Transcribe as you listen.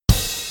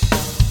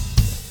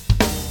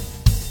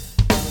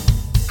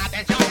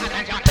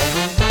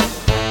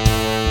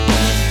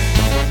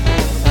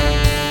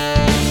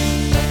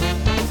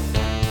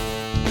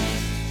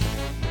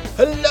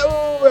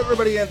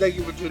everybody, and thank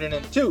you for tuning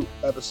in to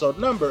episode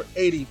number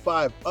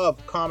 85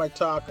 of Comic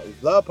Talk,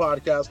 the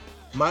podcast.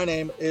 My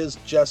name is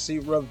Jesse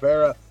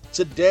Rivera.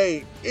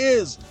 Today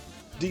is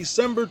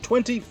December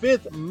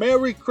 25th.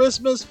 Merry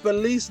Christmas,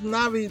 Feliz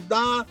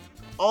Navidad,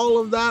 all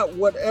of that,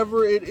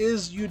 whatever it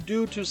is you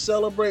do to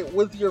celebrate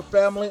with your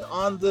family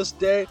on this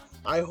day.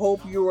 I hope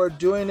you are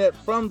doing it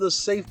from the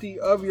safety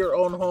of your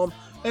own home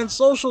and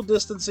social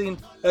distancing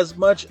as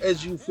much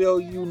as you feel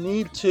you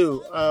need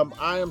to.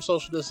 I am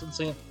social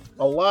distancing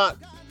a lot.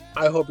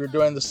 I hope you're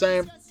doing the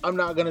same. I'm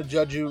not going to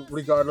judge you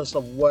regardless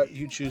of what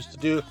you choose to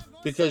do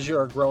because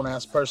you're a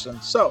grown-ass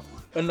person. So,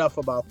 enough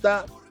about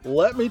that.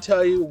 Let me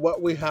tell you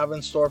what we have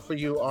in store for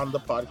you on the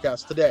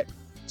podcast today.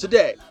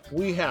 Today,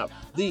 we have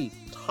the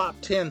top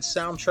 10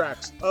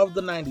 soundtracks of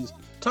the 90s.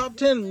 Top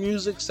 10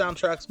 music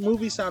soundtracks,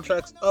 movie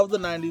soundtracks of the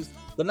 90s.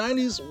 The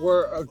 90s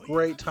were a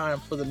great time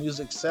for the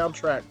music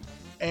soundtrack,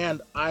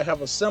 and I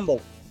have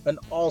assembled an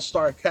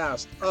all-star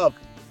cast of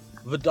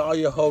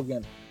Vidalia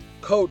Hogan,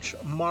 Coach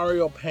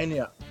Mario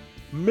Pena,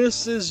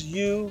 Mrs.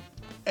 U,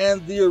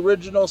 and the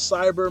original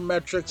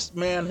Cybermetrics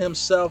man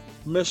himself,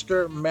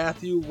 Mr.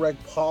 Matthew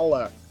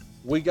Regpala.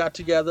 We got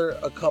together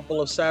a couple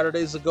of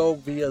Saturdays ago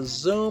via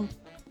Zoom,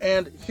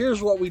 and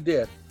here's what we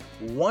did.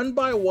 One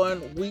by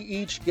one, we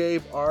each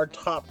gave our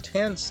top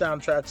 10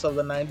 soundtracks of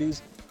the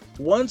 90s.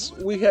 Once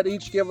we had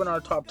each given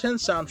our top 10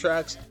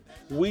 soundtracks,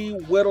 we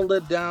whittled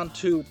it down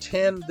to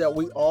 10 that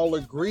we all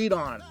agreed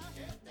on.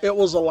 It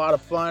was a lot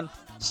of fun.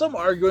 Some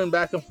arguing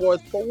back and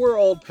forth, but we're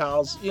old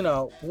pals. You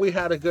know, we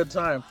had a good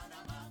time.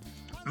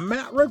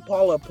 Matt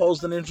Regpala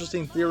posed an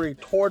interesting theory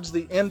towards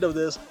the end of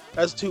this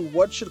as to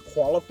what should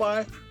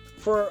qualify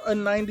for a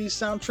 90s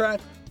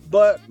soundtrack,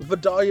 but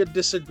Vidalia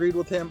disagreed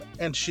with him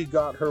and she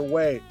got her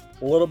way.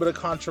 A little bit of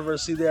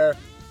controversy there.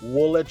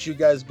 We'll let you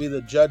guys be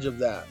the judge of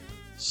that.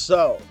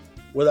 So,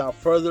 without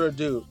further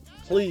ado,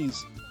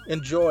 please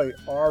enjoy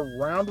our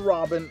round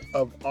robin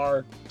of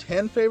our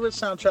 10 favorite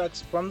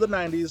soundtracks from the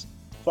 90s,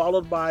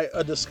 followed by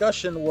a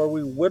discussion where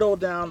we whittle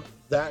down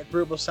that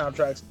group of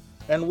soundtracks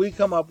and we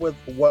come up with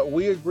what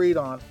we agreed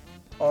on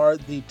are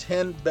the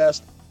 10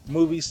 best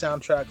movie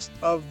soundtracks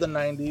of the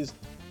 90s.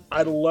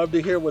 I'd love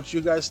to hear what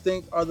you guys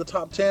think are the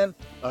top 10.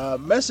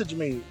 Message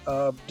me,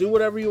 do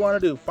whatever you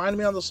want to do. Find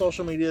me on the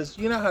social medias.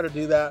 You know how to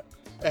do that.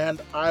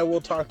 And I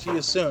will talk to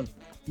you soon.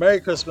 Merry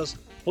Christmas.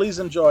 Please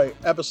enjoy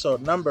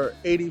episode number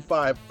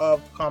 85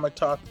 of Comic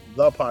Talk,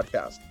 the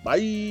podcast.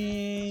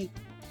 Bye.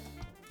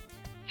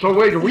 So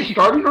wait, are we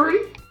starting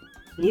already?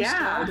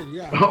 Yeah.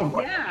 Oh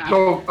my. Yeah.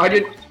 So I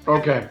did.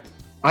 Okay.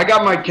 I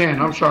got my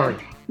 10. I'm sorry.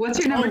 What's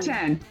your number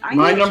 10?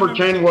 My number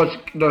 10 was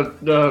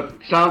the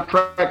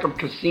soundtrack of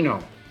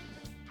Casino.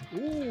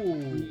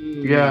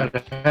 Ooh. Yeah,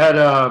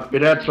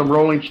 it had some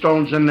Rolling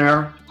Stones in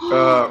there.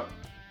 It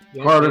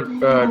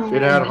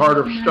had Heart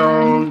of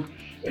Stone.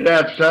 It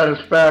had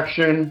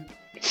Satisfaction.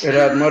 It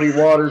had Muddy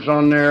Waters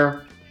on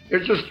there.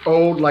 It's just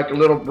old, like a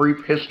little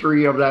brief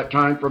history of that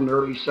time from the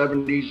early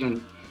 70s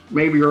and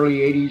maybe early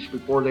 80s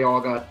before they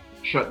all got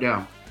shut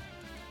down.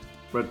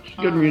 But it's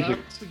good music.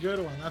 That's a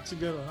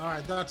good one. All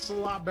right, that's a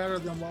lot better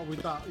than what we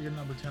thought your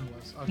number 10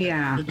 was. Okay,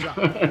 yeah. Good job.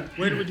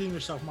 Way to redeem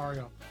yourself,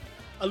 Mario.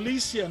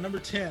 Alicia, number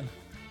 10.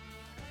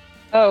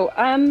 Oh,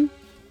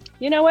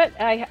 you know what?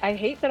 I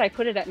hate that I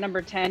put it at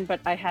number 10, but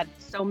I had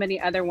so many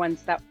other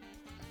ones that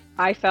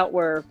I felt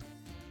were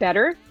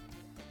better.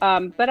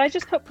 But I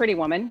just put Pretty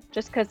Woman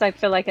just because I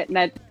felt like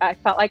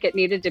it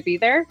needed to be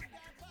there.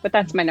 But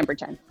that's my number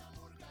 10.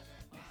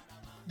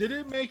 Did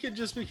it make it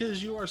just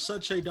because you are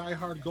such a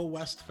diehard Go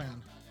West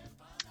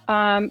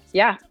fan?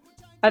 Yeah.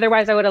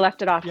 Otherwise, I would have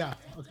left it off. Yeah.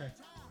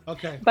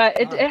 Okay. But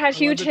it has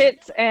huge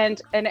hits,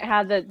 and it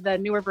had the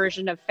newer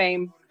version of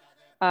Fame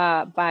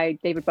by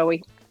David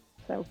Bowie.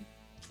 So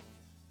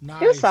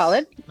nice. It was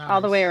solid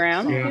all the way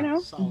around. Yeah. You know.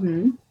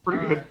 Mm-hmm.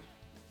 Pretty good.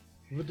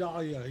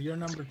 Vidalia, you're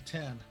number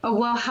 10. Oh,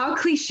 well, how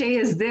cliche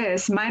is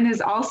this? Mine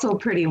is also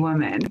Pretty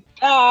Woman.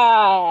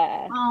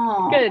 Ah,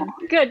 Oh, good.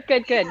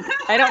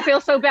 I don't feel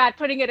so bad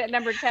putting it at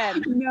number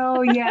 10.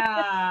 no,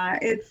 yeah.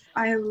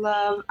 I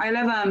love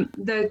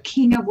the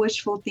King of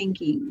Wishful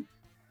Thinking.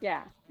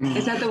 Yeah.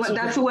 Is that the one?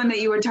 That's the one that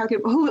you were talking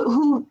about.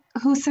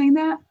 Who sang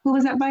that? Who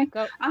was that by?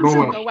 Go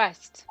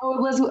West. Oh,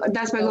 it was.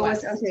 That's by Go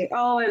West. Okay.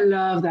 Oh, I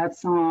love that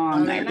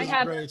song. That I is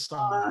have- a great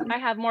song. I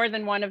have more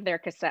than one of their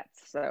cassettes,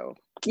 so.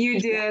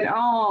 You did.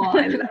 Oh,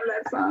 I love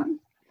that song.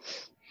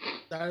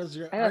 That is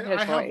your. I love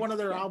his I have voice, one of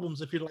their yeah. albums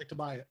if you'd like to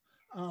buy it.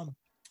 My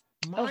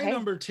Okay.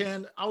 number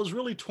 10. I was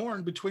really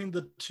torn between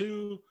the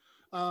two.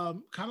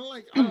 Kind of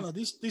like I don't know.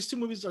 These two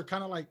movies are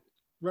kind of like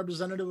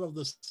representative of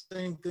the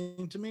same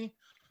thing to me.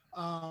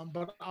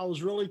 But I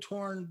was really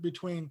torn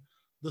between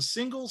the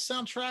single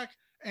soundtrack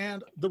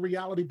and the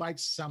Reality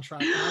Bites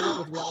soundtrack.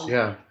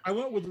 And I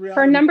went with Reality.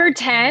 For number Bites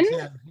 10?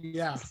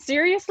 Yeah.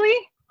 Seriously?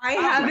 I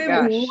Oh have my it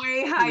gosh.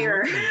 way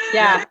higher.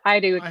 Yeah,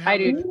 I do. I I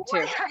do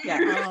have too.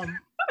 Yeah.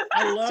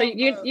 I love. So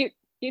you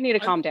need to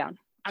calm down.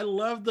 I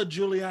love the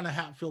Juliana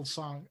Hatfield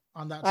song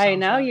on that. I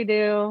know soundtrack. you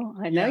do.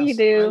 I know you Yes,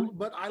 do.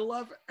 but I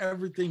love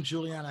everything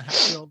Juliana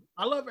Hatfield.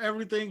 I love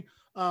everything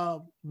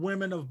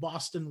Women of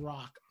Boston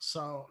Rock.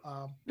 So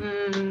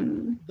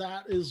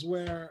that is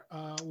where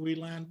we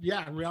land.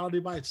 Yeah, Reality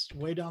Bites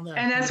way down there.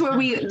 And that's where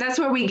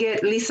we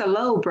get Lisa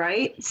Loeb,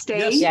 right?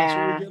 Stay. Yes, that's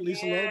where Yeah. we get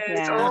Lisa Loeb.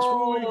 Yes. That's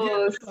where we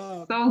Oh,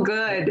 get so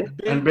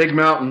good. And Big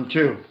Mountain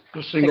too.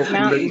 The single Big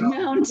from Mountain. Big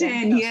Mountain.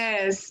 Mountain, Yes.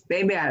 yes.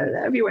 Baby, I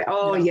love you.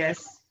 Oh, Yeah.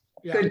 yes.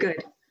 Yeah.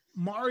 Good.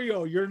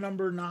 Mario, you're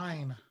number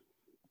 9.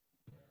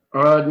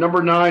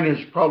 Number 9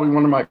 is probably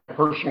one of my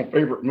personal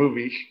favorite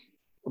movies,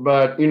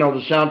 but the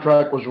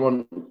soundtrack was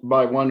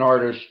by one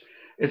artist.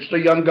 It's the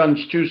Young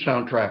Guns 2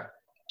 soundtrack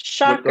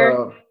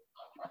Shocker.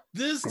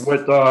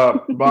 with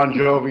Bon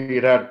Jovi.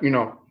 It had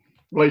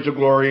Blaze of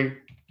Glory,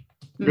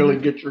 Billy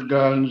Get Your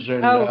Guns,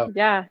 and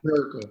yeah.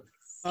 America.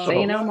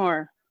 Say no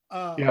more.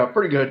 Yeah,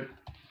 pretty good.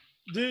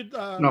 Dude,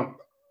 No,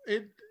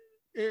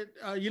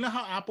 you know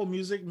how Apple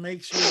Music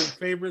makes your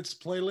favorites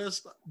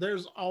playlist?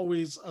 There's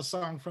always a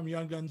song from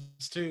Young Guns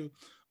 2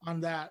 on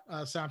that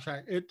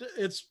soundtrack.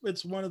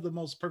 It's one of the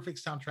most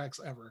perfect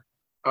soundtracks ever.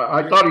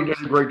 I thought he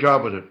did a great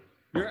job with it.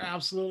 You're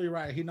absolutely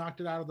right. He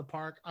knocked it out of the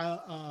park.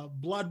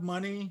 Blood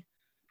Money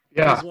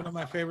Yeah, is one of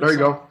my favorite there you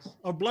songs. go.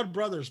 Oh, Blood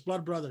Brothers.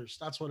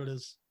 That's what it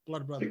is.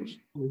 Blood Brothers.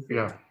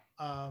 Yeah,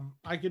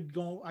 I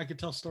could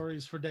tell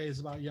stories for days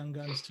about Young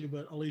Guns too,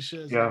 but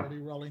Alicia is Yeah. already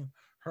rolling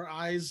her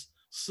eyes.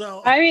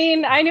 So I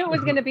mean, I knew it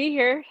was going to be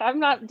here. I'm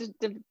not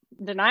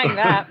denying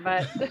that,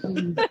 but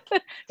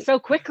so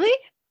quickly?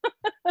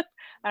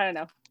 I don't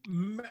know.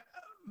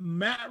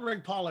 Matt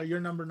Regpaula, you're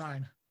number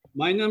 9.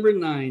 My number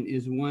 9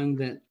 is one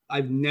that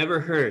I've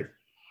never heard.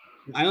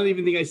 I don't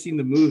even think I've seen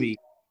the movie,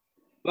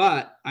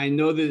 but I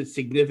know that it's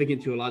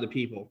significant to a lot of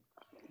people.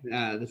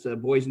 That's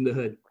Boys in the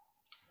Hood.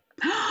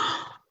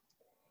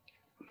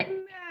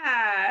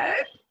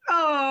 Matt.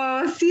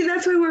 Oh, see,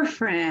 that's why we're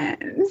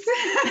friends.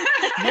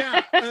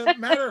 Yeah,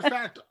 matter of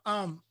fact,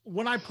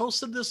 when I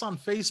posted this on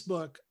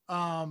Facebook,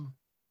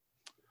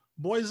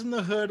 Boys in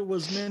the Hood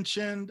was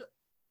mentioned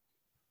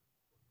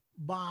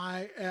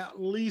by at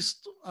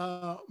least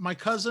my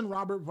cousin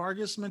Robert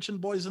Vargas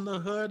mentioned Boys in the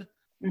Hood,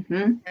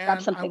 and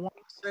I want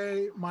to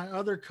say my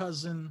other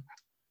cousin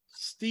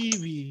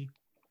Stevie,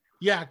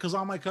 yeah, because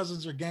all my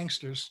cousins are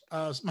gangsters.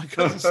 My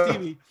cousin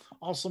Stevie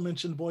also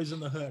mentioned Boys in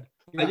the Hood.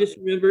 Yeah. I just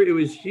remember it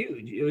was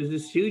huge. It was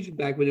just huge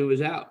back when it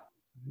was out.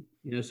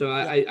 So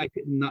I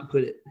could not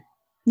put it.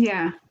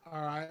 Yeah,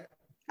 All right.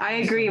 I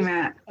agree,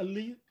 Matt.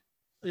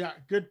 Yeah,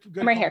 good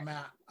I'm right call, here.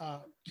 Matt.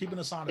 Keeping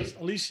us honest.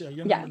 Alicia,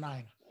 you're Yeah.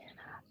 number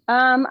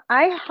 9.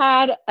 I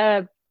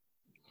had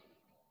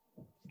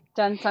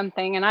done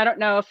something, and I don't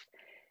know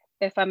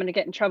if I'm going to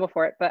get in trouble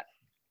for it, but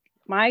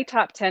my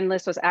top 10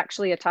 list was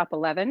actually a top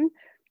 11.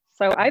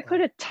 So I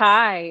put a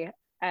tie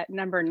at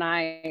number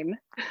 9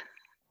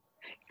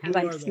 because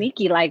I'm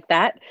sneaky like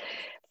that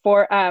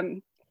for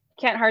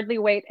Can't Hardly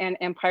Wait and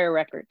Empire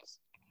Records.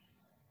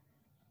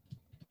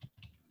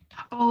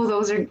 Oh,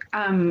 those are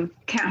Can't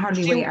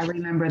Hardly Wait. I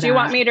remember that. Do you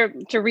want me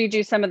to read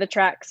you some of the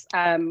tracks?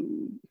 Yeah,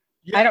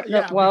 I don't know.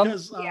 yeah, Well,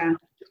 because yeah.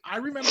 I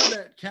remember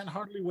that Can't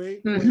Hardly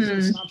Wait was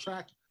a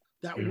soundtrack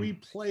that we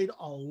played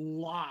a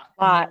lot.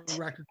 On the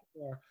record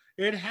store.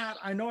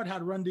 I know it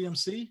had Run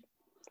DMC.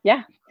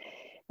 Yeah,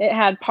 it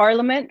had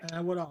Parliament.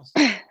 And what else?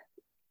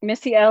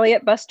 Missy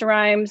Elliott, Busta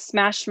Rhymes,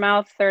 Smash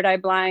Mouth, Third Eye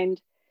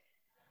Blind,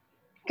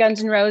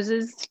 Guns N'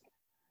 Roses,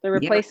 The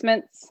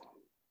Replacements. Yep.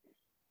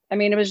 I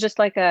mean, it was just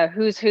like a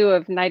who's who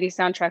of 90s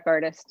soundtrack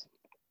artists.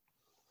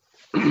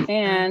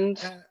 And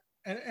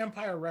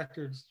Empire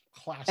Records,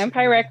 classic.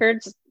 Empire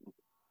Records,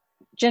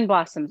 Gin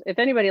Blossoms. If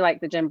anybody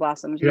liked the Gin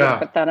Blossoms, you would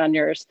put that on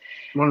yours.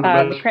 One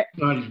of the best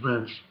 90s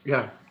bands.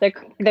 Yeah.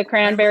 The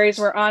Cranberries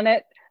were on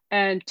it,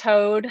 and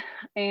Toad,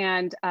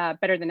 and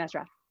Better Than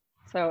Ezra.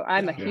 So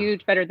I'm a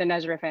huge Better Than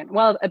Ezra fan.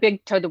 Well, a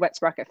big Toad the Wet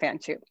Sprocket fan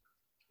too.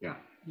 Yeah.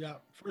 Yeah.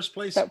 First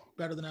place,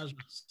 Better Than Ezra.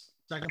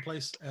 Second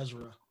place,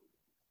 Ezra.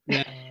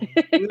 Yeah.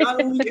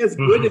 Not only as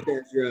good as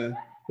Ezra,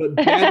 but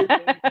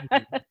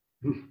better.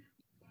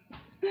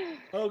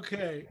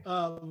 Okay.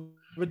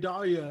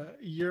 Vidalia,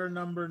 you're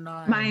number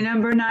 9. My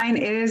number 9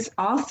 is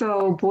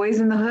also Boys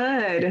in the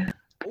Hood.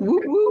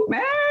 Whoop, whoop,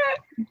 Matt.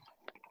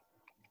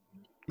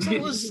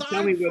 So aside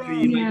from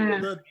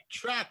the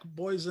track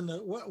Boys in the,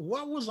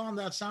 what was on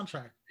that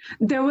soundtrack?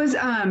 There was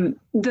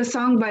the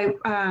song by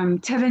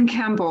Tevin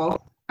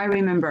Campbell, I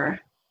remember.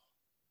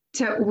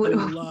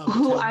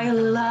 Who I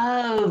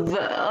love.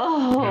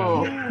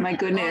 Oh my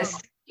goodness.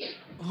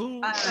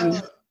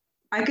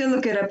 I could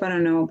look it up, I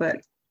don't know,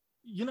 but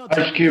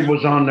Ice Cube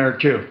was on there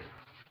too.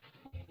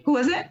 Who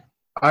was it?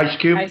 Ice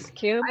Cube. Ice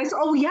Cube.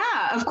 Oh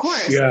yeah, of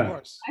course. Yeah. Of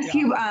course. Ice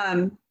Cube.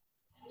 I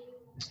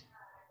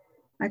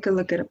could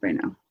look it up right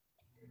now.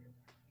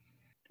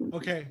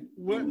 Okay,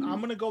 I'm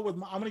gonna go with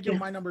I'm gonna give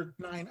my number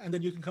 9, and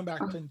then you can come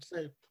back and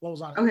say what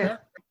was on it. Okay.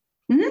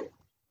 Mm-hmm.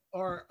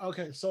 Or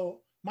okay,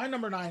 so my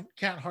number 9,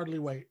 Can't Hardly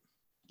Wait.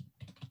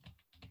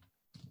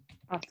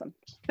 Awesome.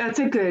 That's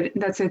a good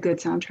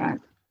soundtrack.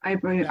 I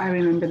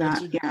remember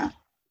that.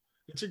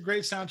 It's a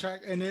great soundtrack,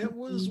 and it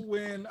was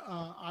when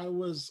I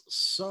was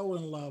so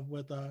in love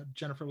with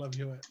Jennifer Love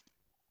Hewitt.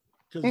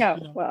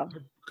 Because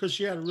because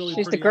she had really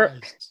She's pretty the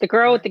eyes. the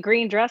girl with right? the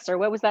green dress, or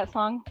what was that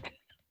song?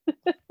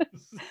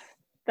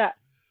 That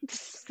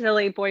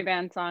silly boy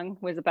band song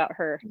was about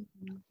her.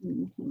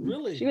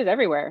 Really? She was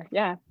everywhere.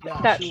 Yeah.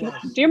 Yeah, That. she was.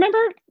 Do you remember?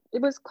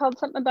 It was called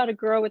something about a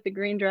girl with the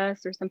green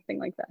dress or something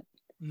like that.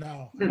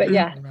 No, But I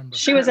yeah, don't remember.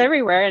 she was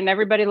everywhere, and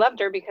everybody loved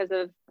her because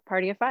of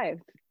Party of Five.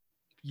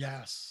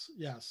 Yes.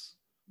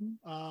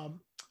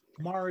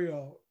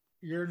 Mario,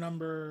 you're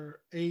number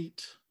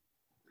 8.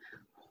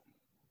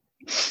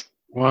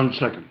 1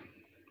 second.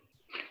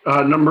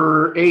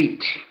 Number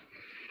 8.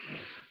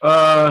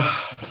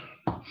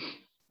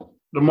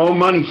 The Mo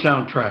Money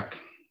soundtrack.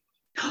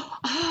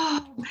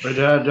 Oh, It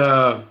had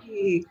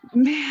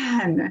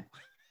man.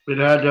 the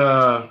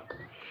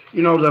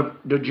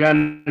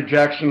Janet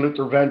Jackson,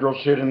 Luther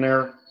Vandross hit in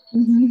there.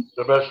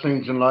 The best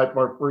things in life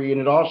are free, and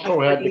it also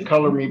had the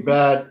Color Me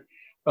Bad,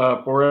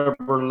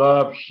 Forever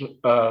Love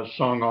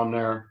song on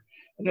there.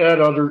 And it had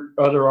other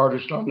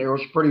artists on there. It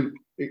was pretty.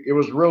 It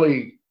was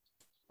really.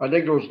 I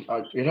think it was.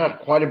 It had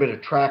quite a bit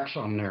of tracks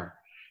on there.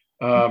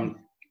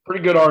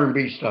 Pretty good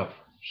R&B stuff.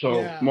 So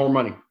Yeah. More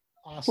Money.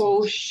 Awesome.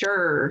 For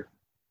sure.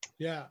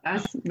 Yeah.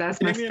 That's my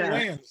Damian stuff.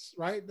 Wayans,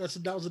 right?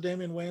 That was a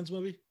Damian Wayans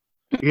movie.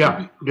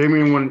 Yeah,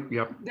 Damien one.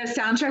 Yep. The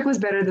soundtrack was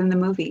better than the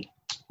movie.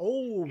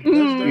 Oh,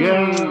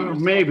 Yeah,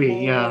 maybe. a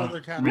whole Yeah.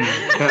 other category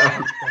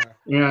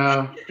Yeah.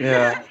 right there.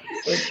 Yeah.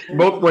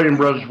 Both Wayans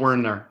brothers were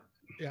in there.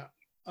 Yeah.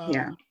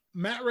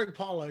 Matt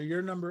Rickpala,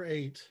 you're number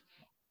 8.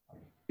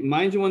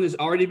 Mine's the one that's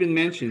already been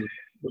mentioned,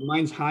 but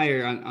mine's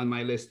higher on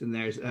my list than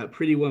theirs.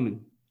 Pretty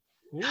Woman.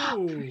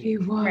 Ooh. Pretty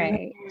Woman.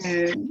 Right.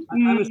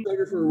 I'm a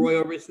sucker for a Roy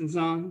Orbison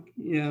song,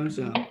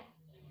 so.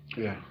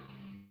 Yeah.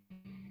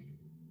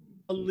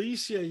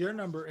 Alicia, you're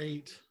number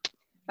 8.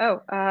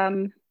 Oh,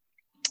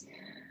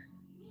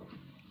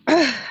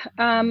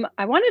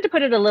 I wanted to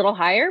put it a little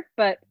higher,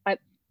 but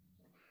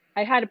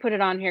I had to put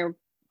it on here,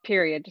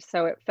 period.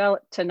 So it fell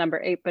to number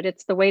 8, but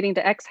it's the Waiting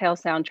to Exhale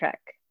soundtrack.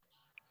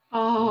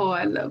 Oh,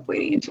 I love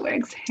Waiting to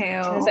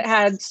Exhale. Because it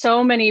had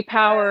so many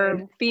power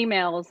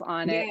females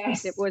on it.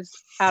 Yes. It was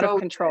out So of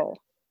control.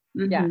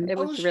 Mhm. Yeah, it I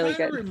was was really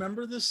trying good. to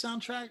remember this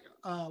soundtrack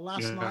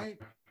last Yeah. night,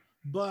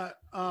 but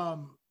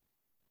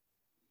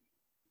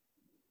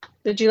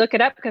Did you look it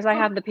up? Because I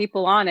have the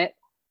people on it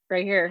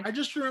right here. I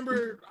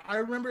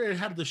remember it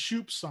had the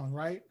Shoop song,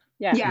 right?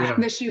 Yeah. Yeah,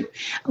 the shoot.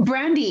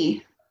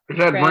 Brandy. It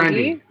had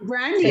Brandy.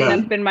 Brandy.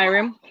 Sitting up in my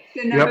room.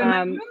 Sitting Yep. up in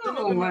my Um,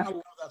 room. I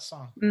love that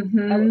song.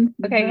 Mhm.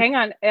 Okay, hang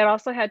on. It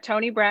also had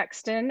Tony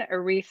Braxton,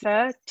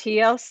 Aretha,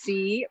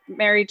 TLC,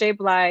 Mary J.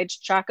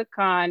 Blige, Chaka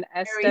Khan,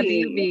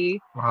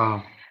 SWV,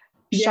 Wow.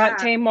 Yeah.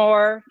 Shantae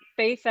Moore,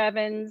 Faith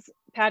Evans,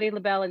 Patti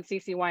LaBelle, and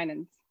CeCe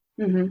Winans.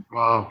 Mhm.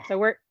 Wow. So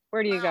where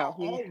do you Wow,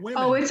 go? all women.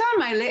 Oh, it's on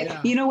my list.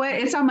 Yeah. You know what?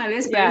 It's on my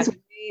list, but Yeah. it's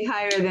way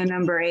higher than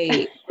number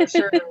 8 for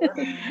sure.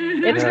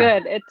 It's Yeah.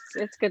 good.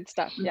 It's good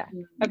stuff. Yeah.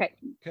 Okay.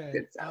 Okay.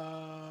 Good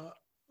stuff.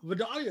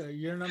 Vidalia,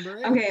 you're number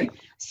 8. Okay,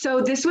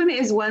 so this one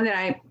is one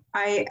that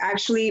I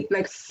actually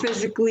like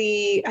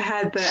physically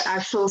had the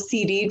actual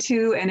CD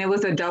to, and it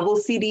was a double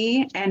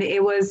CD, and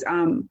it was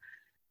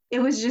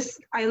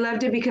just I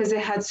loved it because it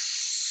had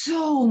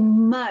so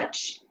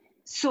much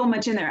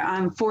in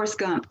there. Forrest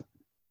Gump.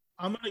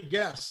 I'm gonna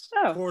guess.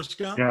 Oh. Forrest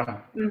Gump.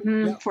 Yeah.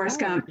 Yeah. Forrest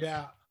Gump.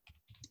 Yeah.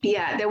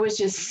 Yeah, there was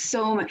just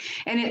so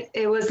much, and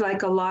it was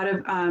like a lot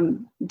of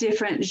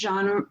different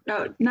genre,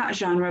 not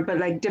genre, but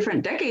like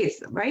different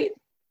decades, right?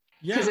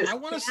 Yeah, 'Cause it's I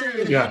want to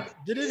say Yeah.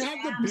 did it have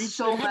the stands beach?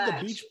 so it had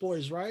much. the Beach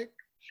Boys, right?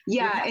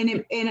 Yeah, and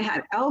it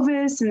had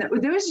Elvis,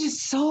 and there was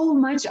just so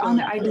much on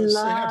there. I It had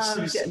loved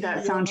CeCe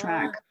that on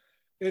soundtrack.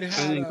 there.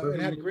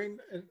 It had green.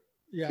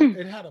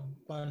 It had a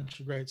bunch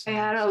of great songs. It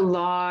had a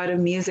lot of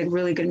music,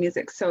 really good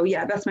music. So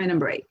yeah, that's my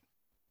number 8.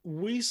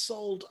 We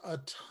sold a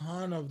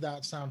ton of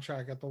that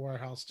soundtrack at the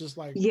warehouse, just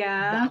like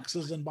Yeah.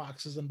 boxes and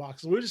boxes and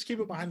boxes. We just keep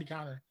it behind the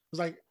counter.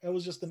 It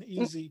was just an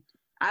easy.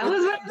 I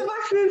was one of the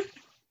boxes.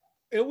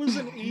 It was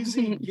an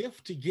easy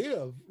gift to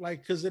give,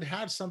 like because it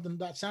had something.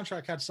 That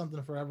soundtrack had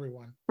something for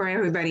everyone, For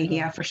everybody,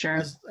 yeah, for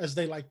sure. as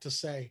they like to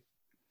say.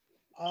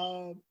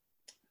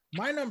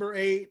 My number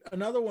 8,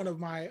 another one of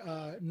my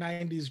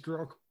 '90s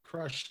girl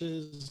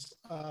crushes,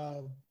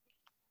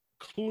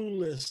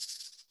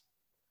 Clueless.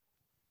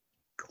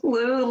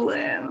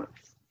 Clueless.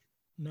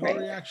 No Right.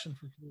 reaction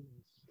for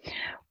Clueless.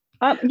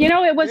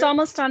 It was Yeah.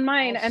 almost on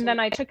mine, and then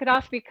Also- I took it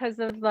off because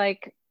of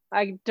like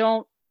I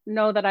don't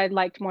know that I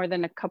liked more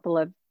than a couple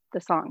of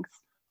the songs.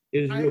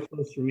 It was real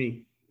close for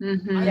me.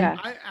 Mhm. Yeah.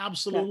 I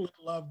absolutely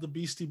love the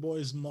Beastie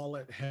Boys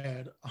mullet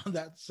head on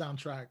that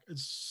soundtrack.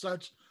 It's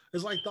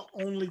like the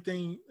only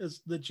thing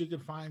that you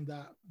could find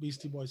that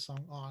Beastie Boys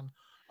song on,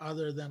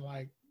 other than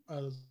like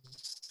a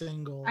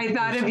single. I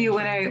thought or of you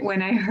something.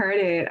 when I heard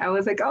it. I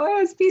was like, oh,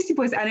 it's Beastie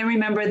Boys. I didn't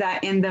remember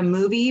that in the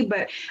movie,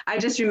 but I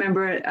just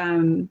remember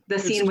the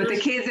scene with the during-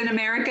 kids in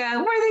America.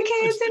 We're the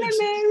kids in it's-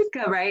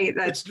 America, right? It's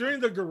That's during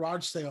the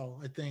garage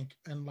sale, I think,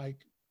 and like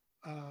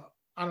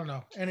I don't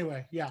know.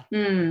 Anyway, yeah.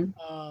 mm.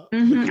 The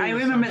Mhm. I Clueless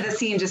remember the soundtrack.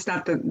 scene, just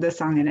not the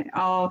song in it.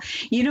 Oh,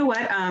 you know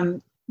what?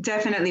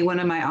 Definitely one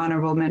of my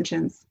honorable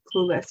mentions.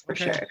 Clueless for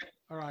Okay. sure.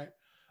 All right.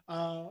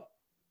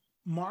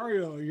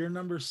 Mario, you're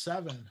number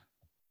 7.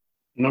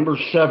 Number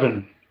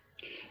 7.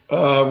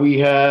 We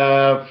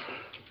have.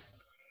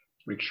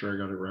 Make sure I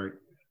got it right.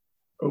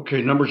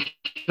 Okay, number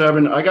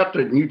 7. I got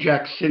the New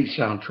Jack City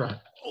soundtrack.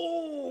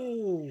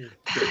 Oh,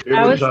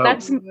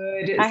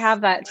 I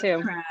have that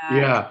too.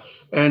 Yeah,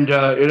 and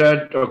it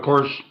had, of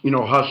course,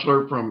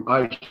 Hustler from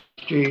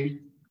Ice-T.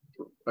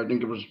 I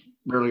think it was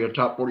really a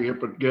top 40 hit,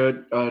 but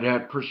good. It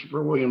had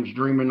Christopher Williams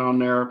Dreaming on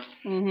there.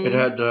 Mhm. It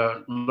had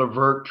the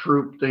Levert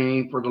Troop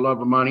theme For the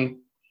Love of Money,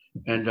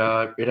 and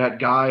it had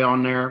Guy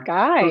on there. It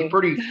Guy. was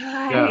pretty.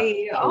 Guy.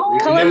 Yeah. Oh,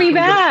 It Color had Me some good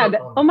Bad.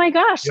 stuff on Oh it. my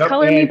gosh, Yep,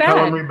 Color Me and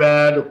Color Bad. Me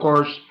Bad, of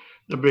course,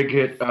 the big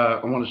hit,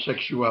 I Want to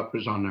Sex You Up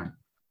is on there.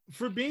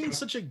 for being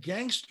such a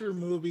gangster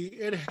movie,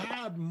 it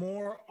had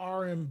more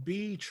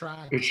R&B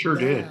tracks. It sure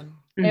did.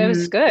 It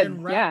was good.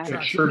 than rap Yeah. It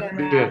tracks. sure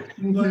did.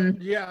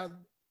 But yeah,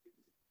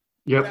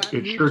 Yep, that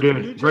it New- sure did.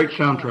 New Great Jack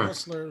soundtrack.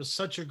 Hustler is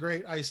such a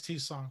great Ice-T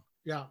song.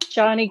 Yeah.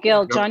 Johnny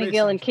Gill, Yep. Johnny Great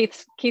Gill, and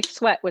soundtrack. Keith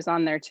Sweat was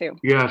on there too.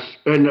 Yes,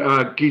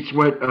 and Keith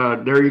Sweat,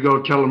 There You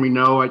Go, Telling Me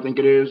No, I think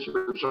it is,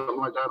 or something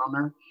like that on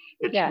there.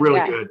 It's Yeah, really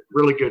yeah. good,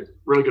 really good,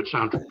 really good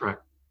soundtrack.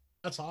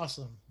 That's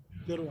awesome.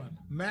 Good one.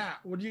 Matt,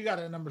 what do you got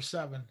at number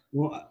 7?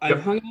 Well,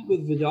 I've hung out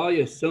with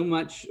Vidalia so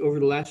much over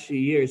the last few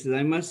years that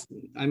I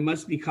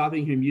must be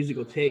copying her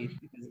musical taste.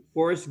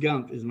 Forrest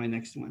Gump is my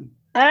next one.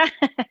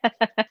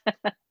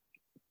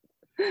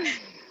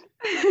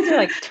 They're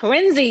like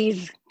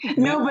twinsies.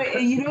 No,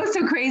 but you know what's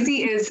so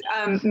crazy is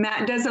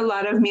Matt does a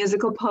lot of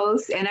musical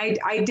posts, and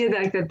I did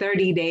like the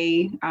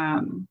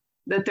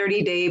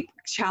 30-day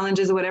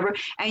challenges or whatever,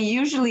 and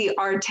usually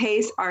our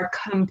tastes are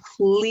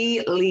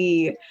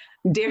completely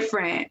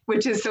different,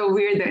 which is so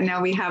weird that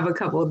now we have a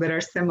couple that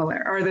are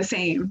similar or the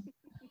same.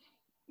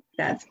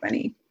 That's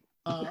funny.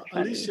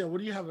 Alicia, what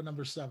do you have at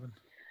number 7?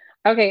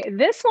 Okay,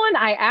 this one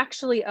I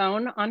actually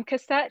own on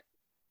cassette,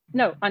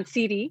 no, on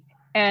CD,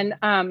 and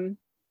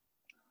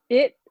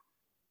it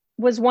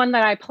was one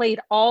that I played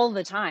all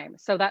the time,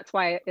 so that's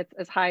why it's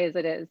as high as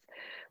it is.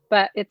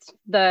 But it's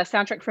the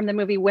soundtrack from the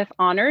movie With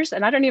Honors,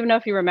 and I don't even know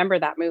if you remember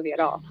that movie at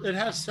all. It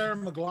has Sarah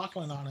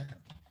McLachlan on it.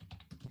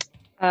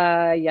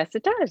 Yes,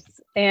 it does.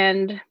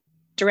 And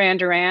Duran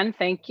Duran,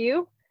 thank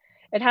you.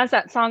 It has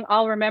that song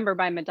I'll Remember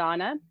by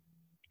Madonna.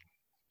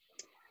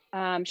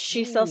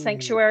 She Sells Ooh.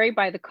 Sanctuary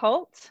by The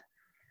Cult.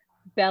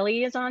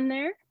 Belly is on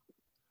there.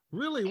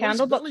 Really? What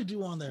Candle does Book- Belly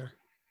do on there?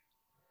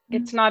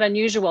 It's Not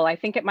Unusual. I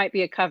think it might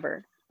be a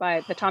cover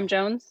by the Tom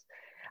Jones.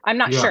 I'm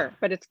not Yeah. sure,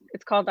 but it's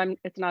called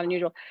It's Not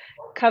Unusual.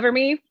 Cover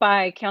Me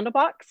by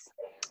Candlebox.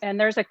 And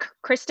there's a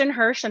Kristen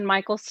Hirsch and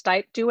Michael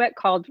Stipe duet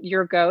called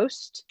Your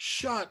Ghost.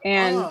 Shut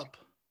And- up.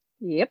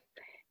 Yep.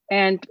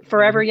 And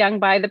Forever Young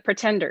by The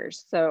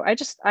Pretenders. So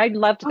I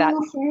loved that.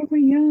 Oh, Forever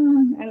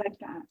Young. I like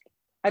that.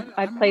 I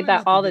might played that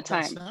have to all the get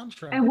that time.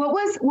 soundtrack. And what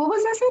was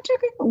that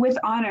soundtrack? With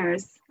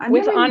Honors. I've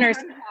With never even Honors.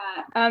 heard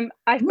that.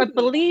 I Ooh.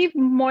 believe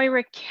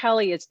Moira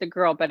Kelly is the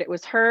girl, but it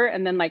was her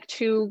and then like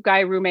 2 guy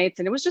roommates,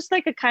 and it was just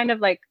like a kind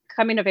of like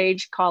coming of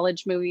age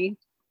college movie.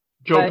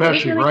 Joe But it was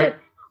Pesci, really right?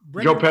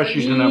 Brendan Joe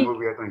Pesci's in that Fraser.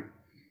 movie, I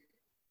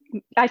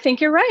think. I think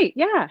you're right.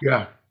 Yeah.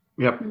 Yeah,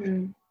 yep.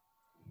 Mm.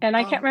 And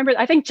I can't remember.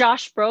 I think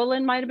Josh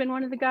Brolin might have been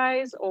one of the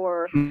guys,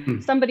 or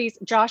Mhm. somebody's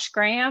Josh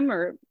Graham,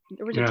 or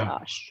there was a Yeah.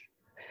 Josh.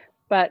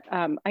 But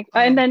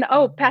and then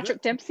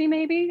Patrick Dempsey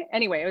maybe.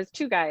 Anyway, it was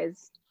 2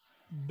 guys.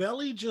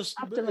 Belly just,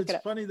 I'll have to look it's it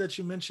up. funny that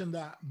you mentioned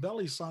that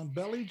Belly song.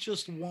 Belly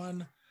just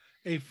won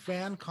a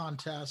fan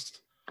contest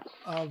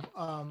of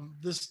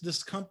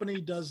this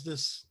company does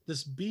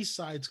this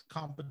B-sides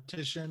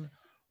competition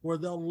where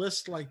they'll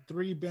list like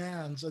 3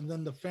 bands and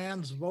then the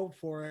fans vote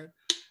for it,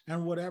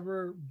 and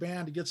whatever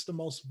band gets the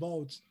most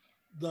votes,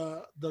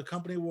 the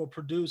company will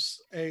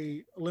produce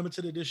a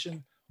limited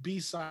edition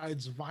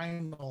B-sides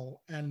vinyl,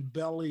 and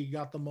Belly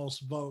got the most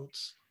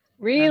votes.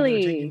 And they're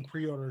taking Really?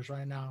 pre-orders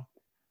right now.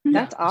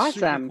 That's it's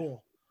super awesome.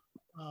 cool.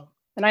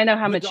 And I know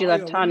how much you love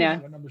Vidalia, what do you have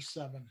Tanya, at number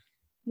 7?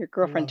 your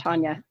girlfriend love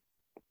Tanya. Tanya.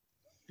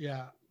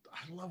 Yeah,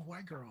 I love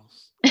white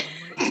girls.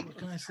 What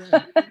can I say?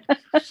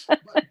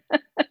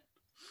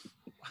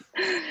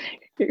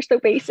 You're so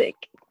basic.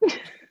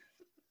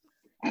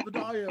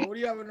 Vidalia, what do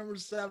you have at number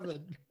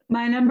 7?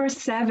 My number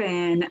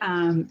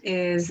 7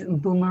 is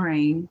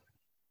Boomerang.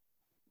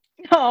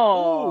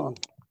 Oh,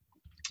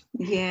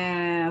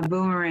 Yeah,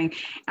 Boomerang. Did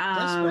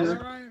I spell that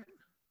Um, right?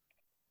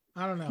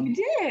 I don't know. you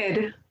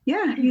did.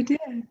 Yeah, you did.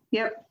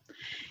 Yep.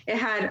 It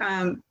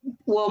had,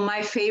 well,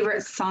 my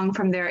favorite song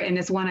from there, and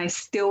it's one I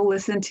still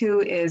listen to,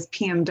 is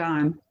PM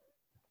Dawn.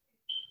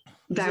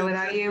 Die it-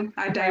 Without You.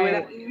 I Die Right.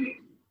 Without You.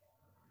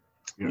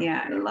 Yeah.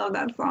 Yeah, I love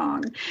that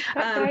song. that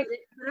guy It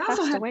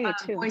also passed had away,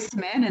 too. Boyz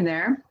II Men in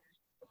there.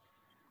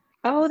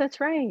 Oh, that's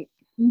right.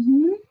 Yeah,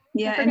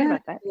 I and forgot it had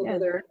about that. a couple Yeah.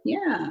 other-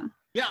 yeah.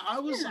 Yeah, I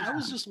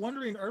was just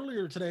wondering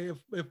earlier today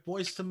if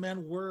Boyz II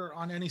Men were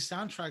on any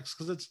soundtracks,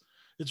 because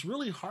it's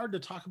really hard to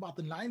talk about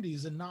the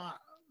 90s and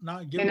not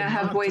give And a not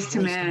have nod to Boyz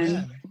II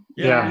Men.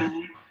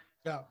 Yeah.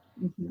 Yeah.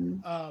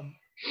 Mhm.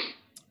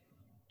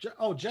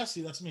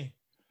 Jesse, that's me.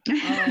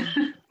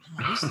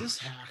 Who's this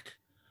hack?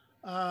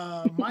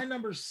 My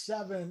number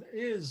 7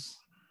 is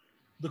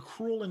the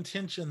Cruel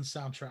Intentions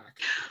soundtrack.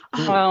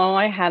 Oh,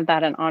 I had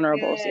that in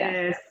honorables. Yeah.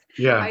 Yes,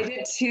 Yeah. I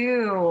did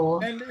too.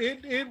 And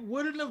it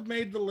wouldn't have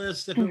made the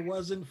list if it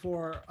wasn't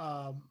for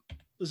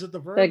is it the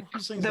Verve? The- Who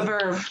sings The that?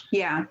 Verve,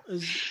 yeah.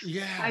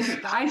 Yes,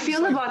 I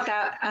feel about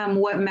that.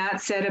 What Matt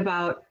said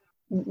about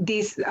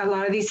a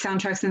lot of these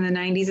soundtracks in the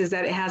 '90s is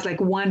that it has like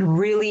one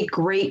really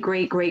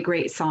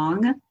great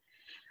song,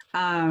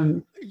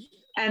 and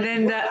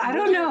then I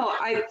don't know.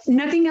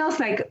 Nothing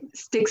else like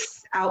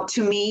sticks out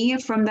to me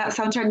from that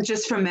soundtrack,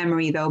 just from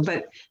memory though.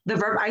 But the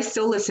Verve, I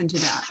still listen to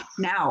that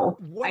now.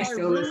 What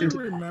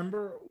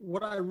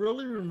I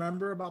really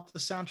remember about the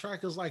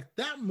soundtrack is like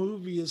that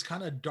movie is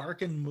kind of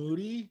dark and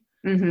moody.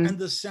 Mm-hmm. And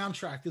the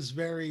soundtrack is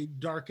very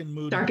dark and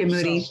moody. Dark and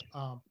moody.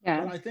 So,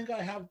 Yeah. But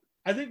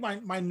I think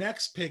my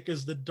next pick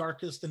is the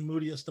darkest and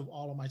moodiest of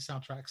all of my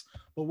soundtracks.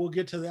 But we'll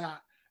get to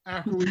that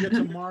after we get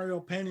to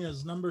Mario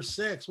Pena's number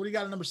 6. What do you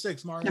got at number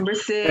 6, Mario? Number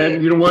 6.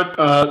 And you know what?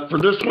 For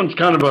this one's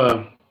kind of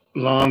a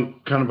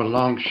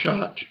long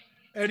shot.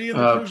 Eddie and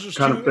the Cruisers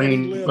kind of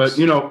thing, but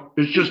you know,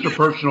 it's just a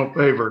personal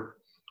favorite.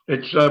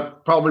 It's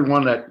probably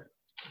one that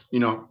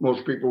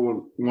most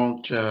people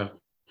won't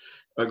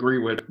agree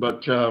with,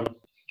 but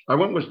I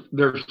went with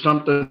 "There's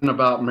Something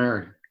About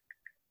Mary,"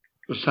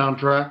 the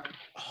soundtrack.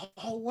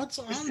 Oh, what's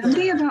on Something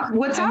there? about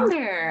what's on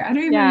there? I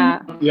don't even.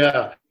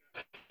 Yeah.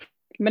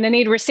 I'm gonna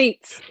need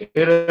receipts.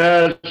 It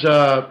has.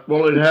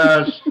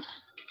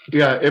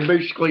 It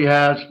basically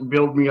has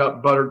 "Build Me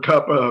Up,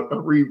 Buttercup," a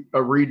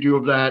redo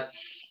of that.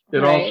 It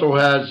Right. also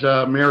has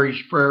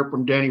Mary's Prayer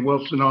from Danny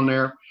Wilson on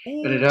there.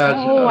 And it has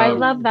I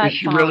love that Is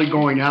She Really song.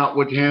 Going Out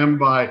with Him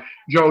by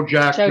Joe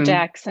Jackson. Joe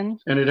Jackson.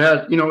 And it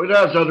has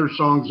other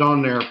songs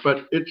on there,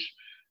 but it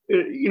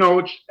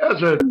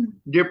has a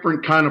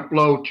different kind of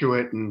flow to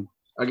it, and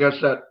I guess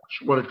that's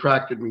what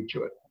attracted me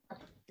to it.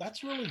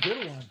 That's a really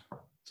good one.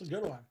 It's a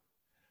good one.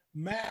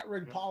 Matt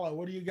Rigpala,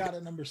 what do you got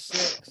at number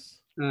 6?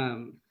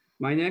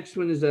 My next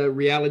one is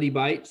Reality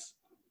Bites.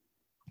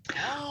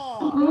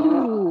 Oh,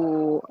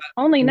 Ooh,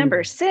 only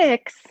number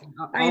 6.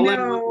 I All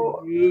know.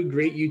 Want to Do,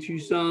 great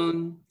U2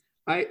 song.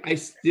 I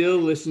still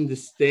listen to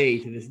Stay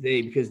to this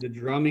day because the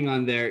drumming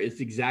on there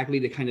is exactly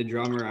the kind of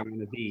drummer I'm going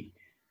to be.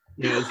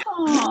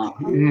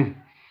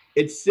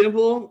 It's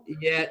simple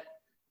yet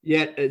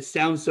it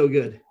sounds so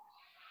good.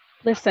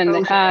 Listen,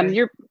 Okay.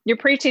 you're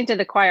preaching to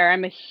the choir.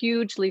 I'm a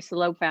huge Lisa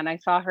Loeb fan. I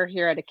saw her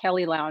here at a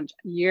Kelly Lounge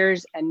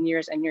years and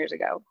years and years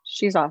ago.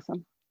 She's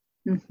awesome.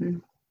 Mm-hmm.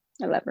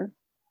 I love her.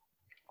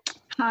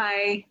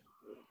 Hi.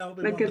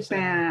 nobody Look wanted to at say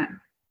hi. that.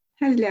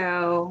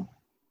 Hello.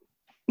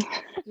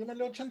 You my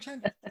little chun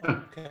chun?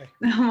 Okay.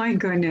 Oh my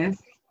goodness.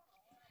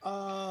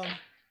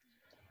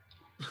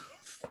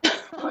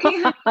 You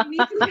need to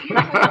pick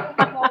yourself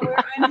up while we're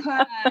on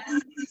class,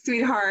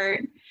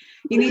 sweetheart.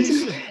 You need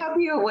to pick up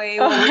your way.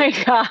 Oh my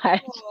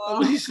gosh.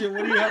 Alicia,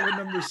 what do you have at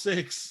number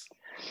 6?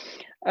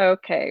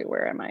 Okay,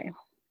 where am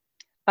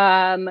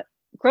I?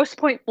 Gross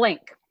Point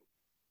Blank.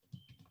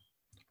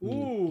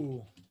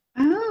 Ooh.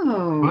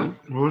 Oh,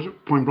 What was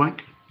it? Point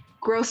Blank?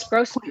 gross.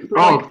 Gross.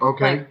 Oh,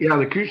 okay. Blank. Yeah,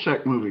 the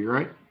Cusack movie,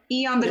 right?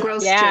 E on the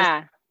gross.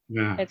 Yeah,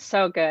 Yeah. it's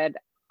so good.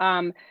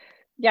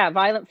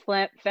 Violent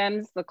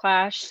Femmes, The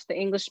Clash, The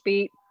English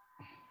Beat,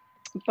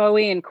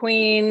 Bowie and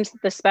Queen,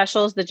 The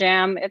Specials, The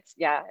Jam. It's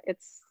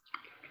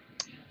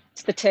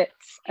the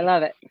tits. I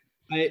love it.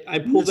 I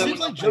pulled It that seems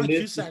one like off my John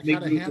list Cusack to make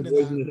had a room hand for in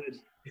Boys that. in the Hood.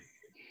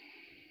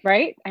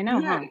 Right? I know,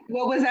 Yeah. huh?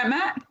 What was that,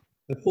 Matt?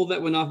 I pulled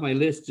that one off my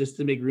list just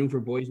to make room for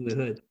Boys in the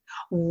Hood.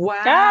 Wow.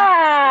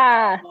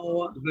 Ah,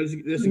 That's a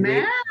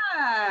great.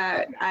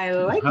 Matt, I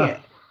like Huh.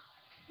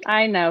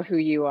 I know who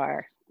you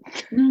are.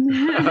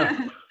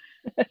 it.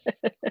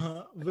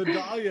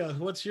 Vidalia,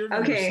 what's your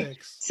number Okay.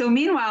 6? So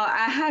meanwhile,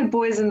 I had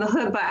Boys in the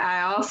Hood, but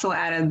I also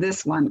added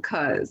this one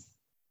because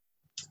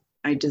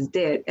I just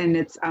did, and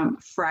it's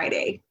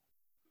Friday.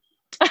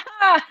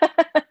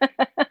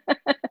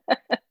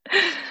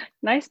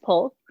 Nice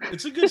pull.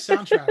 It's a good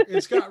soundtrack.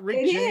 It's got Rick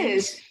It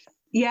James. is.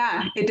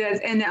 Yeah, it does.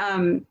 And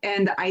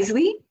the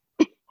Isley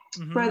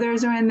Mhm.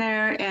 brothers are in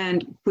there,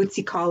 and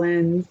Bootsy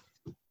Collins.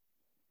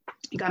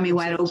 You got me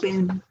wide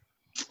open.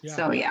 Yeah.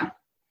 So yeah.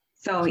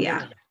 So It's a good yeah.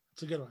 one.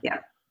 It's a good one. Yeah.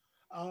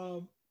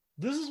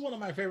 This is one of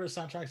my favorite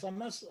soundtracks.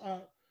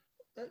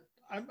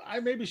 I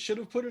maybe should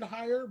have put it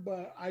higher,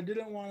 but I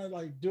didn't want to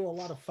like do a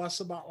lot of fuss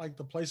about like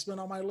the placement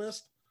on my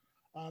list.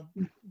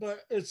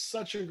 But it's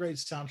such a great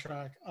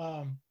soundtrack.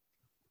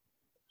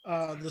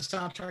 The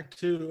soundtrack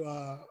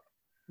to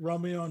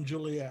Romeo and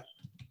Juliet.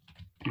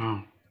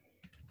 Oh.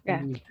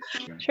 Yeah.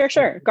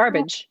 Sure.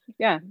 Garbage.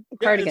 Yeah. The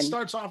Yeah, Cardigan. it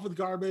starts off with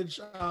Garbage.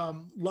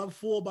 Love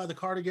Fool by the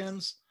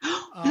Cardigans.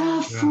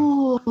 Love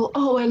Fool.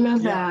 Oh, I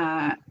love Yeah.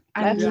 that.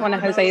 I That's love one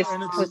of that Jose's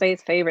song.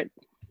 favorite.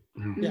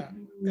 Yeah,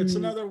 it's Mm.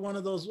 another one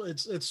of those.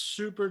 It's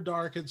super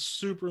dark. It's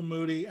super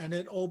moody, and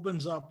it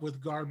opens up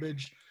with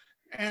Garbage,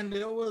 and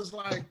it was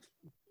like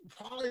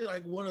probably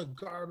like one of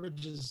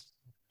Garbage's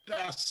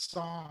best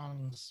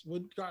songs.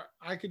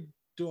 I could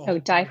do a whole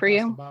Die for podcast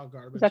You? about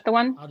Garbage. Is that the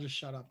one? I'll just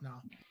shut up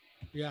now.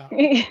 Yeah,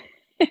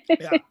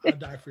 yeah, I'll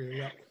die for you.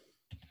 Yeah.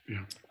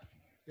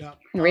 Yeah.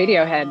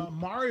 Radiohead.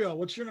 Mario,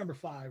 what's your number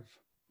 5?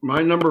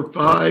 My number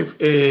 5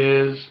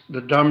 is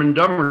the Dumb and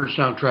Dumber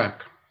soundtrack.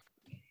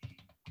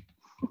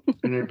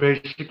 And it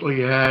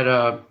basically had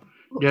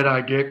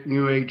Dead-Eye Dick,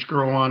 New Age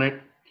Girl on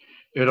it.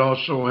 It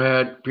also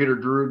had Peter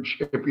Druge,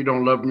 If You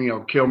Don't Love Me,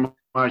 I'll Kill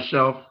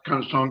Myself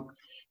kind of song.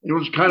 It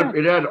was kind of,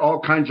 it had all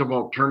kinds of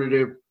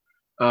alternative,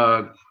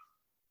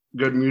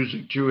 good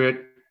music to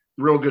it.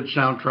 Real good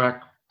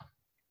soundtrack.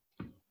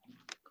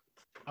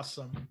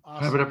 Awesome.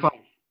 Have it at 5.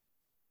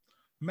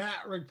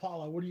 Matt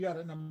Rigpala, what do you got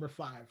at number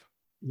 5?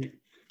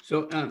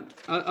 So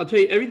I'll tell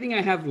you, everything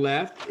I have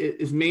left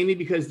is mainly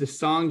because the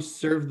songs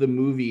serve the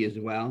movie as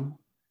well,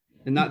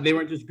 and they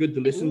weren't just good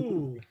to listen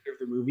to, they serve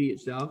the movie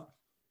itself.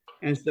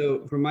 And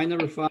so for my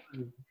number 5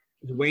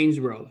 is Wayne's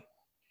World.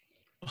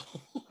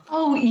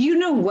 Oh, you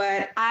know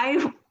what?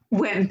 I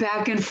went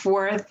back and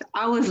forth.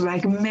 I was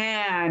like,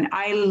 man,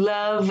 I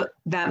love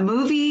that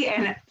movie,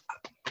 and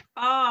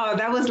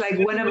that was like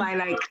one of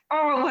my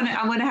I want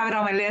to have it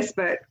on my list,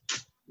 but.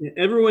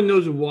 Everyone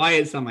knows why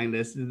it's on my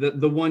list.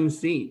 The one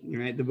scene,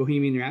 right? The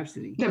Bohemian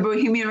Rhapsody. The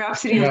Bohemian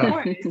Rhapsody, of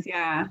course.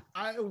 Yeah.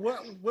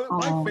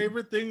 My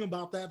favorite thing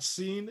about that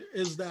scene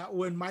is that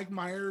when Mike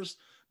Myers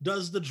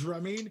does the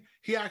drumming,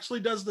 he actually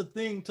does the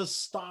thing to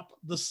stop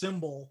the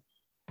cymbal.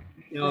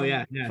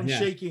 From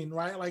shaking,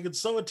 right? Like, it's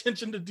so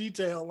attention to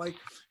detail. Like,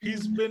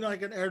 he's been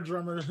like an air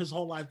drummer his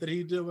whole life that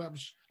he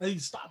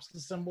stops the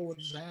cymbal with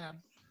his hand.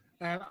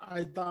 And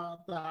I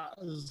thought that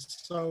was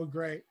so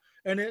great.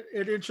 And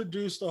it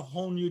introduced a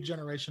whole new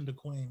generation to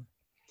Queen.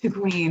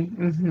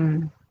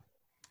 Mm-hmm.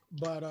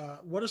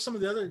 But what are some of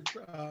the other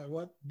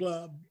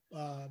the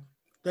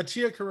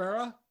Tia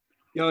Carrera?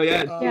 Oh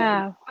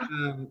yeah.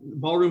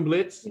 Ballroom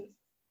Blitz.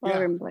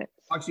 Ballroom Blitz.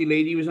 Foxy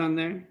Lady was on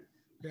there.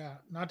 Yeah,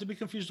 not to be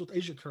confused with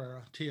Asia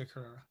Carrera, Tia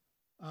Carrera.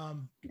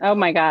 Oh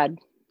my God.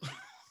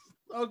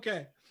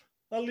 Okay,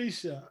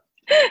 Alicia.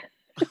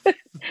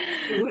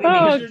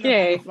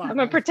 Okay, I'm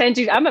gonna pretend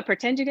you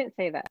didn't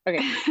say that. Okay.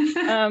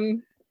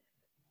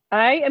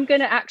 I am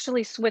going to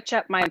actually switch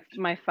up my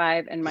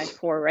 5 and my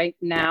 4 right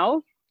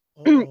now.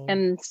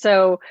 And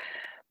so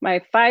my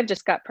 5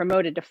 just got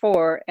promoted to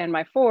 4 and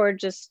my 4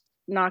 just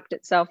knocked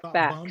itself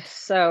back. Bumped.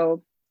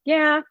 So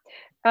yeah,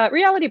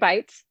 Reality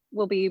Bites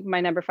will be my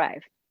number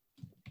 5.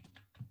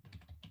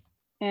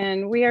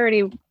 And we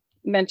already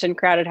mentioned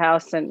Crowded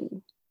House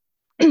and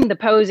the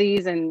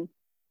Posies and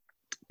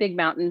Big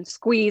Mountain.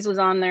 Squeeze was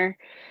on there.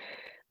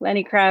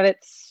 Lenny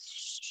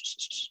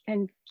Kravitz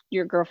and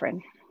your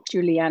girlfriend.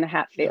 Juliana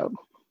Hatfield.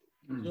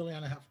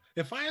 Juliana Hatfield.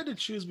 If I had to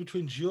choose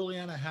between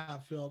Juliana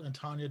Hatfield and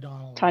Tanya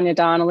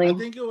Donnelly, I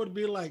think it would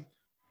be like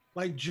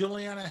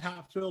Juliana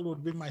Hatfield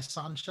would be my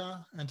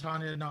Sancha and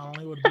Tanya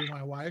Donnelly would be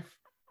my wife.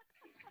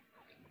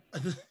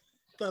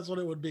 That's what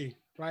it would be,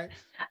 right?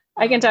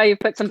 I can tell you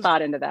put some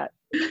thought into that.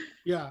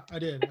 Yeah, I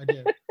did.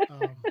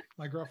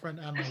 My girlfriend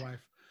and my wife.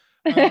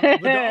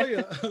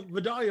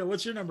 Vidalia,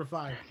 what's your number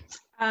 5?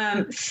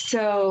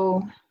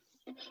 So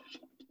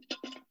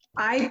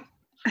I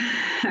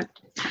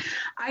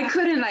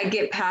couldn't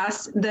get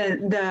past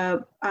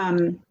the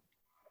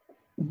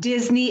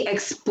Disney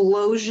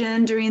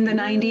explosion during the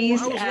 90s.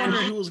 I was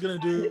wondering who was going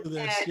to do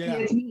this. Yeah,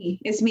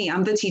 it's me.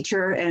 I'm the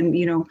teacher, and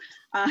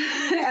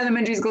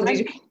elementary school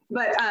teacher.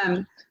 But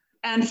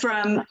and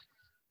from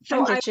I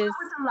went with the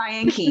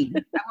Lion King.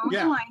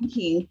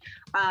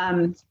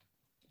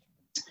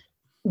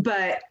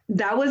 But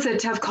that was a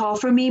tough call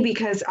for me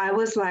because I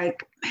was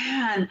like,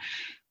 man,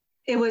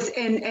 it was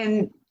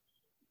and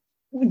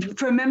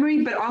from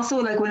memory, but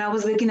also when I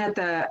was looking at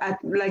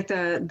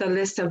the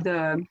list of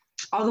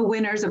all the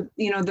winners of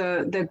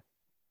the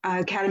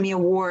Academy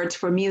Awards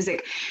for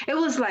music, it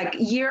was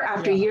year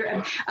after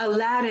year.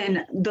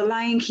 Aladdin, The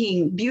Lion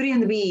King, Beauty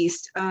and the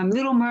Beast,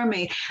 Little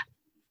Mermaid,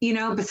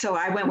 But so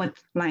I went with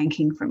Lion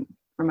King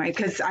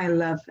because I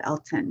love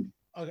Elton.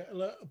 Okay,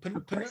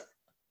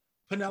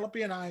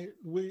 Penelope and I,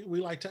 we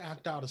like to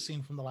act out a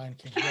scene from The Lion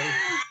King.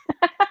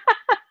 Of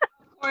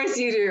course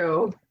you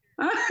do.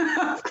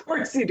 Of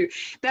course you do.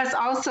 That's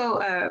also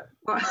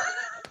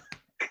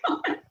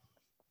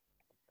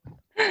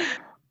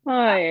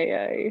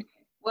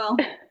well,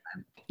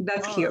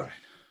 that's cute. Right.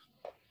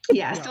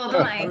 Yeah, so The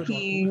Lion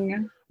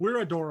King.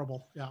 We're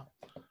adorable. Yeah.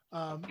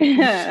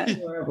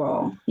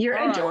 Adorable. You're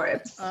adorable.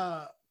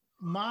 Right.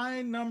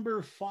 My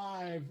number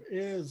 5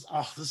 is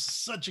this is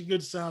such a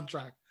good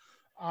soundtrack.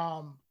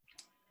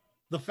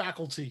 The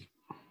Faculty.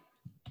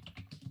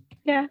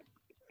 Yeah.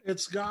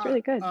 It's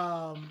really good.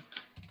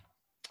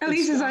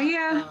 Elisa's on,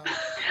 yeah.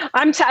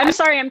 I'm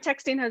sorry, I'm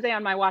texting Jose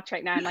on my watch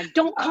right now. I'm like,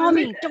 don't call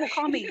me.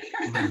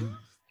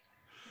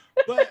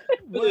 But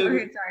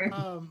sorry.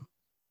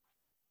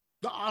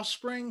 The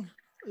Offspring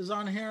is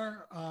on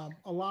here.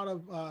 A lot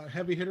of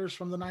heavy hitters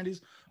from the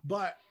 90s,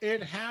 but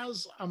it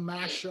has a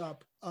mashup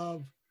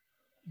of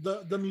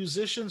the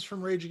musicians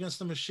from Rage Against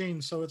the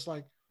Machine. So it's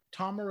like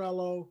Tom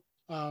Morello,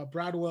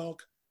 Brad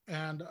Wilk,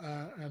 and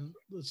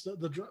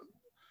the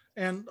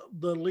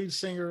lead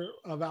singer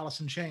of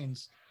Alice in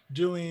Chains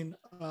doing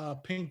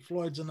Pink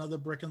Floyd's Another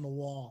Brick in the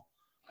Wall.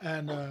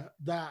 and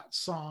that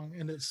song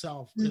in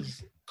itself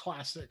is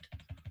classic.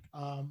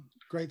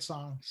 Great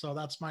song. So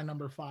that's my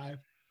number 5.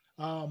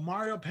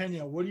 Mario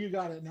Pena, what do you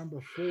got at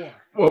number 4?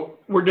 Well,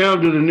 we're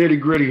down to the nitty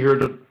gritty here.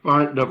 The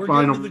We're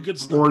final getting to the good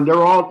four, stuff. and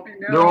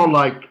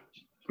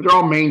they're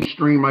all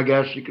mainstream, I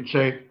guess you could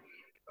say.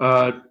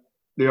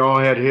 They all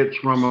had hits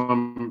from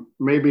them,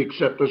 maybe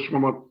except this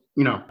one.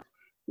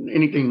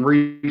 Anything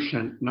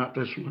recent, not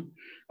this one.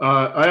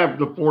 I have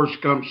the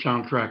Forrest Gump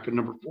soundtrack at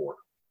number 4.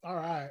 All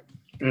right.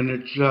 And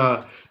it's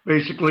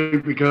basically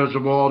because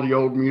of all the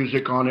old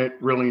music on it.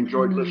 Really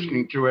enjoyed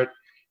listening to it.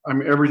 I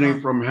mean,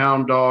 everything from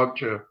Hound Dog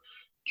to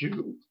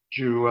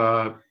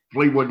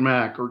Fleetwood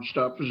Mac or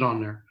stuff is on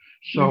there.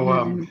 So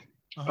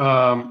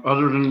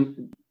other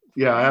than,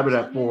 I have it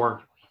at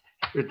 4.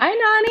 It's Hi,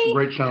 Nani. a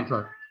great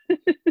soundtrack.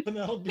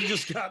 Penelope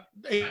just got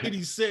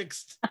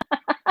 86.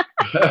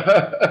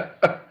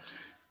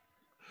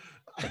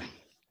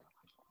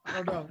 I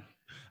don't know.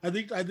 I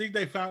think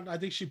they found. I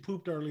think she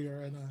pooped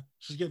earlier, and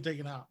she's getting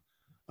taken out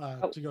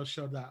to go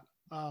show that.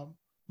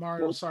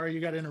 Mario, sorry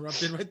you got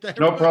interrupted right there.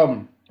 No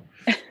problem.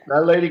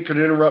 That lady could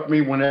interrupt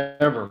me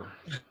whenever.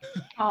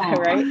 Oh,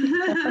 right.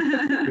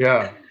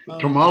 Yeah,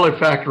 Tamale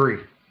Factory.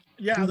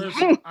 Yeah,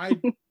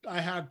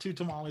 I had 2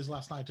 tamales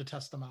last night to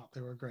test them out.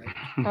 They were great.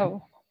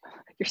 Oh,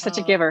 you're such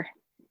a giver.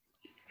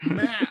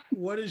 Matt,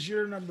 what is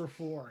your number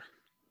 4?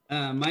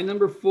 My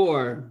number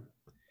 4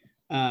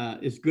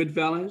 is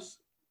Goodfellas.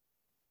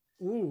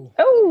 Ooh.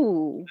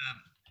 Oh.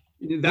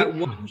 That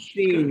one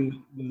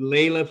scene with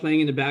Layla playing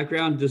in the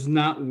background does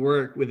not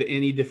work with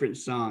any different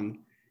song.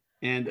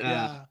 And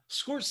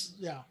scores,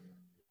 yeah.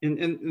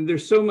 And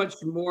there's so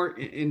much more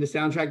in the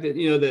soundtrack that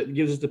that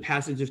gives us the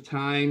passage of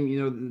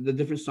time, the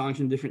different songs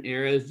from different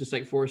eras, just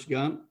like Forrest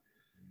Gump.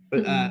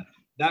 But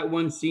that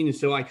one scene is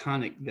so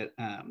iconic that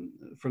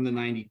from the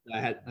 90s,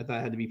 I thought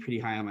it had to be pretty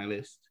high on my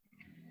list.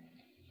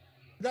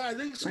 I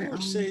think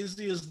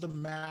Scorsese is the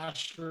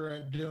master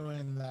at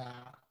doing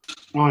that.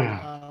 Oh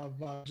yeah.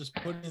 Of just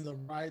putting the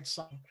right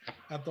song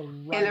at the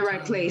right, in the right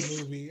time place. In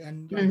the movie.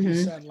 And like you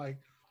said, like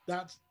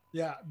that's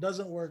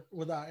doesn't work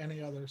without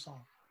any other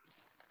song.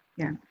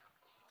 Yeah.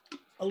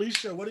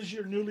 Alicia, what is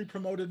your newly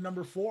promoted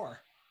number 4?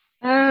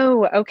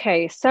 Oh,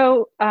 okay.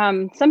 So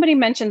somebody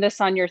mentioned this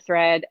on your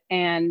thread,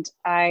 and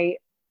I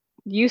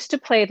used to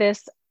play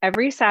this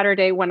every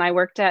Saturday when I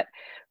worked at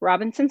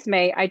Robinson's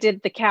May. I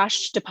did the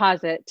cash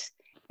deposit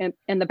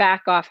in the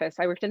back office.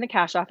 I worked in the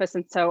cash office,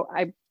 and so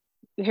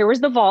here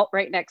was the vault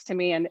right next to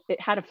me, and it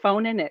had a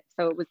phone in it.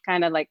 So it was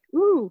kind of like,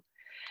 ooh.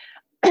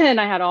 And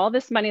I had all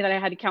this money that I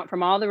had to count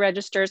from all the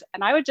registers.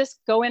 And I would just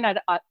go in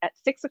at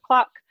 6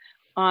 o'clock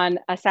on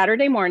a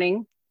Saturday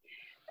morning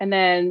and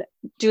then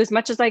do as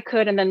much as I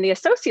could. And then the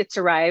associates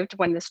arrived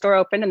when the store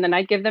opened, and then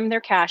I'd give them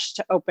their cash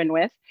to open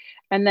with.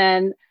 And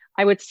then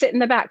I would sit in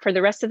the back for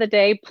the rest of the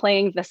day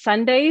playing the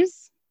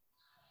Sundays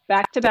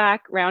back to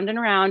back, round and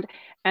around.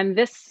 And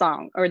this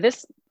song, or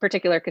this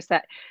particular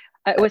cassette,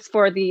 it was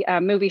for the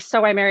movie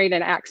So I Married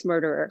an Axe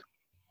Murderer.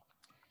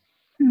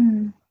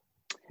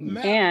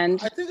 Matt,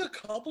 and I think a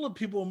couple of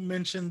people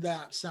mentioned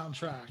that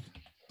soundtrack.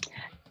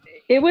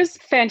 It was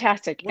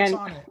fantastic. What's and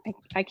on it?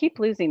 I keep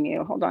losing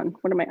you. Hold on.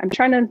 What am I? I'm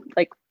trying to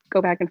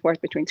go back and forth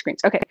between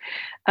screens. Okay.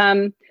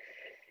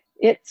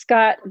 It's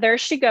got There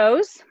She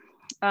Goes.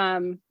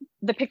 The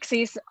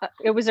Pixies.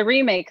 It was a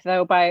remake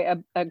though by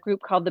a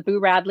group called the Boo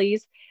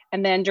Radleys.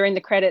 And then during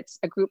the credits,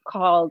 a group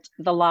called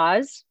The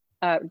Laws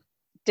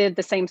did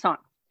the same song.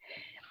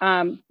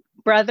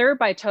 Brother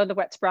by Toad the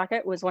Wet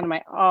Sprocket was one of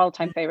my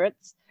all-time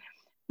favorites.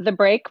 The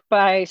Break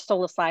by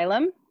Soul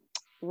Asylum.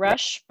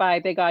 Rush by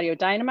Big Audio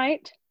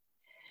Dynamite.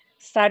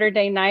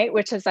 Saturday Night,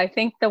 which is I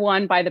think the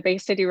one by the Bay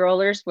City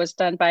Rollers, was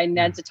done by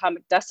Ned's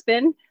Atomic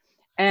Dustbin.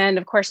 And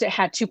of course it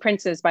had Two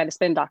Princes by the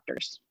Spin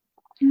Doctors.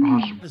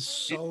 Awesome. It's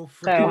so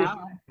freaking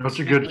That's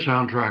a good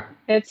soundtrack.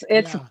 It's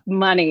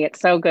money.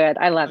 It's so good.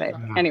 I love it.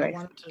 Anyway.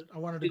 I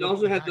wanted to It go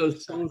also had back those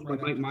to songs by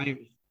that. Mike Myers.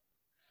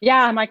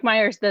 Yeah, Mike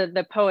Myers,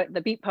 the poet,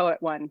 the beat poet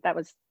one. That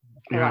was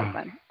a lot of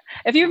fun.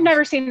 If you've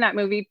never seen that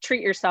movie,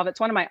 treat yourself. It's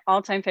one of my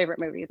all-time favorite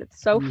movies.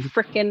 It's so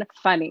freaking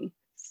funny.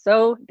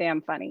 So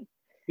damn funny.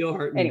 Still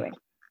hurt me. Anyway.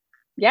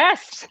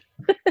 Yes.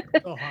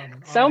 Oh,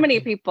 Harmon. So many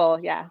people.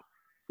 Yeah.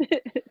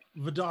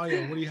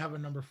 Vidalia, what do you have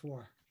at number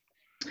 4?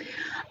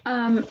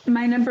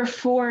 My number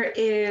 4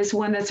 is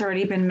one that's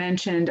already been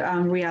mentioned,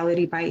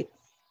 Reality Bites.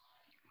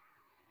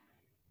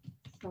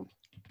 So,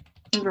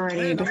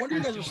 Man, no wonder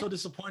you guys are so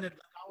disappointed.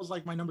 That was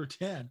like my number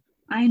 10.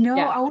 I know.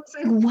 Yeah. I was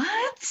like,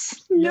 what?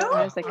 No,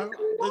 I was like, come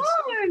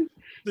on.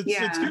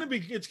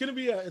 It's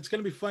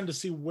gonna be fun to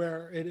see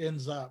where it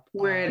ends up.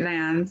 Where it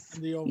lands.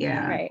 in the overall.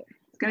 Yeah. right.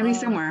 It's going to be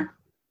somewhere.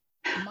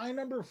 My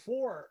number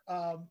 4,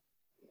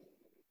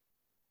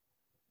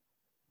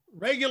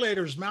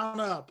 Regulators, Mount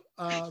Up.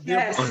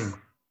 Yes.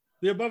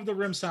 The Above the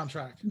Rim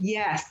soundtrack.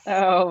 Yes.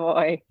 Oh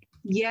boy.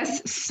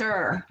 Yes,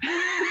 sir.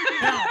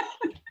 Now,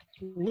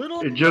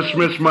 little It just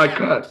known missed my fact-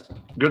 cut.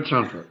 Good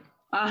soundtrack.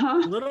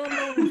 Uh-huh. Little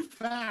known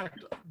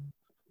fact: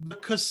 the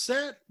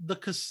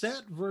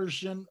cassette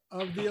version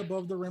of the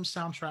Above the Rim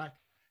soundtrack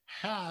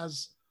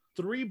has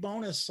 3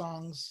 bonus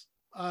songs,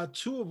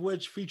 2 of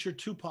which feature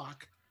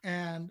Tupac.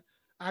 And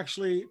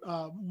actually,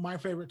 my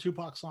favorite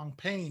Tupac song,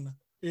 "Pain,"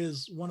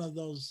 is one of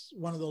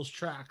those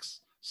tracks.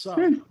 So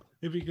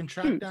if you can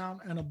track down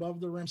an Above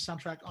the Rim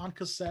soundtrack on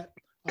cassette,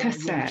 you'll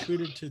be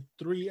treated to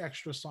 3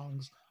 extra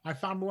songs. I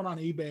found one on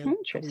eBay a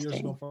couple years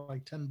ago for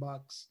like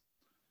 $10.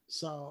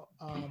 So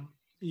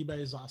eBay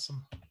is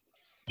awesome.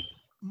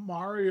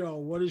 Mario,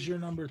 what is your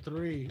number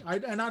 3? I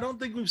don't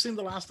think we've seen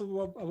the last of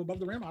Above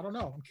the Rim. I don't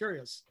know. I'm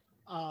curious.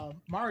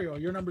 Mario,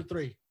 your number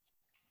 3.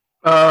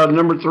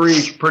 Number 3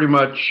 is pretty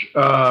much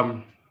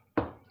the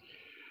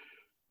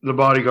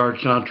Bodyguard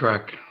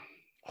soundtrack.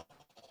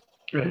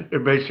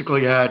 It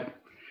basically had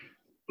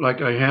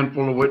like a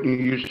handful of Whitney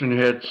Houston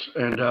hits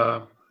and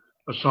a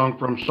song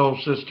from Soul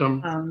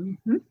System.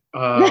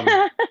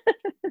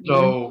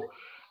 So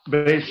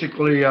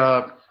basically,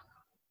 good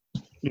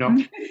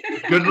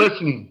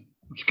listening.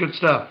 It's good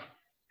stuff.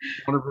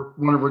 One of her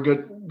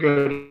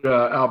good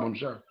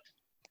albums there.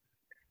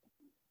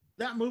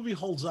 That movie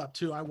holds up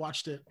too. I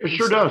watched it. It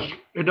sure does.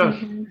 It does.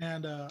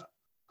 And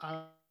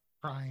I'm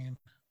crying,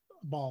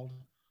 bald.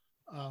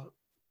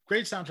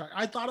 Great soundtrack.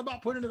 I thought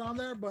about putting it on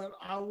there, but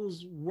I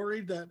was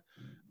worried that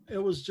it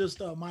was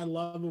just my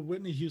love of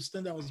Whitney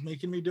Houston that was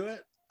making me do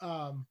it.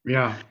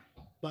 Yeah.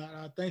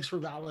 But thanks for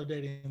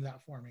validating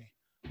that for me.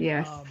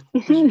 Yes.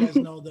 You guys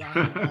know that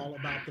I'm all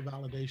about the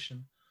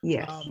validation.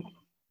 Yes.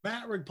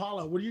 Matt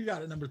Rigpala, what do you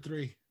got at number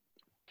 3?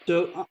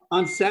 So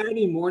on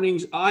Saturday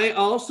mornings, I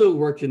also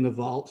worked in the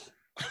vault,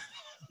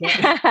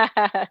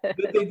 but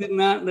they did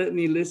not let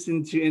me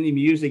listen to any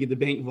music at the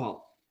bank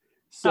vault.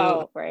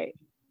 So, right.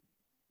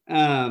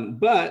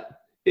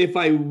 But if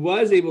I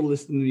was able to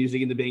listen to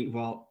music in the bank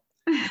vault,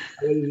 I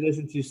would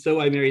listen to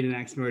 "So I Married an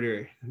Axe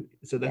Murderer."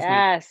 So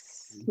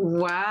that's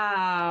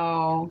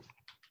wow.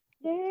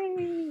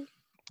 Yay.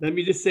 Let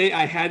me just say,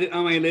 I had it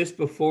on my list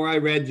before I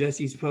read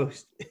Jesse's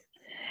post.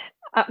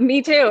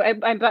 Me too.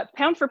 But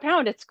pound for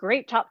pound, it's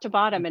great top to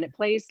bottom, and it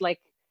plays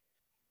like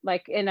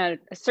in a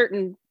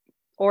certain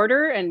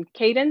order and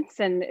cadence,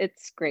 and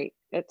it's great.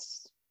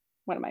 It's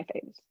one of my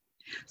favorites.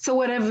 So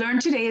what I've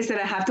learned today is that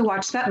I have to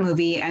watch that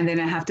movie and then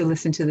I have to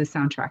listen to the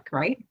soundtrack,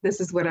 right? This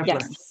is what I've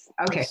learned.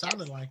 Okay. It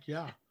sounded like,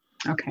 yeah.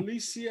 Okay.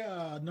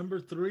 Alicia, number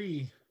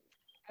 3.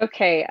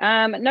 Okay.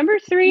 Number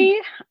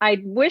 3,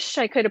 I wish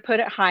I could have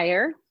put it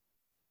higher.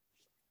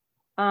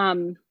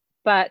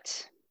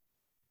 But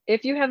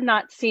if you have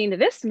not seen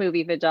this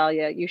movie,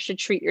 Vidalia, you should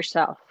treat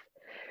yourself.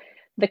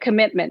 The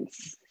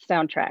Commitments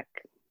soundtrack.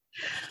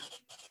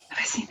 Have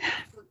I seen that?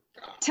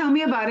 Tell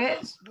me about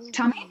it.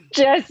 Tell me.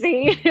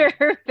 Jesse, your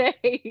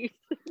face.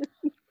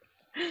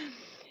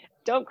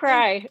 Don't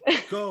cry.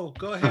 Go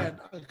ahead,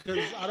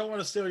 because I don't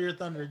want to steal your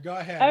thunder. Go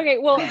ahead. Okay,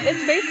 well,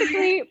 it's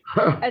basically,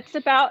 it's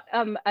about,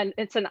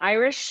 it's an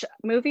Irish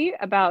movie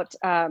about,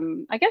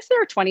 I guess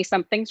there are 20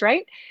 somethings,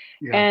 right?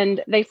 Yeah.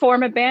 And they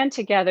form a band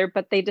together,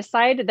 but they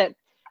decided that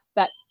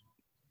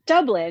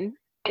Dublin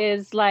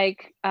is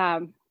like,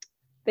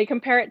 they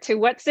compare it to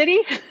what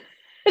city?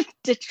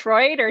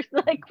 Detroit, or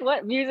like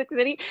what music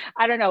city?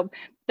 I don't know,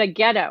 the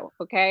ghetto.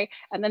 Okay.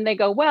 And then they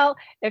go, well,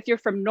 if you're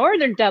from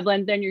Northern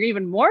Dublin, then you're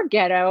even more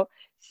ghetto.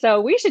 So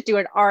we should do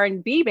an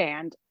R&B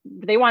band.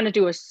 They want to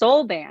do a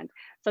soul band.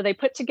 So they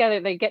put together,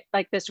 they get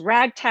like this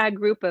ragtag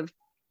group of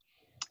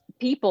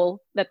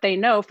people that they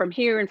know from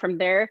here and from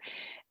there,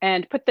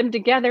 and put them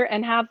together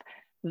and have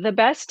the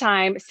best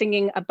time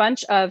singing a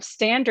bunch of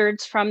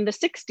standards from the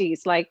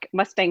 60s, like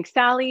Mustang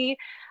Sally,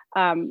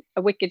 A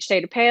Wicked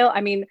Shade of Pale.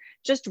 I mean,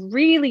 just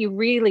really,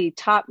 really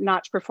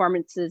top-notch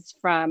performances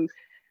from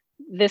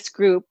this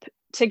group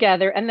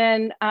together. And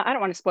then I don't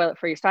want to spoil it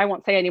for you, so I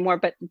won't say anymore,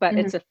 but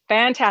it's a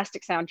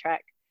fantastic soundtrack,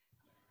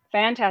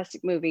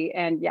 fantastic movie.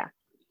 And yeah.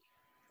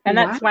 And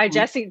that's why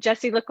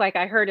Jesse looked like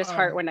I hurt his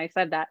heart when I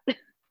said that.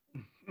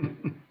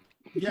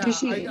 Yeah,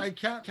 I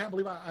can't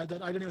believe I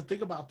didn't even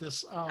think about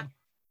this.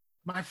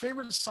 My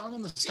favorite song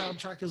on the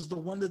soundtrack is the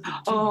one that the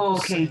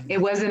okay. Sing.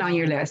 It wasn't on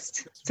your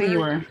list. So you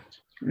were.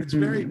 It's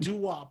very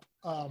doo-wop.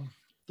 The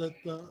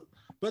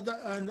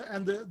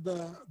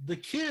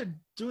kid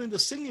doing the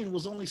singing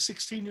was only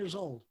 16 years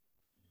old.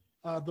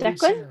 The lead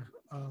singer,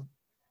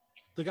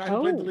 the guy who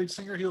played the lead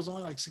singer, he was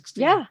only like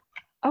 16. Yeah.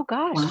 Oh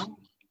gosh.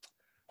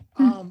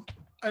 And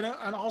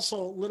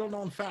also, little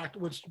known fact,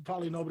 which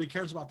probably nobody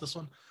cares about this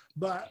one,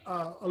 but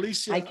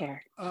Alicia, I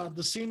care.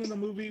 The scene in the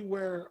movie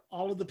where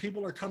all of the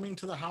people are coming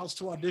to the house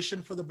to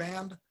audition for the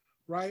band,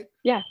 right?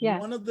 Yeah.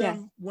 One of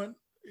them went.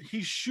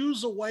 He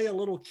shoos away a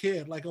little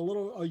kid, like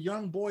a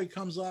young boy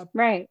comes up,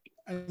 right,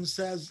 and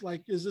says,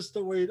 like, is this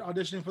the way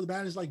auditioning for the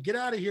band? He's like, get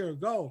out of here,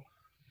 go.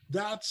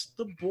 That's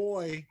the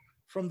boy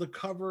from the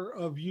cover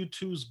of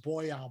U2's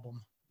Boy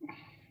album.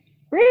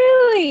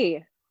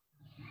 Really?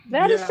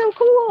 That is so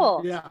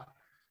cool. Yeah.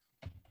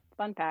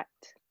 Fun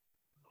fact.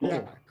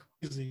 Yeah.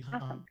 Easy.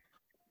 Awesome.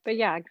 But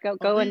yeah,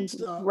 go and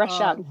rush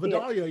out.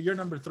 Vidalia, you're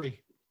number 3.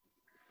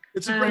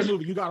 It's a great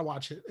movie. You got to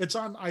watch it. It's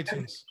on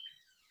iTunes.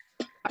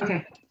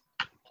 Okay.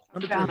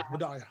 Number 3,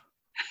 Vidalia.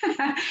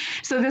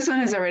 So this one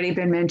has already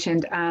been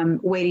mentioned.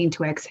 Waiting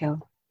to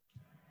Exhale.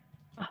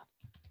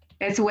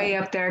 It's way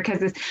up there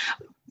because it's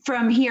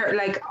from here,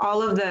 like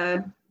all of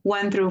the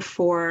 1 through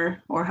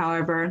 4 or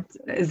however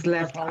is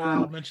left. Probably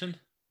all mentioned.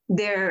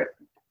 They're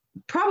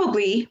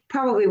probably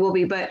will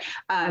be, but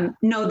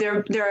no,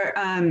 they're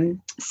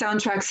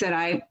soundtracks that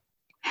I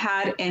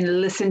had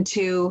and listened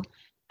to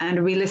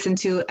and re-listened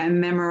to and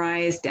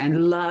memorized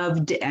and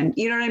loved, and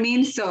you know what I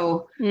mean.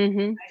 So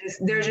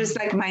they're just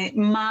like my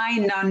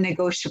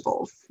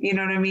non-negotiables. You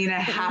know what I mean? I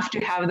have to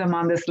have them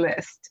on this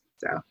list.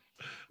 So.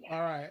 All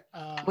right.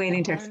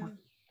 Waiting to.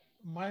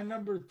 My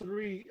number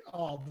 3.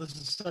 Oh, this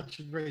is such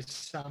a great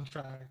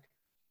soundtrack.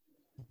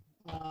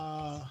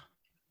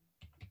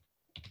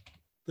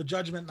 The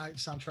Judgment Night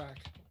soundtrack.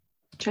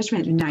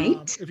 Judgment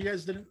Night. If you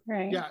guys didn't,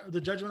 yeah,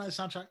 the Judgment Night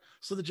soundtrack.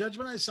 So the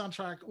Judgment Night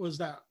soundtrack was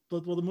that.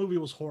 Well, the movie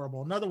was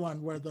horrible. Another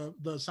one where the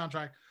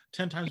soundtrack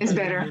 10 times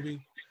better than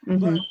the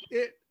movie.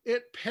 But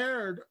it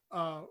paired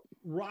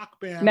rock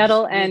bands,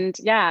 metal and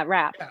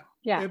rap.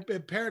 Yeah.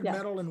 It paired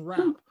metal and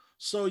rap.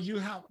 So you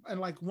have, and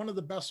like one of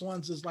the best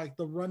ones is like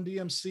the Run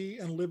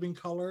DMC and Living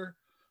Color,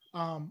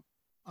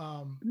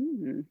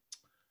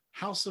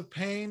 House of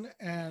Pain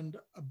and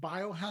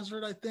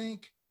Biohazard, I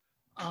think.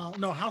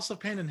 No, House of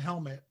Pain and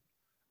Helmet.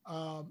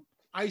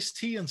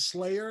 Ice-T and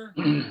Slayer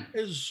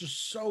is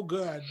just so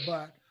good,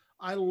 but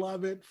I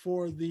love it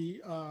for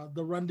the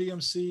Run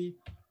DMC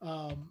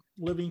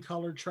Living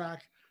Color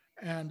track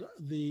and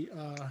the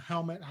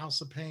Helmet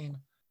House of Pain.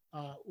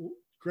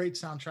 Great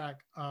soundtrack.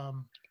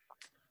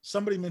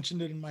 Somebody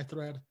mentioned it in my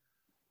thread.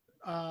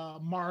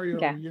 Mario,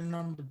 you're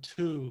number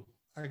 2.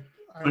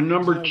 My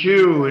number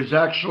 2 is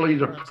actually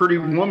the Pretty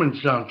Woman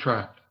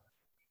soundtrack.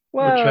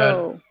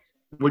 Whoa.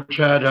 Which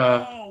had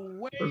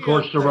of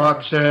course, the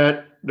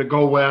Roxette, the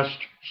Go West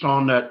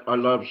song that I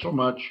love so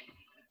much.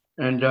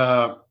 And,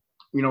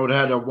 it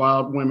had a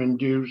Wild Women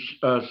Do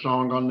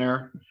song on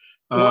there.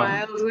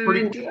 Wild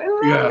Women Do.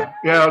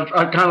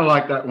 I kind of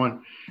like that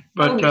one.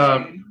 But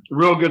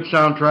real good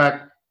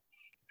soundtrack.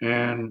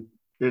 And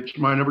it's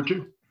my number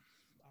 2.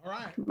 All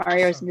right.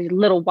 Mario's the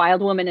little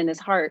wild woman in his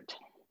heart.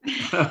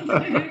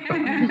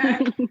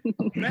 Matt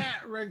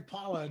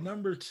Regpala,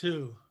 number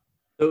 2.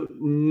 So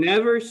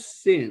never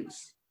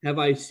since have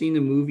I seen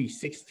a movie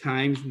 6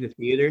 times in the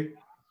theater.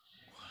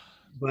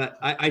 But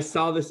I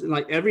saw this,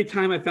 like every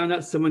time I found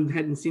out someone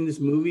hadn't seen this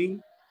movie,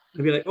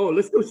 I'd be like, oh,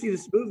 let's go see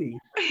this movie.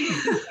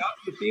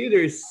 The theater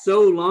is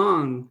so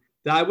long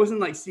that I wasn't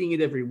like seeing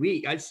it every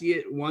week. I'd see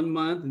it 1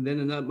 month and then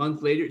another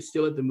month later, it's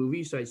still at the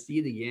movie. So I see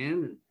it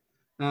again.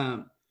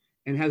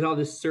 And has all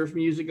this surf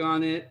music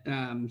on it.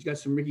 It's got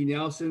some Ricky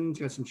Nelson, it's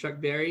got some Chuck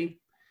Berry,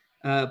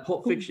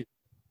 Pulp Fiction.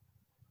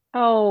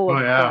 Oh,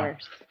 of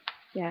course.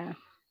 Yeah.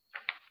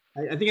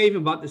 I think I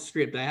even bought the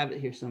script. I have it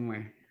here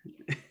somewhere.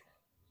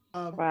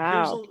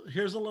 Wow.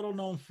 Here's a little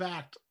known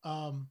fact.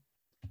 That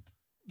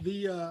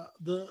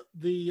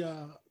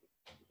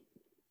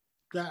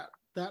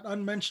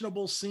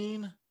unmentionable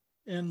scene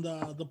in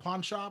the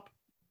pawn shop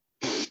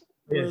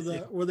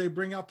where they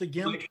bring out the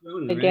gimp.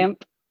 The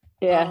gimp.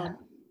 Yeah.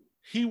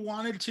 He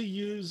wanted to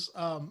use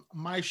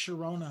My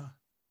Sharona,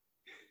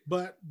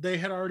 but they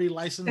had already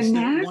licensed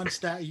it once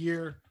that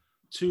year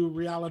to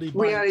Reality Bites.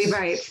 Reality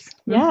Bites.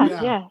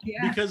 Yeah.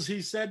 Because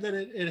he said that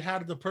it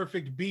had the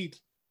perfect beat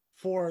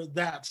for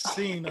that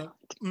scene.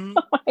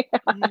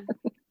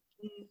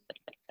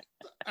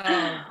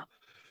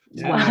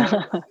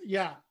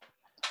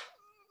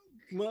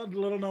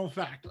 Little known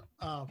fact.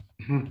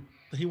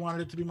 He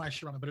wanted it to be My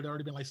Sharona, but it had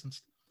already been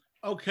licensed.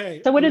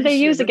 Okay. So what did they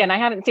use again? I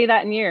haven't seen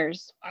that in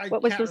years.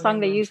 What was the song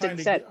they used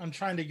instead? I'm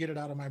trying to get it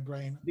out of my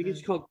brain. I think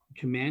it's called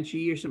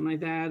Comanche or something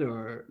like that,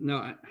 or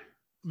no.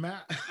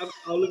 Matt,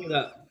 I'll look it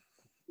up.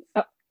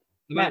 Oh,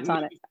 Matt's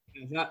on it.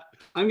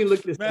 I'm gonna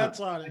look this Matt's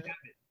up. on it.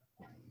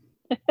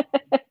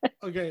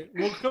 Okay,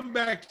 we'll come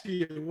back to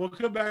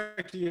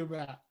you.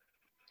 Matt.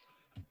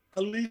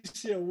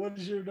 Alicia, what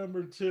is your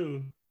number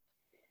 2?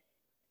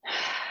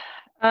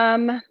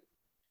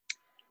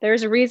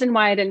 There's a reason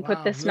why I didn't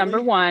put this number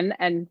 1,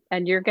 and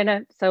you're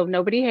gonna, so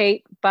nobody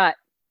hate, but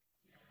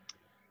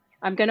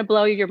I'm gonna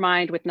blow your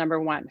mind with number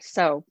 1.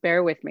 So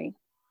bear with me.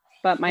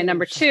 But my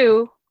number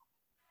 2,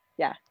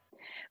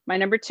 my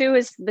number 2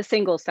 is the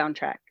Single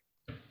soundtrack.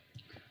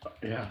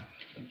 Yeah.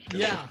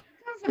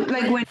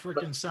 Like when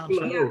freaking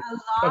soundtrack.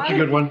 That's a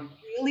good one.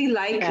 Really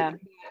like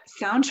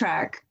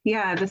soundtrack.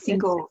 Yeah, the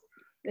Single.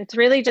 It's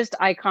really just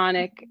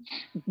iconic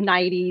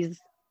 90s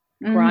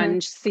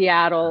grunge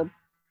Seattle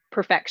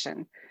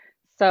perfection.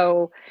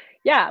 So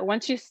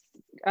once you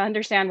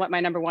understand what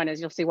my number 1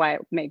 is, you'll see why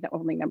it made the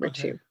only number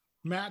 2.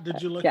 Matt,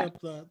 did you look up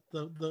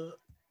the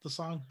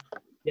song?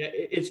 Yeah,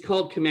 it's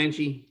called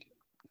Comanche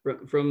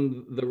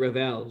from the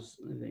Revels,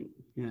 I think.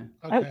 Yeah.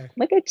 Okay. Oh,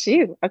 look at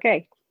you.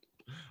 Okay.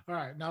 All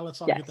right, now let's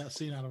all get that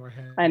scene out of our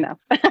head. I know.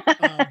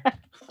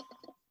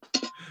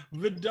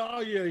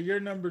 Vidalia,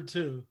 you're number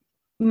 2.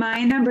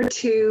 My number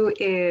 2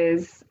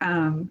 is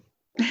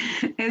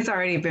it's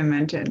already been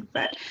mentioned,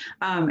 but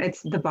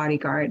it's The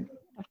Bodyguard.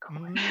 Of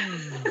course.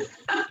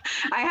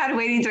 I had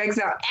Waiting to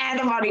Exhale and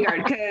The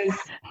Bodyguard because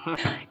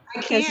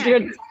I Yes, can.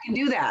 dude. I can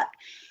do that.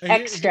 And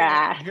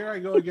Extra. Here I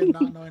go again,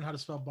 not knowing how to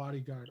spell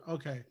bodyguard.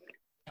 Okay.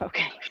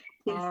 Okay.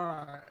 All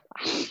right.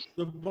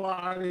 The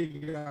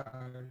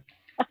Bodyguard.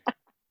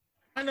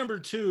 My number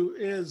 2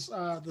 is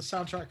the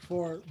soundtrack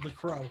for The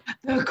Crow.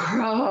 The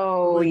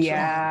Crow. Which,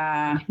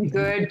 yeah.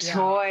 Good yeah,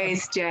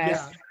 choice,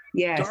 Jess.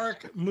 Yes.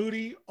 Dark,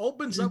 moody,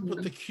 opens up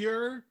with The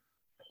Cure.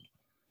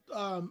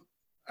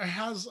 It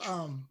has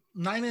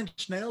 9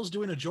 Inch Nails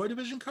doing a Joy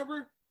Division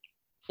cover.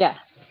 Yeah.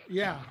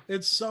 Yeah,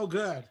 it's so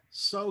good.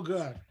 So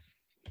good.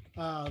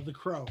 The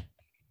Crow.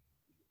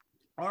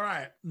 All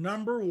right,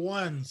 number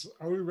 1s.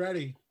 Are we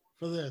ready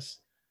for this?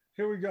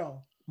 Here we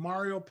go.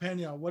 Mario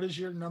Pena, what is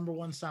your number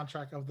 1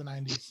 soundtrack of the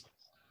 90s?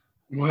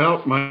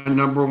 Well, my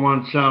number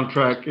 1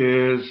 soundtrack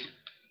is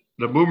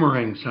the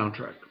Boomerang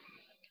soundtrack.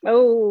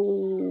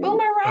 Oh.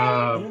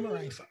 Boomerang.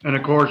 Boomerang. And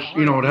of course,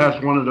 you know, it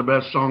has one of the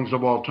best songs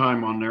of all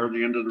time on there,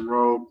 The End of the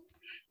Road.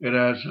 It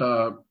has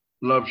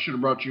Love Should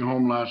Have Brought You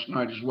Home Last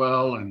Night as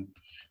well. And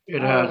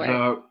it has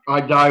right.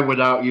 I Die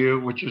Without You,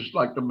 which is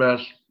like the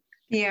best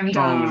PM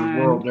song in Dawn.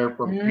 the world there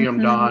from PM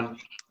Dawn.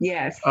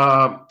 Yes.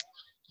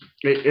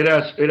 It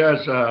has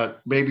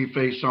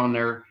Babyface on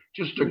there.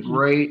 Just a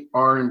great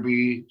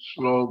R&B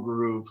slow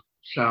groove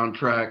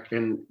soundtrack.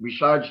 And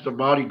besides The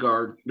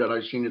Bodyguard that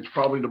I've seen, it's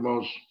probably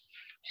one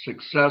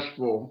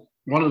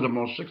of the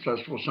most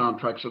successful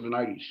soundtracks of the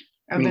 90s.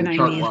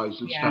 Chart-wise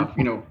and stuff,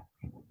 you know,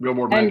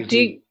 Billboard And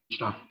magazine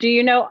stuff. Do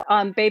you know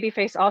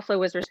Babyface also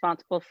was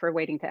responsible for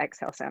Waiting to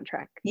Exhale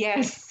soundtrack?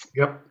 Yes.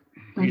 Yep.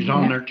 He's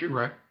on there too,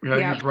 right? Yeah,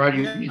 Yeah.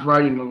 he's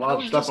writing a lot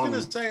of stuff on I there.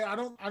 was just gonna say,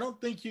 I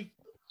don't think you.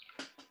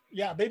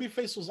 Yeah,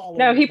 Babyface was all.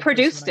 No, over he the place in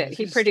produced the it. 90s.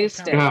 He He's still produced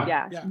it. counting-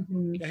 Yeah. Yeah,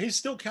 yeah, he's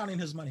still counting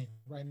his money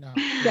right now.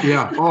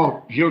 Yeah.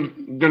 Oh, he's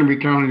going to be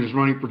counting his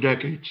money for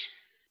decades.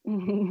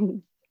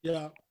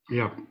 Yeah,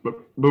 Yeah, but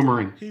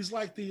Boomerang. he's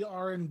like the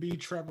R&B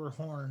Trevor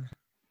Horn,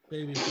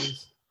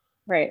 Babyface.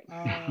 Right.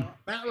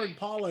 Matt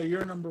Paula,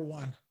 you're number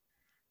 1.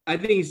 I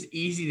think it's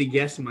easy to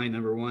guess my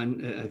number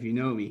 1 if you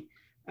know me.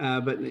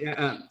 But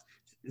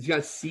it's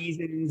got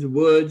Seasons,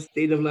 Woods,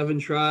 State of Love and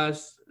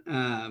Trust,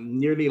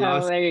 Nearly Oh,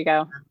 Lost, there you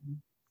go.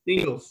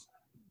 Single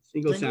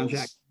Singles?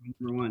 soundtrack,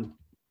 number 1.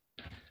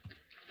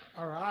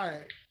 All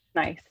right,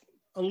 Nice.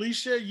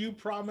 Alicia, you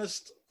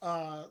promised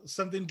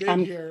something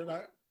big here.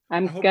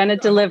 I'm I hope gonna you're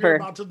deliver.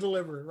 about to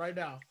deliver right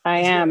now. I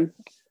Let's hear am. it.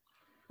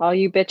 All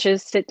you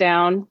bitches, sit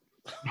down.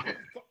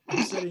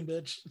 I'm sitting,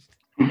 bitch.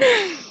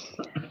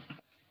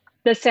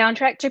 The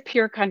soundtrack to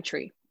Pure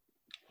Country.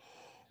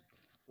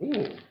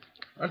 Ooh,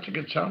 that's a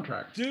good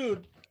soundtrack.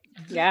 Dude.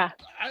 Yeah.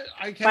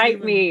 I can't Fight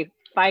even, me.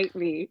 Fight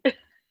me.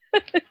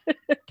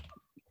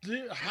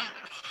 Dude,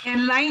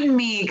 Enlighten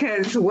me,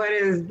 because what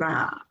is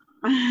that?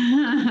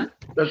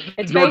 That's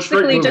It's George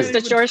Strait basically movie. just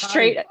a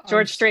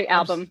George Strait I'm-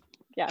 album.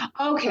 Yeah.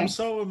 Okay. I'm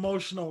so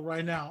emotional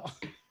right now.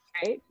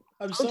 Right.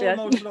 I'm so Jess.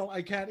 emotional.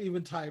 I can't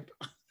even type.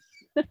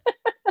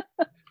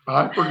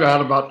 I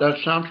forgot about that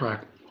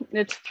soundtrack.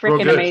 It's Real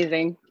freaking good.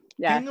 amazing.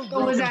 Yeah. King of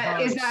So is Broken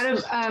that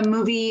Hearts. a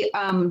movie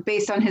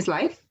based on his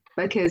life?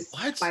 Like his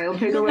What?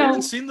 biopic You or never whatever?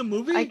 even seen the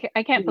movie?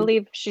 I can't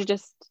believe she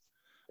just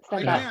I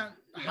said that. can't.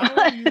 How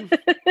are you?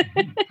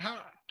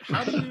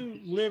 How do you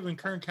live in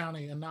Kern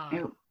County and not?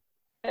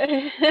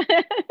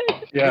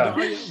 Yeah.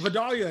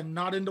 Vidalia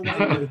not into white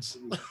goods.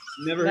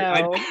 Never.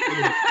 No.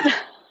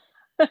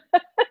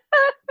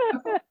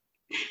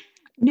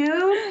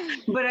 No,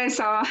 but I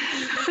saw.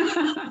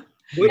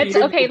 It's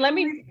okay. Let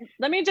me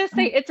just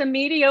say it's a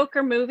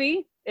mediocre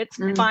movie. It's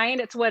Mm. fine.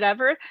 It's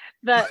whatever.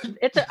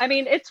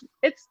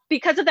 It's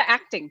because of the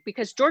acting,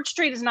 because George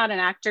Strait is not an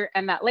actor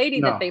and that lady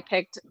No. that they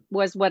picked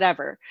was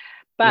whatever.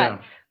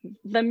 But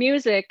the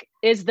music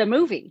is the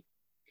movie.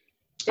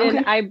 Okay.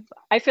 And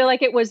I feel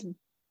like it was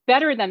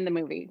better than the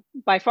movie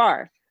by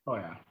far. Oh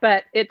yeah.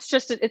 But it's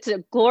a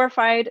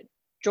glorified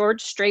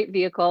George Strait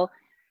vehicle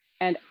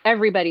and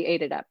everybody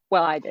ate it up.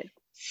 Well, I did.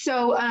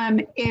 So,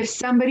 if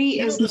somebody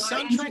You know, is the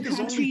not into soundtrack is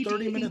only country, 30 do you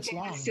think minutes they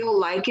would long. still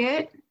like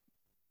it?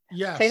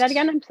 Yes. Say that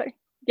again. I'm sorry.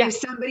 Yeah. If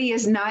somebody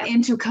is not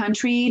into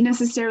country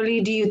necessarily,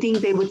 do you think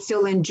they would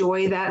still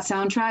enjoy that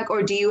soundtrack,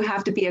 or do you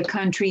have to be a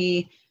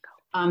country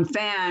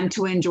fan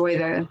to enjoy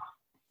the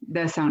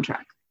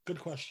soundtrack? Good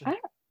question.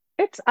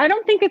 I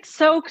don't think it's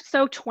so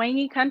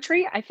twangy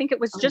country. I think it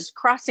was just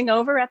crossing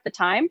over at the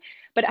time,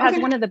 but it has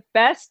Okay. one of the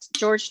best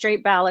George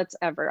Strait ballads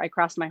ever. I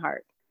Cross My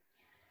Heart.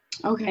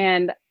 Okay.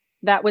 And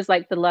that was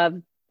like the love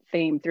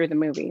theme through the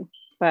movie.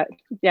 But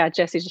yeah,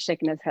 Jesse's just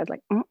shaking his head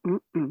like,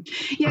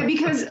 Yeah,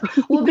 because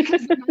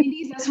the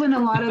 90s, that's when a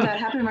lot of that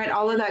happened, right?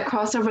 All of that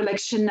crossover, like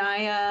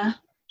Shania.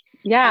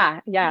 yeah.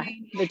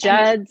 The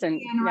Judds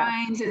and And yeah.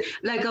 Rhymes, and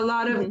like a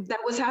lot of Mhm. that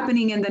was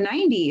happening in the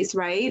 90s,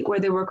 right? Where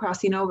they were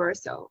crossing over.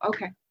 So,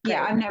 okay.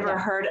 Yeah, Right, I've never yeah.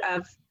 heard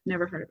of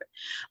it.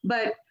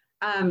 But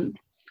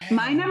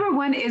my number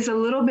 1 is a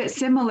little bit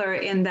similar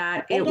in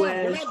that it Hold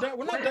on, was.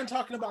 we're not done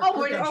talking about. Oh,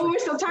 Quick we're Country.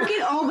 still talking?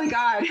 Oh my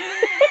God.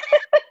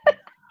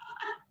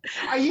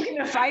 Are you going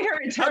to fight her?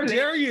 It's How her.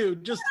 dare you?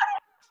 Just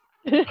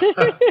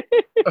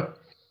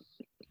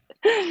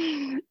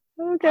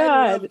Oh I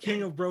love God.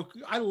 King of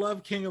Broken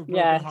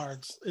Yes.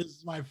 Hearts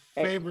is my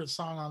favorite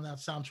song on that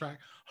soundtrack.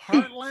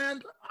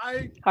 Heartland,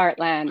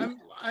 Heartland.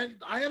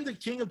 I am the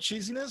king of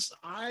cheesiness.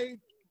 I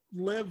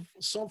live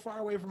so far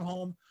away from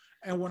home,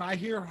 and when I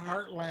hear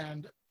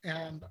Heartland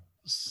and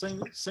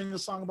sing a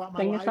song about my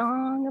Sing a life,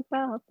 song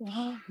about the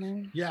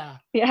Heartland. yeah,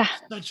 Yeah.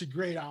 such a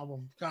great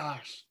album.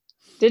 Gosh.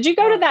 Did you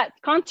go to that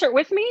concert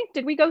with me?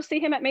 Did we go see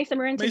him at Mesa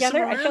Marin Mesa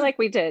together? I Marin? feel like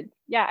we did.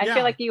 Yeah, I Yeah.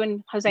 feel like you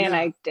and Jose and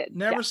I did.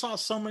 Never saw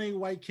so many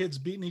white kids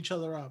beating each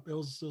other up. It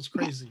was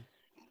crazy.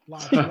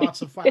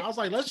 Lots of fight. I was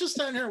like, let's just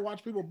stand here and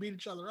watch people beat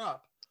each other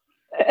up.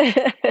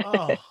 Yeah.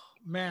 Oh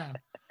man.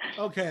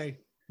 Okay.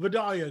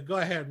 Vidalia, go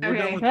ahead. We're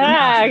done with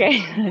Okay.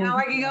 Now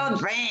I can go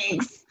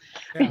drinks.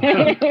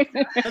 Yeah.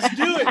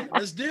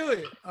 Let's do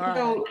it. All right.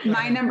 So Go my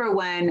ahead. number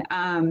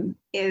one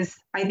is,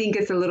 I think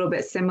it's a little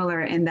bit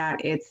similar in that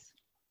it's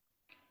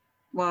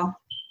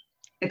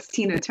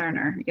Tina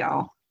Turner,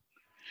 y'all.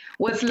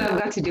 What's love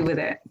got to do with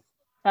it?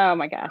 Oh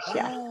my gosh.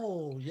 Yeah.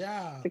 Oh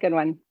yeah. It's a good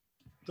one.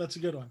 That's a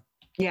good one.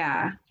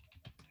 Yeah.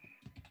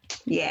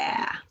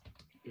 Yeah.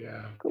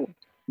 Was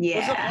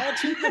Yeah. it all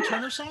Tina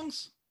Turner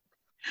songs?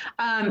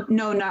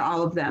 No, not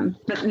all of them.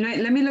 But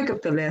let me look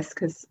up the list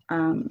because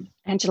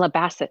Angela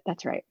Bassett.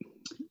 That's right.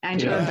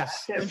 Angela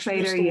Yes. Bassett played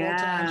Introduced her. the world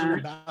to Yeah.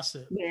 Angela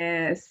Bassett.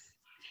 Yes.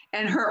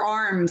 And her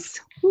arms.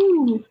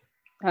 Woo.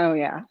 Oh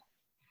yeah.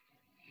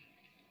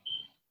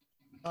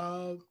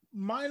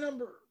 My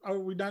number. Are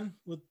we done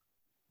with?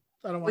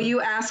 I don't want. Well,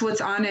 you asked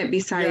what's on it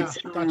besides.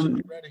 Yeah, gotcha.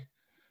 Ready.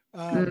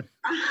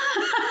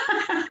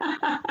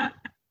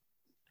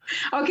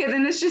 Okay,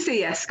 then let's just say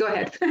yes. Go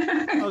ahead.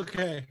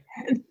 Okay.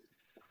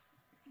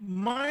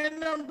 My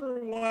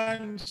number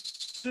one,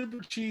 super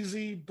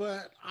cheesy,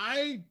 but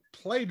I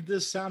played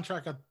this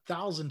soundtrack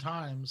 1,000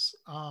 times.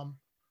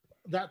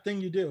 That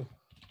Thing You Do.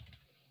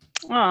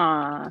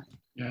 Aw.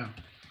 Yeah.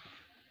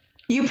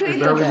 You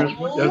played That's the a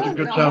whole, good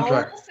the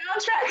soundtrack.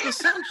 whole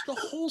soundtrack? The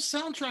whole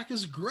soundtrack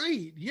is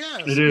great.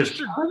 Yes. It is.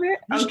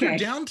 Mr. Okay.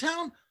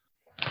 Downtown.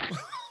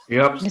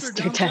 Yep.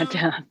 Mr.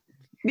 Downtown.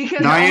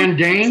 Because Diane all that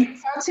Dane?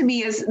 sticks out to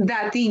me is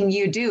That Thing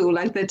You Do,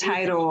 like the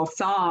title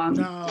song.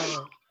 No.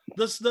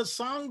 The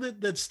song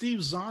that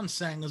Steve Zahn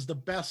sang is the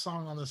best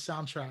song on the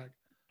soundtrack.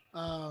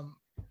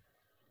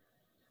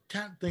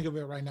 Can't think of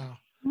it right now.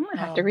 I'm gonna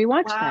have to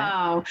rewatch that.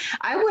 Wow.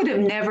 I would have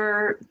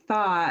never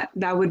thought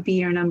that would be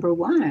your number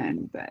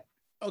one, but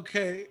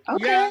Okay.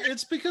 Okay. Yeah,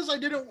 it's because I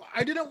didn't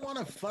want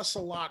to fuss a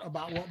lot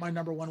about what my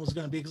number one was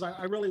going to be because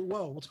I really,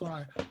 what's going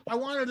on? I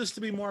wanted this to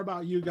be more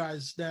about you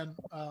guys than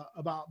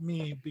about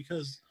me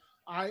because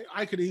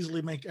I could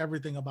easily make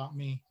everything about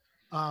me.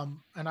 And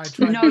I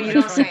tried. no, you I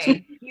don't tried say.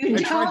 to- You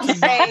I tried don't to not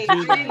say. do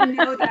I that. didn't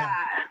know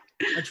that.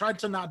 I tried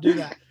to not do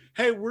that.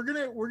 Hey, we're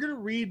gonna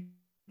read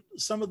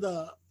some of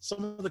the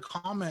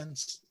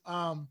comments.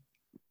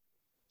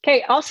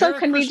 Okay. Also, Tara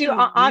can we do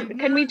Christian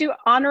can we Wiedner? do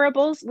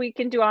honorables? We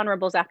can do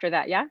honorables after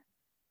that. Yeah.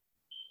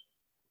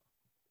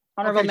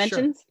 Honorable Okay, sure.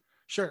 mentions.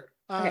 Sure.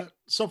 Okay.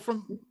 So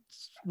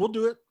we'll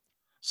do it.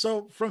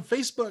 So from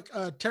Facebook,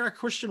 Tara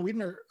Christian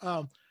Wiedner,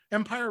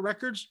 Empire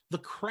Records, The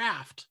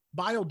Craft,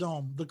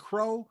 Biodome, The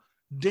Crow,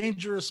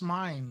 Dangerous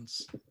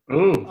Minds.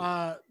 Ooh.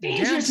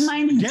 Dangerous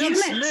Minds, damn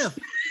it.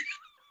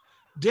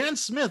 Dan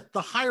Smith,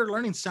 The Higher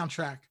Learning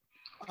soundtrack.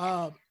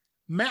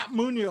 Matt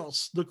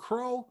Munoz, The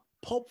Crow,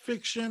 Pulp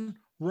Fiction,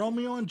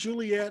 Romeo and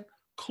Juliet,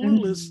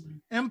 Clueless,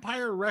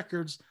 Empire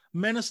Records,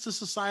 Menace to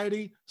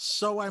Society,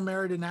 So I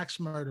Married an Axe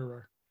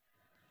Murderer.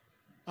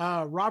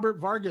 Robert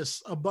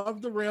Vargas,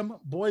 Above the Rim,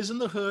 Boys in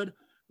the Hood,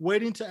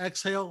 Waiting to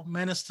Exhale,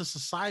 Menace to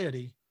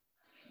Society.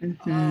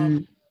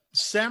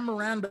 Sam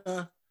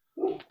Miranda,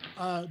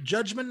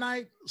 Judgment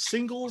Night,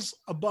 Singles,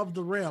 Above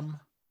the Rim.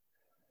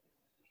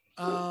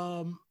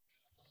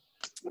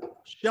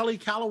 Shelley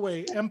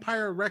Calloway,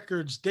 Empire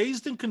Records,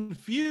 Dazed and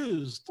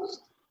Confused,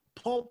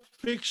 Pulp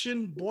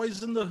Fiction,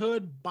 Boys in the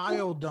Hood,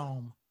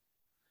 Biodome.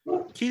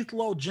 Keith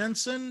Lowe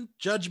Jensen,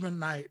 Judgment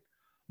Night.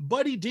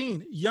 Buddy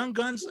Dean, Young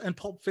Guns and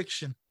Pulp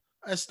Fiction.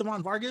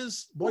 Esteban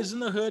Vargas, Boys in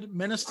the Hood,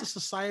 Menace to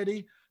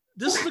Society.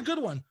 This is a good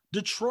one.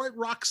 Detroit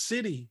Rock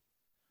City.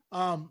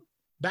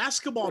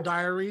 Basketball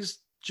Diaries,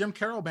 Jim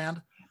Carroll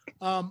Band.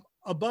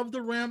 Above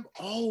the Rim.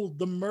 Oh,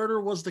 The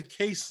Murder Was the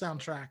Case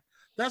soundtrack.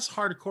 That's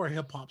hardcore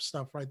hip hop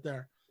stuff right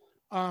there.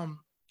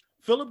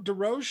 Philip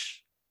DeRoche,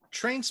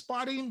 Train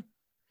Spotting,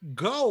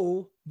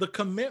 Go, The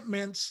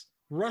Commitments,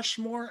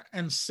 Rushmore,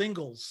 and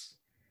Singles.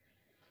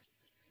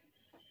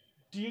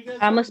 Do you guys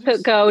I almost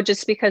put Go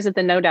just because of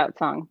the No Doubt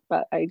song,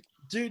 but I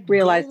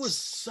realized Go was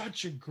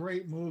such a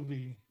great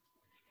movie.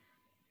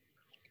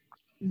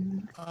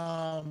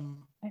 I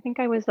think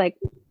I was like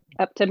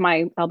up to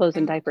my elbows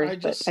in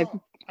diapers,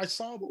 I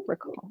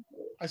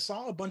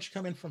saw a bunch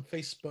come in from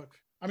Facebook.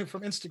 I mean,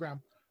 from Instagram.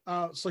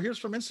 So here's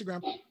from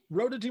Instagram.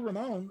 Rhoda D.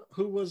 Ramone,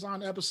 who was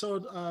on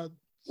episode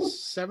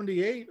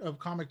 78 of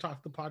Comic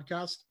Talk, the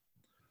podcast.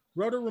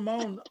 Rhoda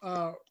Ramone,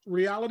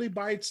 Reality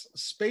Bites,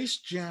 Space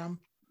Jam.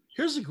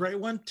 Here's a great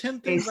one.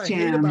 10 Things I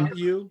Hate About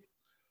You.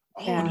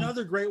 Oh, Yeah.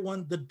 Another great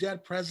one. The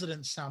Dead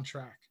President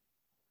soundtrack.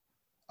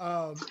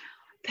 The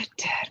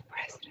Dead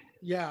President.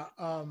 Yeah.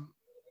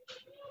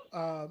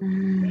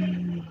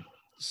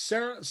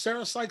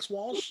 Sarah Sykes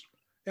Walsh,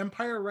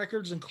 Empire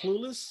Records, and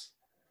Clueless.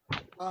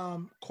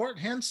 Court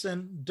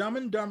Henson, Dumb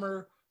and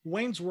Dumber,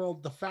 Wayne's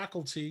World, The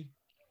Faculty.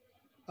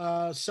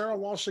 Sarah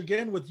Walsh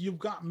again with You've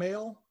Got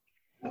Mail.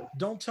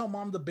 Don't Tell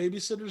Mom the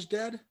Babysitter's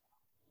Dead.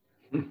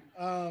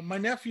 My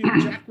nephew,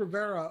 Jack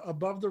Rivera,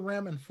 Above the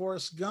Rim, and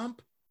Forrest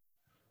Gump.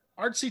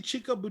 Artsy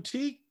Chica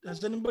Boutique.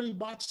 Has anybody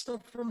bought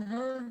stuff from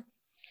her?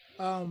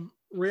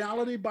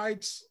 Reality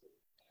Bites,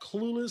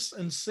 Clueless,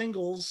 and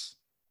Singles.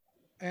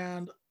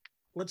 And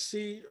let's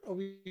see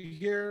over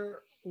here.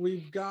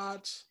 We've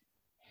got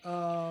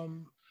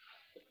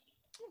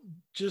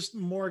just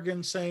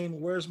Morgan saying,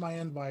 "Where's my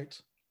invite?"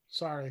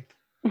 Sorry.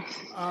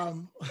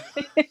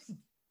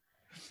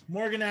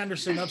 Morgan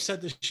Anderson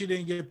upset that she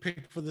didn't get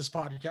picked for this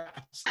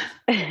podcast.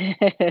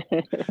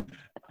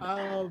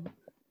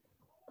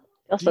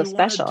 Also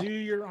special. Do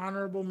your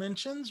honorable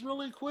mentions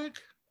really quick?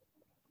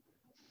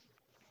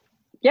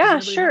 Yeah,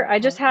 Does anybody sure. have- I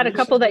just had a Lisa,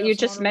 couple do you that you have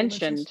some just honorable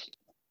mentioned. mentions?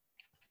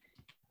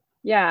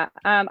 Yeah,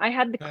 I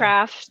had The Okay.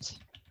 Craft,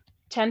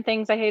 10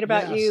 Things I Hate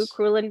About You, Yes.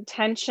 Cruel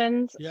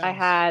Intentions. I Yes.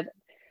 had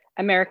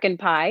American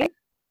Pie.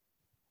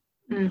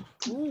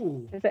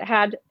 Ooh. It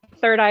had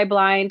Third Eye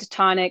Blind,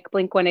 Tonic,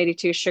 Blink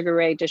 182, Sugar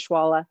Ray,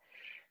 Dishwalla.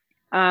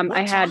 What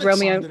I had Tonic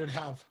Romeo. song did it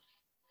have?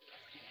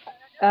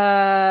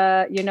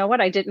 You know what?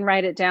 I didn't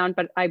write it down,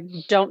 but I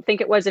don't think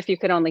it was If You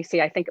Could Only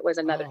See. I think it was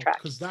another track.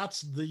 Because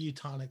that's the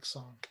Tonic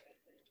song.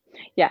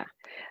 Yeah.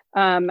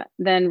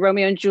 Then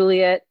Romeo and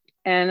Juliet.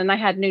 And then I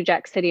had New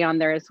Jack City on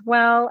there as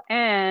well.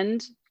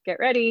 And get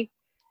ready,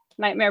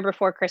 Nightmare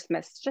Before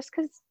Christmas, just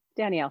because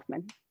Danny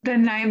Elfman. The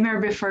Nightmare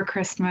Before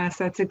Christmas.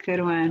 That's a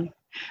good one.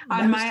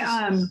 That On is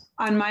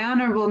my my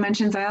honorable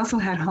mentions, I also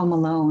had Home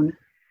Alone.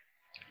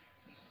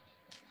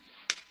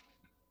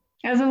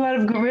 There's a lot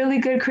of really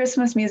good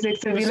Christmas music.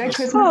 So if you like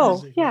Christmas. Christmas, Oh,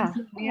 music, yeah.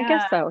 yeah, I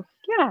guess so.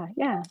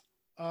 Yeah.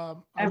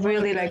 I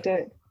really liked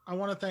it. I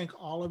want to thank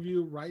all of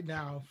you right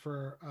now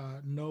for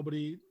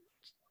nobody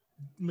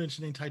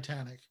mentioning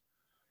Titanic.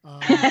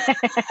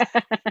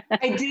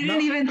 I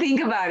didn't even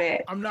think about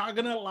it. I'm not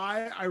gonna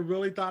lie. I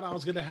really thought I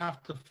was gonna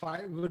have to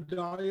fight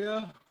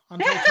Vidalia on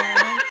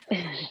Titanic.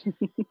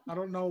 I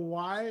don't know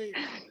why.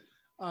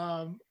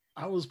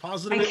 I was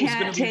positive I it was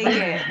can't gonna take be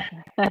it.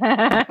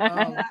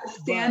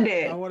 Stand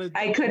but it.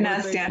 I could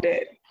not stand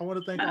it. I want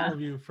to thank all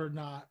of you for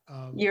not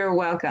You're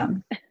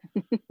welcome.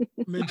 I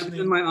haven't mentioning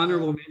done my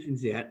honorable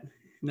mentions yet.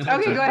 No,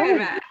 Okay, go ahead,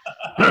 Matt.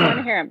 I want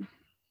to hear him.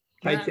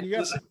 Matt, you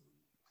got some,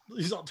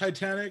 he's on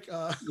Titanic.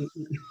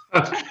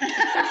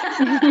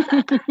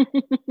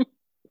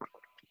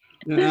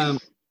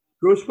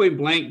 Grosse Point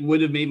Blank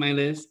would have made my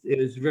list. It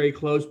was very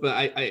close, but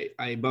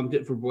I bumped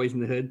it for Boys in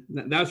the Hood.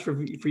 That was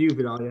for you,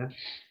 Vidalia.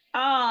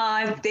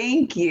 Oh,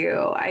 thank you.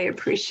 I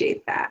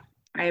appreciate that.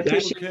 I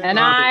appreciate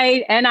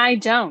Okay. And I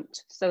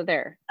don't. So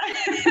there.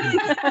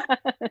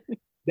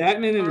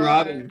 Batman and All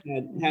Robin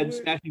right. had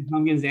Smashing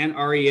Pumpkins and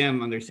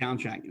REM on their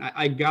soundtrack.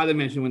 I gotta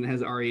mention one that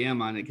has REM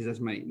on it because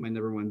that's my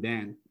number one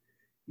band.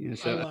 Yeah,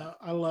 so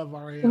I love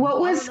REM. What I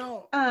was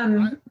don't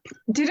know.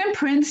 didn't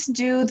Prince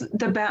do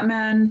the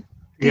Batman?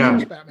 Yeah,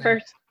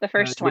 Batman. The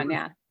first one,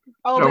 yeah.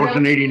 Oh, that but was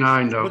in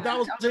 '89 though. But that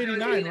was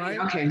 89, right?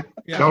 Okay.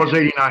 Yeah. That was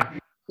 '89.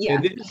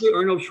 Yeah. this is the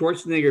Arnold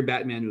Schwarzenegger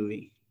Batman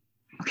movie.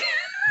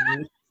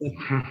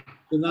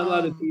 So not a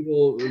lot of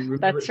people remember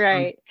That's it.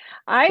 right.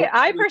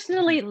 I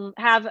personally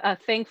have a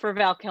thing for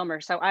Val Kilmer,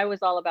 so I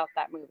was all about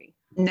that movie.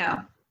 No.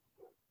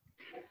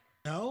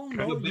 No,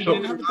 So you Batman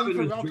didn't have and a thing Robin for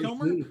was Val George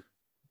Kilmer? Clooney.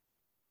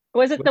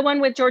 Was it the one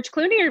with George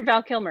Clooney or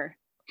Val Kilmer?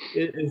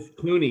 It is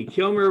Clooney.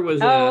 Kilmer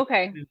was Oh,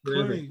 okay.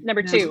 forever. Clooney.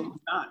 Number No. 2.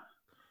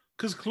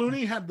 Because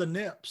Clooney had the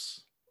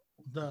nips.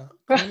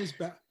 Clooney's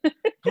On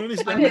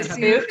Batman his had suit,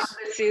 nips. on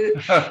the suit.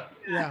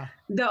 Yeah.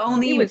 The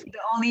only He was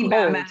cold.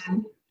 cold.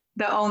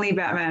 The only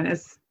Batman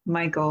is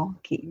Michael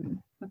Keaton.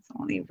 That's the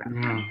only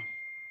Batman. Yeah.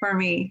 For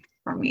me.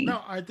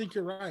 No, I think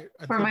you're right.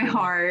 For my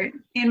heart.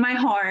 In my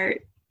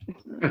heart.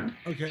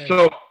 Okay.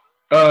 So,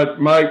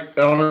 my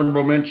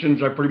honorable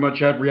mentions, I pretty much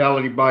had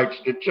Reality Bites.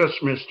 It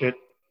just missed it.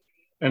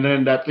 And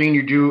then That Thing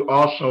You Do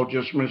also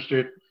just missed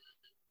it.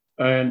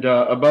 And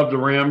Above the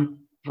Rim,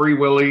 Free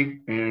Willy,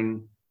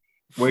 and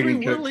Free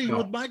Waiting to Willy Exhale.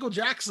 with Michael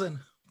Jackson.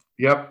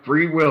 Yep,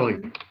 Free Willy.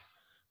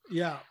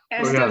 Yeah.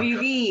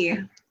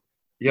 SWV.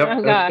 Yep,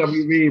 Oh, gosh.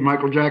 SWV.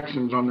 Michael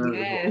Jackson's on there.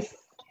 Yes.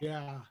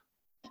 Yeah.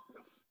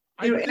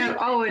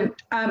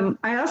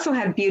 I also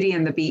had Beauty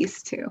and the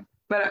Beast too.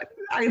 But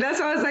that's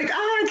why I was like,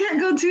 I can't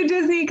go to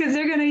Disney because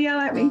they're gonna yell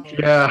at me.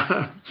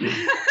 Yeah.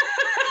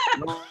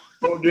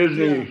 Oh,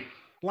 Disney. Yeah.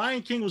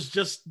 Lion King was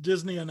just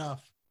Disney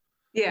enough.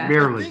 Yeah. I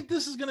Barely. think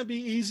this is going to be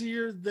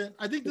easier than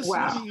I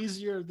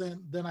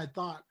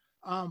thought.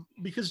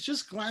 Because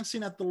just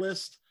glancing at the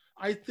list,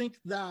 I think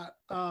that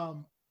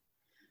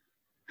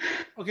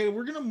okay,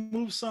 we're going to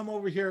move some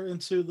over here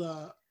into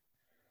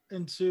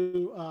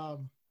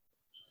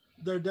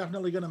they're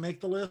definitely going to make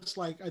the list.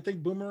 Like I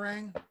think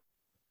Boomerang,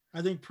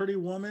 I think Pretty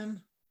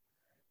Woman.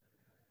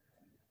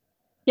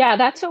 Yeah,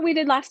 that's what we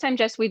did last time,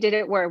 Jess. We did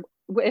it where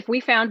if we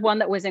found one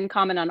that was in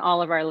common on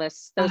all of our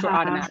lists, those were Uh-huh.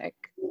 automatic.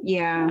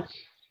 Yeah.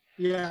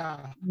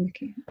 Yeah.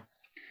 Okay.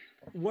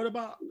 What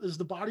about, is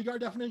The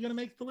Bodyguard definitely going to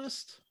make the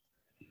list?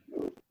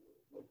 I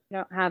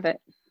don't have it.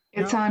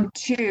 It's No. on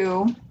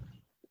 2.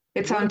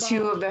 It's What on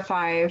 2 about- of the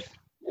 5.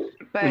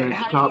 But And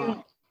it's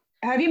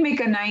how do you make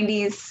a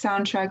 90s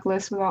soundtrack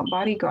list without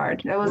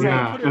Bodyguard? That was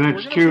Yeah. like, and We're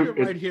it's gonna two- put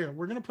it right here.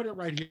 We're gonna put it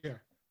right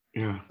here,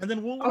 Yeah. and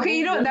then we'll. okay,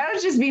 you know, that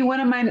would just be one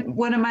of my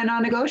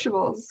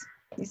non-negotiables.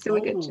 You still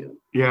would get Oh.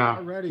 2. Yeah.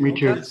 Already, Me okay,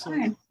 too. That's so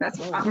fine. That's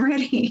Oh. I'm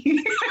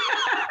ready.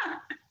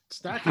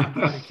 stacking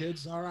party,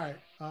 kids. All right.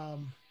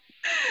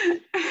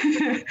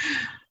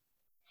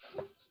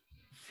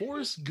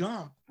 Forrest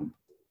Gump.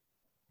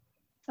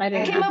 I It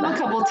didn't came have up a that.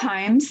 couple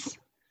times.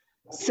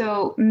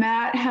 So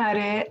Matt had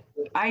it.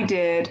 I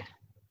did.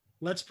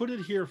 Let's put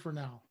it here for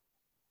now.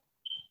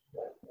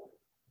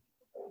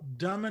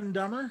 Dumb and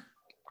Dumber.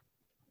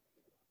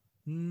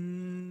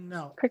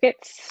 No.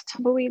 Crickets,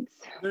 tumbleweeds.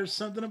 There's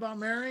Something About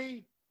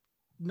Mary.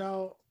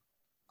 No.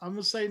 I'm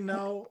gonna say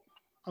no.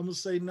 I'm gonna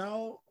say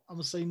no. I'm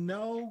gonna say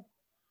no.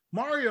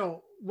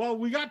 Mario. Well,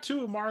 we got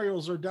 2 of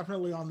Mario's are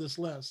definitely on this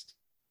list.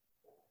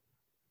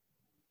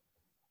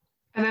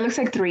 And it looks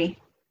like 3.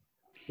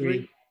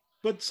 3.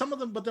 But some of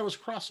them, but there was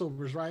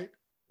crossovers, right?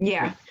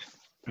 Yeah.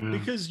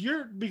 Because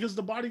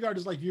The Bodyguard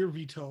is like your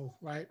veto,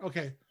 right?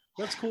 Okay,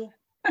 that's cool.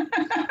 All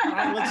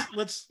right,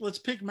 let's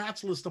pick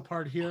Matt's list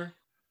apart here.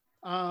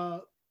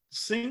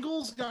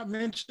 Singles got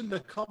mentioned a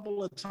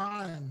couple of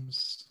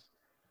times.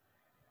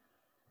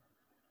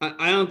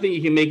 I don't think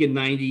you can make a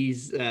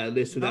 90s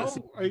list without.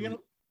 No? Are you gonna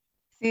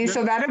See,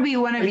 so that'll be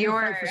one are of you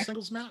gonna your. fight for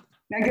singles, Matt?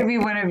 That could be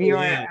one of your.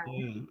 Yeah,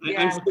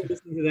 Yeah. I'm still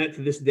listening to that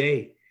to this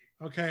day.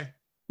 Okay.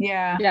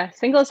 Yeah. Yeah,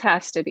 singles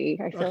has to be.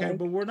 I feel Okay, like.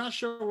 but we're not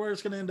sure where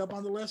it's gonna end up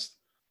on the list.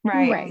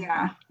 Right. Right.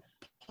 Yeah.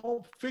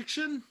 Pulp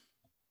Fiction.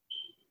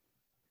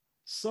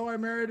 So I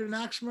Married an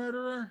Axe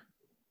Murderer.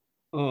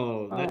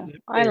 Oh, Oh,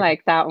 I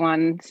like that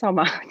one so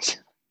much.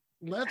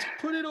 Let's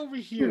put it over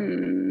here.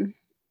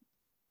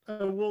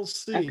 Hmm. We'll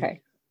see.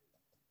 Okay.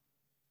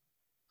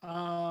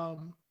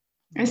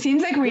 It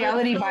seems like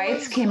Reality Goodfellas.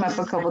 Bites came up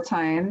a couple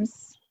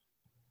times.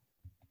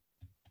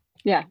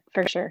 Yeah,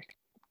 for sure.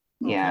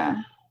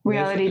 Yeah.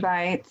 Reality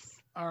Bites.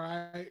 All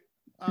right.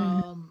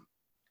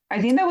 I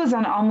think that was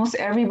on almost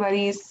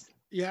everybody's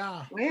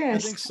Yeah.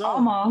 list. think so.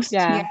 Almost.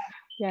 Yeah.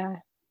 Yeah.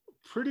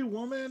 Pretty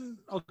Woman.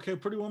 Okay,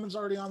 Pretty Woman's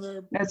already on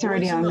there. That's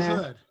already Boys in on the there.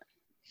 Hood.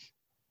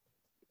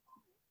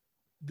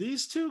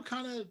 These 2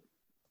 kind of.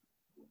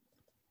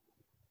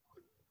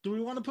 Do we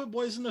want to put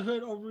Boys in the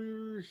Hood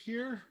over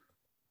here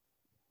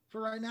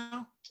for right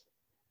now?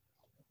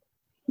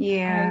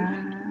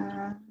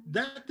 Yeah.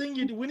 That Thing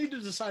You Do. We need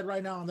to decide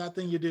right now on That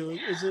Thing You Do.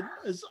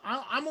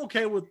 I'm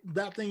okay with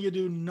That Thing You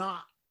Do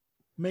not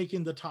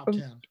making the top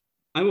 10.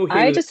 I'm okay.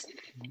 I with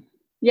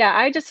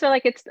just feel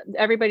like it's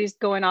everybody's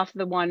going off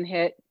the one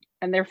hit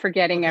and they're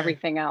forgetting Okay.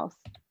 everything else.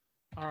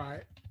 All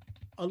right.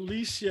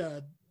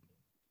 Alicia,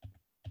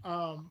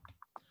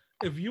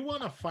 if you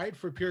want to fight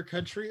for Pure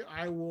Country,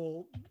 I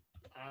will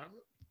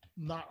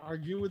not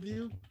argue with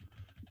you.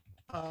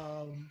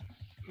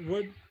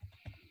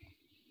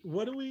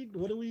 What are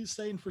we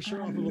saying for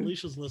sure off of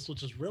Alicia's list,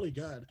 which is really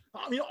good?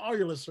 I mean, all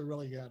your lists are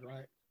really good,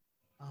 right?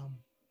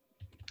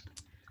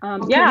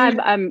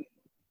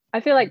 I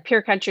feel like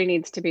Pure Country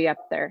needs to be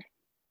up there.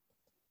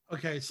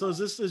 Okay, so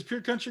is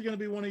Pure Country going to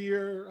be one of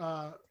your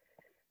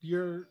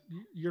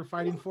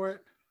fighting for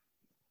it?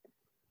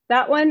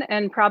 That one,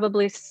 and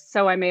probably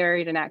So I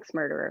Married an Axe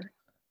Murderer,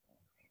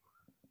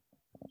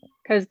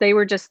 because they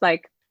were just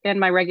like in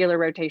my regular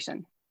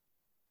rotation.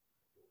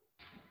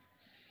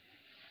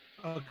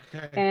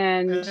 Okay.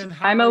 And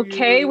how I'm are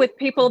okay you with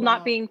people not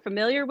about- being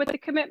familiar with the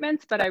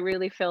Commitments, but I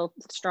really feel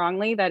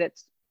strongly that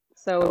it's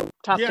so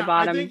top to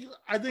bottom.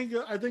 I think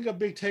a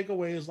big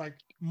takeaway is like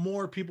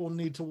more people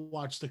need to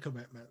watch the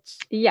Commitments.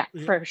 Yeah,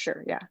 Yeah. for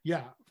sure. Yeah.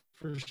 Yeah,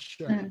 for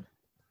sure. Mm.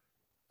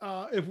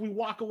 If we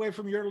walk away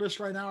from your list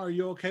right now, are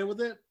you okay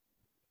with it?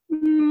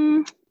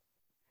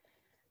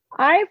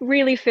 I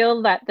really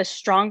feel that the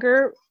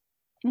stronger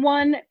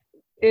one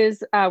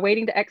is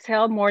Waiting to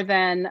Exhale more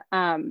than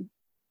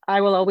I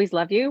Will Always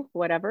Love You,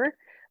 whatever.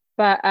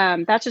 But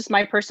that's just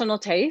my personal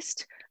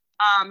taste.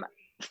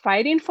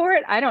 Fighting for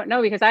it, I don't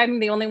know, because I'm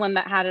the only one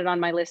that had it on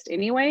my list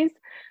anyways.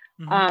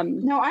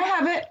 Mhm. No, I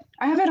have it.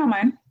 I have it on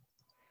mine.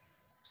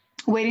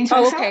 Waiting to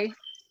Oh, Exhale? okay.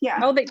 Yeah.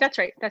 Oh, that's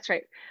right. That's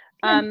right.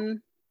 Yeah.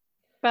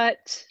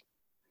 But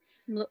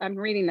I'm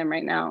reading them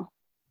right now.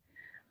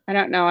 I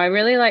don't know. I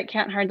really like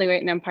Can't Hardly Wait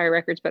and Empire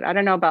Records, but I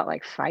don't know about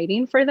like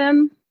fighting for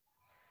them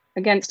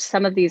against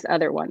some of these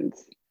other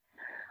ones.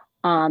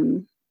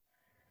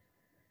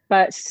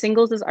 But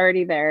Singles is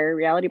already there.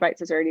 Reality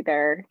Bites is already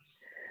there.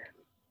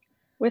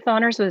 With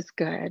Honors was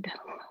good.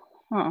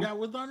 Huh. Yeah,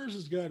 With Honors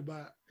is good,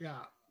 but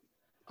yeah.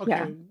 Okay,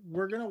 Yeah.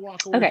 we're gonna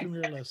walk away Okay. from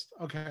your list.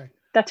 Okay.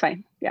 That's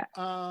fine. Yeah.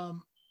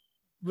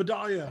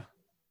 Vidalia,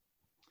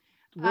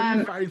 what are you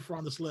Um, fighting for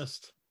on this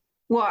list?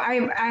 Well, I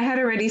had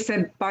already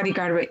said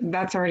Bodyguard, but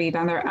that's already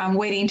down there. I'm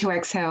Waiting to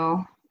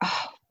Exhale.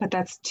 Oh, but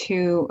that's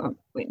too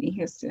Whitney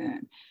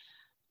Houston.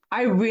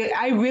 I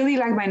really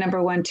like my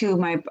number one too.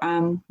 My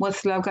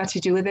What's Love Got to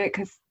Do with It?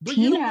 Because But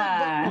Tina. you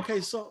know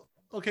what?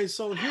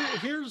 So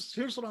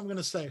here's what I'm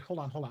gonna say. Hold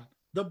on.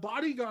 The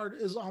Bodyguard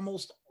is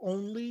almost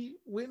only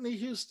Whitney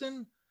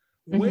Houston.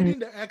 Waiting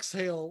to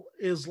Exhale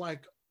is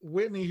like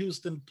Whitney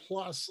Houston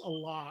plus a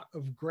lot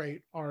of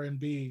great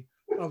R&B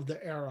of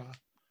the era.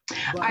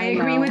 But I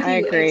agree with I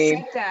you,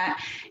 agree.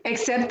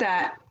 except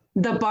that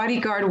The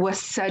Bodyguard was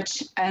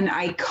such an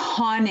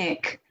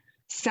iconic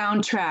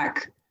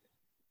soundtrack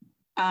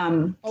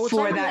it's for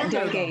already that on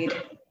there, though. decade.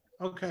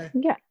 Okay.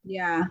 Yeah.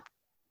 Yeah.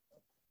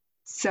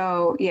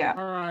 So yeah.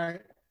 All right.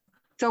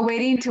 So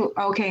waiting to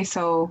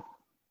so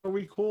Are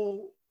we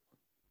cool?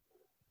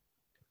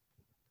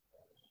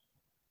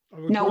 Are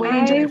we No, cool?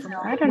 Waiting to I,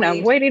 Exhale. I don't know.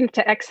 Wait. Waiting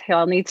to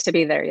Exhale needs to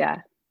be there.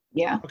 Yeah.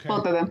 Yeah, Okay.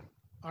 both of them.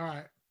 All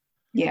right.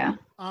 Yeah.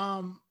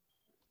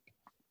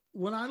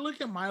 When I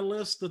look at my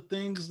list, the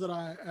things that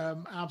I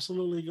am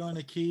absolutely going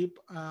to keep,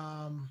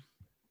 I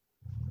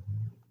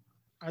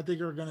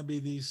think are going to be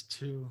these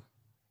two.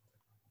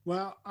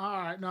 Well, all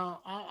right.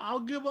 Now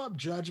I'll give up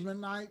Judgment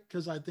Night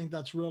because I think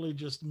that's really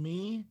just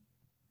me.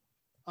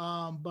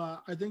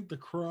 But I think The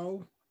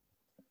Crow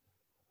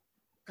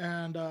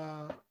and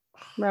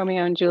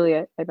Romeo and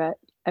Juliet. I bet.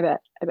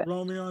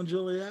 Romeo and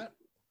Juliet.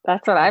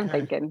 That's what I'm Okay.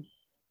 thinking.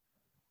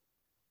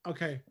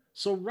 Okay.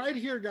 So right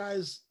here,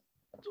 guys.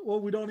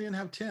 Well, we don't even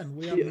have 10.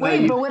 We have Yeah. 9.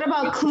 Wait, but what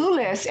about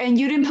Clueless? And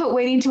you didn't put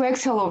Waiting to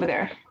Exhale over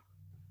there.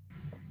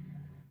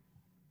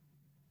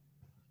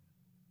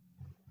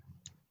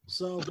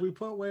 So if we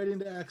put Waiting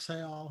to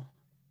Exhale,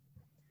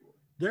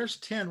 there's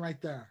 10 right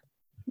there.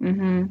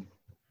 Mm-hmm.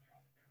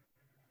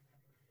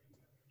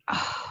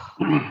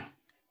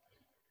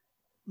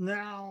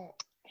 Now,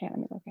 Okay, let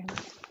me look at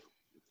it.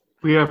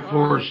 We have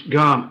Forrest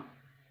Gump.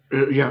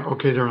 Yeah,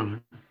 okay, they're on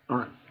there. All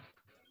right.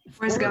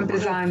 Forrest Gump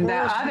is on the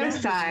Forrest other Gump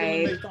is gonna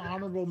side. make the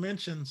honorable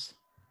mentions.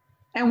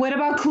 And what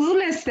about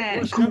Clueless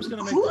then? Forrest Gump's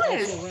going to make the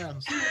also Clueless.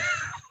 rans.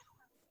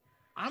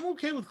 I'm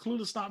okay with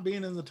Clueless not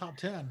being in the top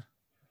 10.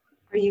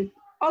 Are you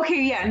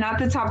okay? Yeah, not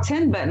the top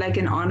 10, but like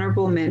an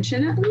honorable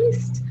mention at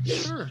least.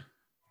 Sure.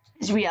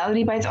 Is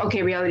Reality Bites?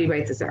 Okay, Reality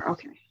Bites is there.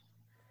 Okay.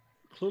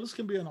 Clueless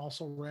can be an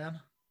also ran.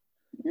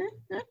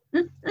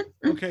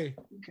 Okay,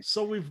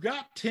 so we've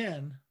got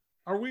 10.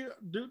 Are we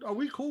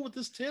cool with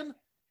this 10?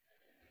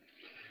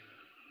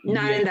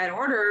 Not in that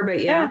order,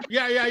 but yeah.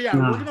 Yeah.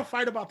 No. We're gonna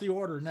fight about the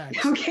order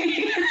next.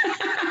 Okay.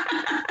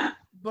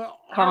 But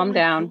Calm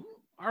down.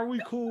 Are we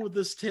cool with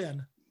this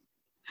 10?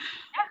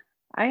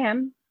 I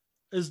am.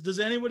 Does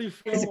anybody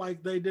feel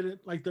like they did it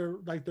like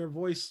their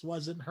voice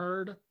wasn't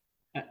heard?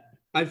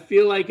 I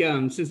feel like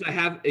since I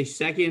have a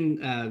second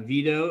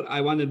veto, I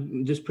want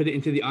to just put it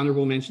into the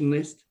honorable mention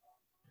list.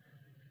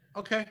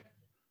 Okay.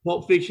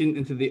 Pulp Fiction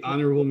into the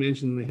honorable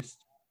mention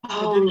list.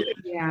 Oh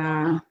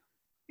yeah.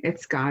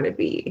 It's gotta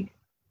be.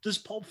 Does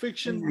Pulp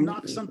Fiction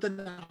knock something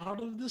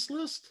out of this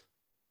list?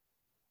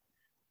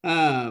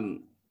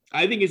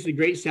 I think it's a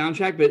great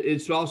soundtrack, but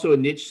it's also a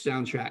niche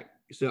soundtrack.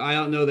 So I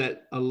don't know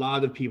that a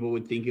lot of people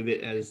would think of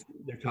it as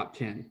their top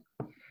 10.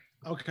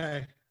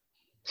 Okay.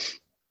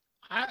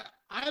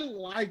 I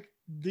like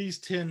these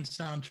 10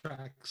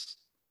 soundtracks.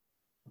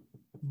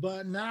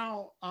 But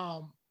now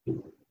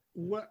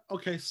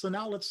so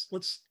now let's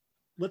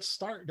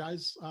start,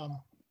 guys.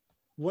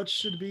 What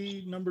should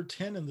be number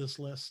 10 in this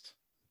list?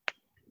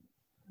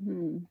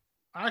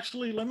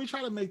 Actually, let me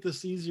try to make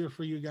this easier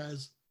for you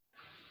guys.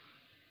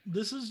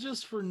 This is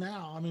just for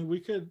now. I mean, we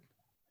could.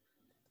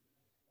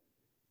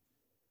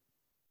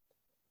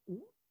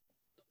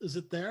 Is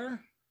it there?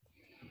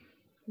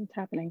 What's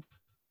happening?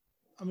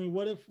 I mean,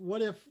 what if?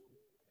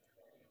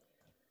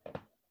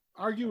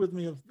 Argue with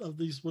me with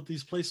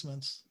these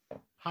placements.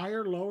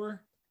 Higher,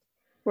 lower?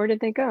 Where did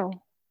they go?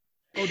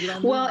 Oh, did I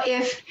move? Well,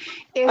 if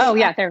Oh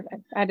yeah, there.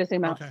 I had to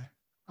zoom out. Okay.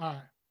 All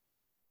right.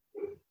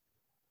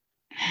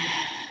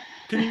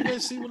 Can you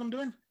guys see what I'm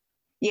doing?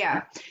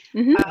 yeah.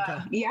 Mhm. Okay.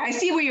 Yeah, I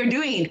see what you're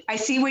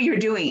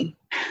doing.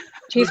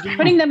 She's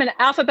putting them in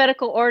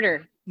alphabetical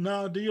order.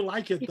 No, do you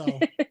like it though?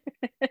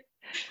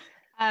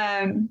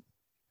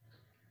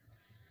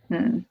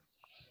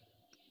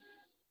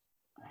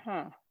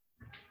 Huh.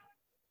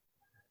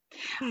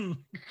 Hmm.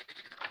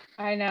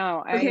 I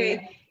know.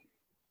 Okay.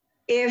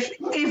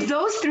 If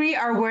those three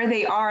are where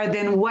they are,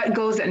 then what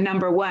goes at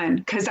number one?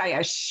 Because I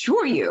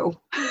assure you,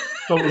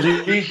 So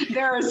these,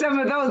 there are some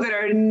of those that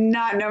are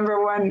not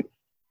number one.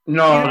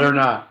 no, they're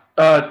not.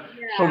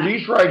 So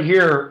these right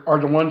here are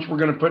the ones we're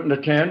going to put in the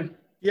 10.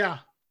 Yeah.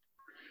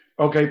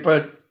 Okay,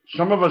 but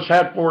some of us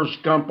had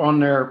Forrest Gump on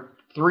there.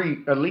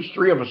 At least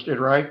three of us did,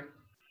 right?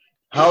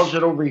 How's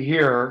it over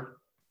here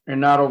and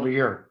not over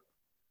here?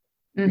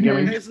 You get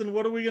me? Okay, so then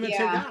what are we gonna take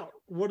Yeah. out?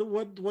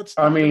 What's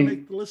I not mean, gonna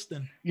make the list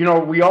then? You know,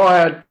 we all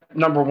had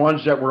number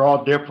ones that were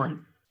all different.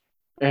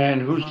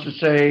 And who's to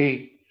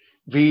say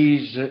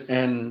V's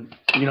and,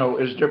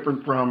 is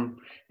different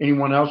from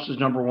anyone else's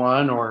number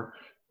one or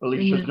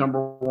Alicia's number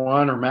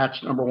one or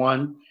Matt's number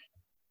one.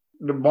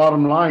 The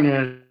bottom line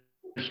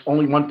is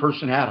only one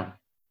person had them.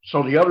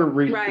 So the other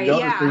reason, Right, the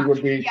other yeah. thing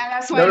would be, Yeah,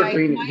 that's the why other like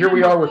thing, my here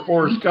we are number with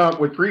Forrest one- Gump,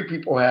 with 3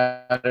 people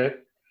had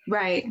it.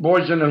 Right.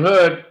 Boys in the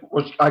Hood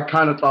was, I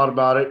kind of thought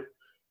about it.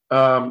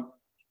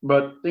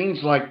 But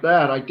things like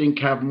that, I think,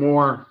 have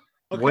more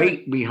Okay.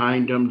 weight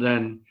behind them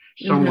than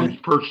someone's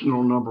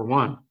personal number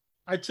one.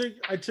 I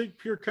took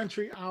Pure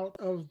Country out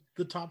of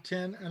the top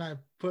 10 and I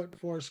put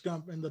Forrest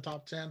Gump in the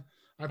top 10.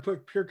 I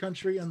put Pure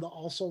Country in the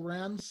also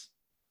rans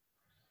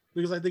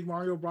because I think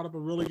Mario brought up a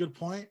really good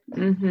point.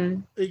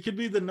 Mm-hmm. It could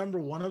be the number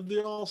one of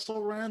the also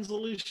rans,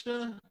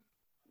 Alicia,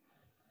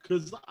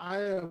 because I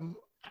am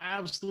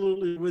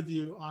absolutely with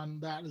you on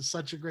that. It's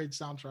such a great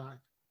soundtrack.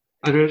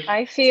 It is.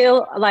 I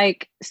feel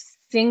like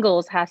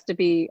Singles has to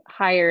be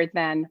higher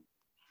than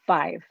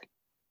 5.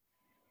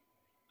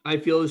 I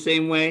feel the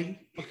same way.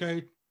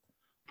 Okay.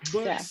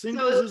 But Yeah.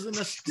 Singles So- isn't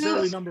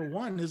necessarily number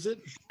one, is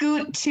it?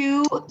 Scoot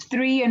 2,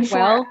 3, and 4,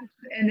 Well,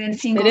 and then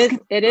singles.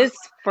 It is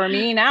for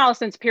me now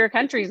since Pure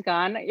Country's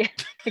gone. It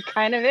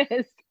kind of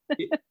is.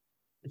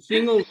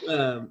 Singles,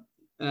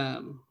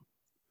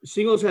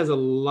 Singles has a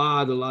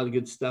lot of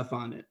good stuff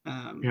on it.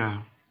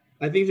 Yeah.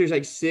 I think there's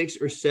like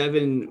 6 or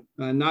 7,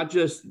 not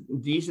just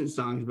decent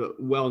songs,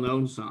 but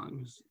well-known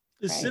songs.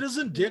 Is Right.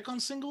 Citizen Dick on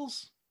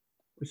Singles?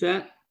 What's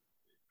that?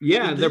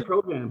 Yeah, They their did?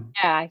 program.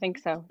 Yeah, I think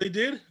so. They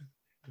did?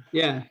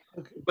 Yeah,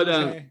 Okay. but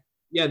Okay.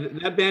 yeah,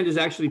 that band is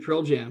actually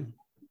Pearl Jam.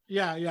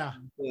 Yeah.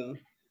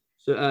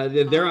 So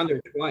they're on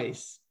there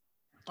twice.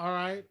 All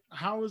right.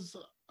 How's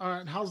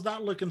that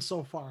looking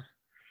so far?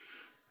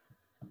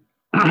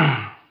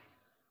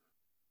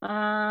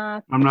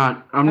 I'm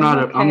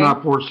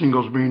not for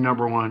Singles being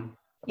number one.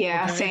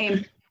 Yeah, Okay.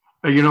 same.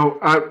 You know,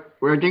 I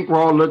think we're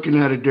all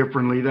looking at it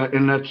differently.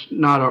 And that's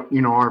not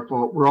our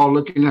fault. We're all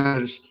looking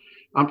at it.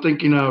 I'm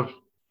thinking of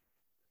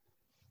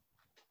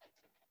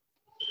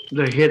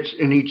the hits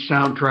in each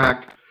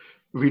soundtrack.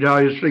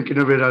 Vidalia's thinking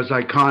of it as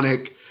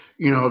iconic.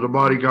 The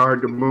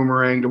Bodyguard, the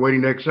Boomerang, the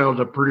Waiting to Exhale,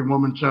 the Pretty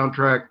Woman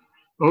soundtrack.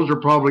 Those are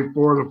probably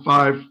 4 of the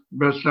 5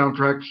 best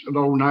soundtracks of the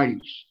whole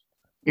 90s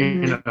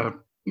in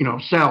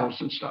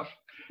sales and stuff.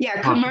 Yeah,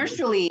 Possibly.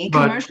 commercially.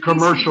 But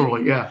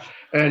commercially, yeah,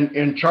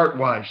 and chart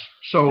wise.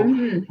 So,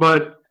 Mhm.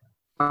 but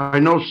I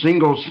know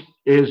Singles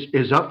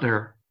is up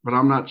there, but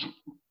I'm not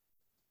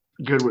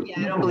good with.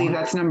 Yeah, I don't believe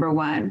that's number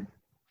 1.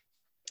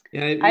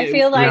 Yeah, I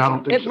feel I like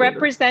don't think it so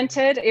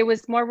either. it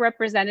was more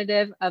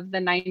representative of the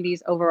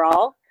 90s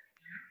overall.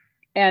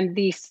 And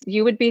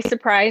you would be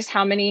surprised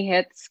how many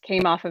hits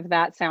came off of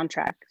that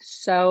soundtrack.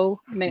 So,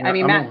 I mean,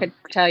 Yeah, Matt could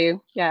tell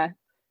you. Yeah.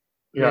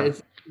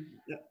 it's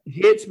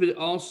hits, but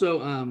also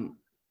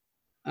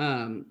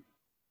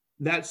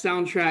that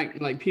soundtrack,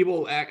 like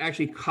people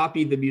actually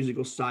copied the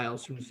musical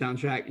styles from the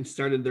soundtrack and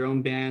started their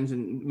own bands,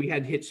 and we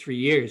had hits for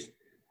years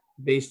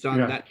based on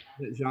that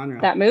genre.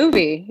 That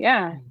movie.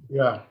 Yeah.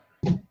 Yeah.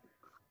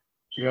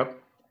 Yep.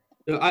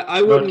 So I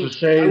But wouldn't to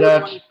say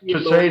that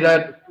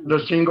the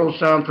Single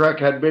soundtrack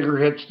had bigger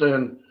hits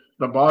than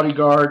the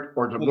Bodyguard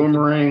or the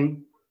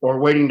Boomerang or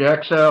Waiting to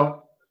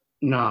Exhale,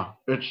 no,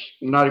 it's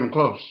not even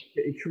close.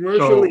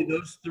 commercially, So,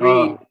 those 3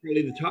 are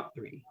really the top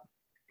 3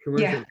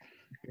 commercially.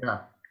 Yeah.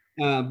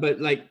 But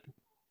like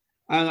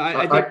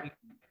I think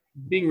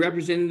being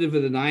representative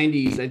of the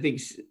 90s, I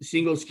think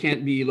Singles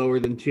can't be lower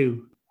than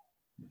 2.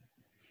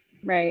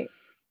 Right.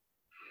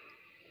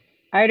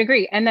 I would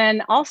agree. And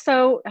then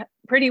also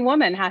Pretty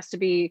Woman has to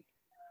be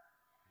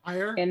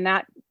Higher? in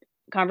that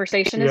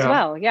conversation as Yeah.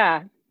 well.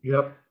 Yeah.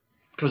 Yep.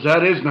 Because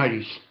that is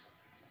 90s.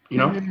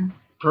 Mhm.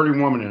 Pretty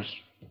Woman is.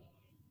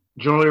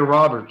 Julia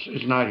Roberts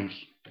is 90s.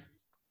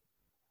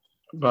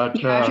 But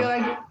Yeah, I feel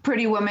like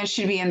Pretty Woman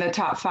should be in the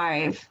top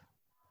 5.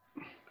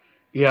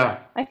 yeah.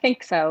 I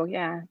think so.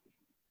 Yeah.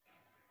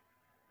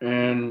 But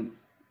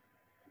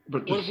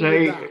What to if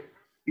we did say,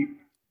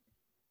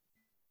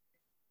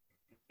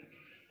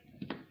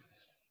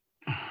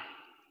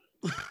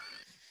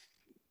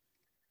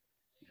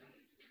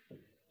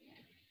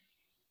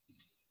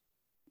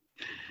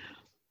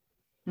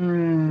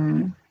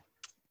 Mm.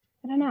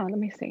 I don't know. Let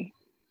me see.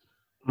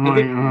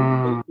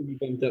 Yeah.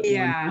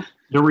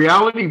 the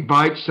Reality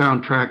Bites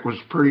soundtrack was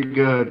pretty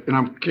good, and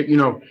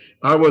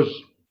I was,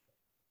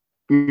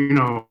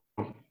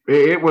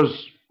 it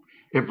was.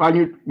 If I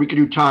knew we could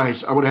do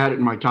ties, I would have had it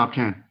in my top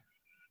 10.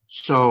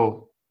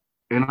 So,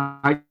 and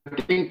I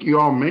think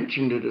you all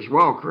mentioned it as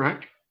well,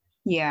 correct?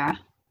 Yeah.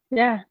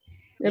 Yeah.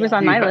 It was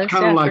on my That's list.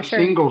 kind Yeah, of like for sure.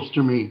 Singles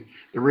to me.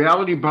 The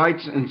Reality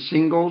Bites and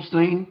Singles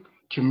thing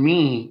to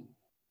me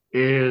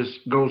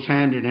goes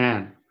hand in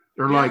hand.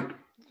 They're Yeah. like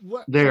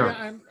What there.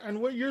 Yeah,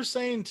 and what you're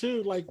saying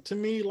too, like to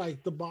me,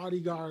 like the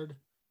Bodyguard,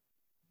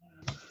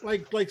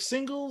 like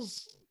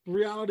Singles,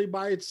 Reality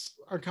Bites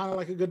are kind of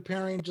like a good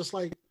pairing, just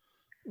like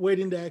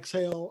Waiting to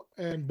Exhale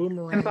and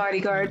Boomerang. And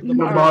Bodyguard. The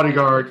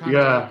Bodyguard, kind of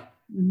yeah. like-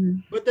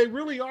 Mhm. But they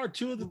really are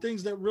 2 of the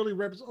things that really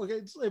represent. Okay,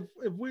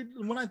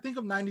 when I think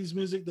of 90s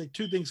music, like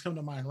 2 things come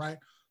to mind, right?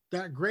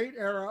 That great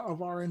era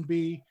of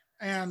R&B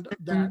and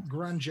that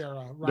grunge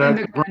era, right? And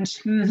the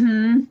grunge. Mhm.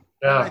 And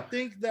I Yeah.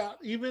 think that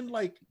even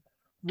like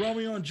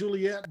Romeo and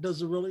Juliet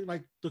does a really,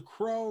 like The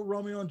Crow,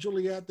 Romeo and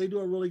Juliet, they do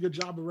a really good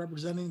job of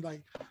representing,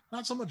 like,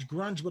 not so much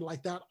grunge, but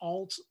like that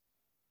alt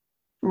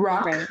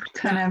Rock Right.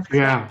 kind of.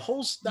 Yeah.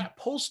 that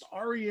post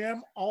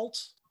REM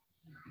alt,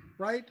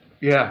 right?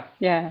 Yeah.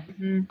 Yeah.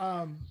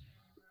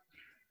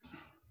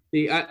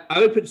 See, I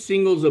would put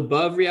Singles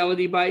above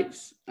Reality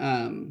Bites,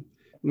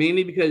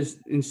 mainly because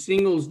in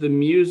Singles, the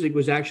music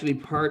was actually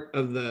part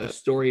of the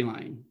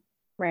storyline.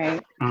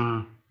 Right.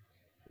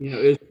 You know,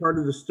 it was part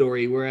of the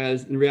story,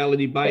 whereas in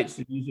Reality Bites,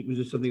 the music was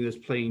just something that's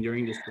playing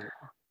during the story.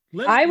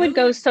 I would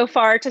go so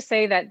far to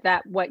say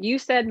that what you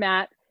said,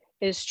 Matt,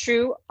 is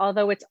true,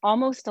 although it's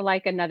almost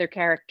like another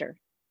character.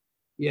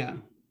 Yeah.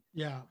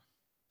 Yeah.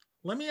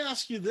 Let me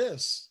ask you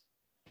this.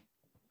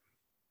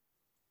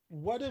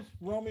 What if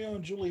Romeo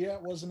and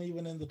Juliet wasn't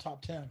even in the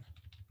top 10?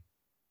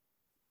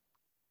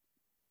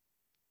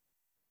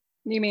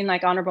 You mean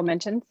like honorable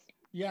mentions?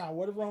 Yeah,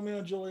 what if Romeo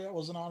and Juliet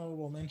was an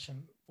honorable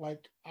mention?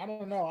 Like, I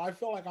don't know. I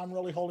feel like I'm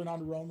really holding on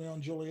to Romeo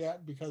and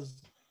Juliet because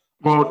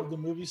I love the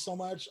movie so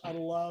much. I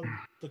love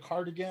the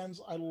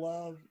Cardigans. I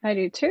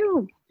do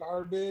too.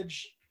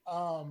 Garbage.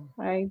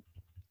 I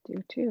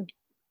do too.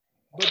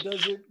 But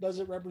does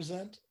it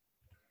represent?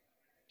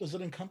 Does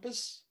it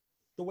encompass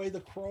the way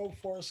The Crow,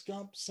 Forrest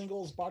Gump,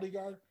 Singles,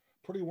 Bodyguard,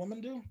 Pretty Woman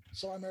do?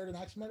 So I Married an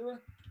Axe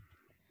Murderer?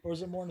 Or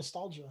is it more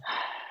nostalgia?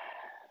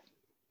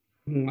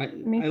 Let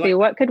me see.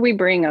 What could we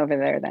bring over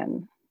there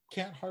then?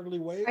 Can't Hardly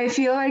Wait. I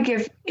feel like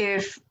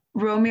if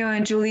Romeo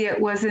and Juliet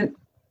wasn't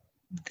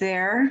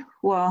there,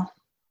 well,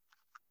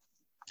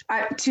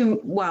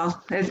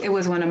 it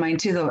was one of mine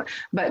too, though.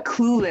 But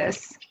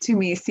Clueless to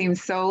me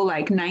seems so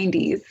like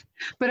 90s.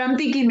 But I'm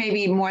thinking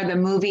maybe more the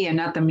movie and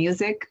not the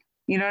music.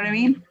 You know what I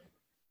mean?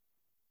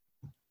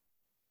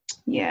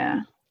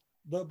 Yeah.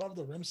 The Above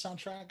the Rim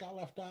soundtrack got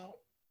left out.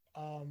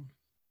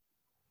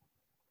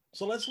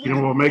 So let's look. You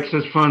know what makes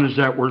this fun is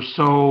that we're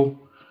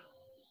so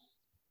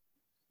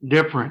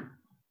different,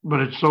 but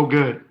it's so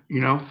good.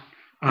 You know,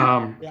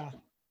 yeah,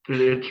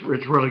 it's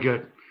really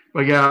good.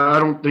 But yeah, I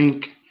don't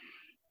think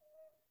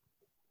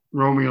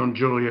Romeo and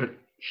Juliet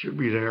should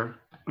be there.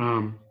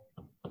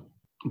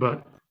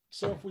 But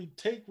so if we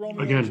take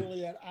Romeo and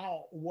Juliet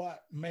out,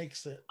 what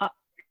makes it?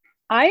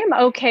 I am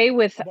okay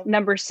with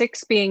number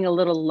 6 being a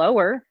little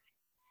lower.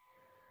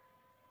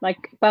 Like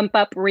bump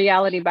up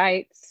Reality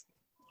Bites,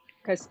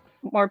 because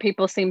more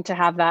people seem to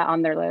have that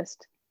on their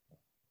list.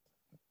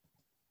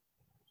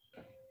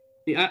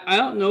 Yeah, I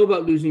don't know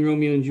about losing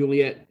Romeo and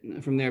Juliet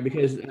from there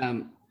because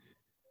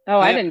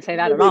I didn't say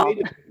that at all.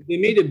 They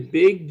made a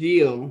big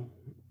deal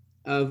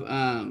of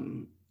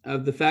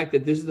the fact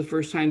that this is the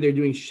first time they're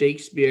doing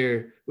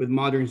Shakespeare with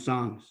modern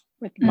songs.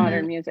 With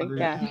modern music,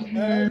 I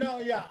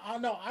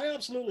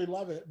absolutely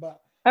love it. But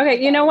okay,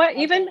 you know what?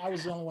 I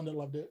was the only one that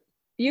loved it.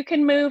 You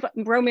can move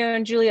Romeo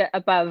and Juliet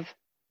above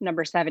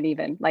number 7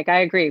 even. Like,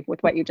 I agree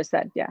with what you just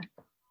said. Yeah.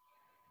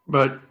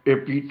 But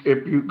if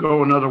you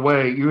go another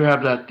way, you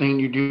have that thing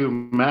you do.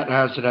 Matt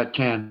has it at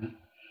 10.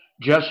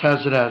 Jess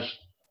has it as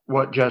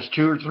what? Jess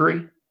 2 or 3?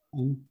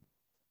 Mm-hmm.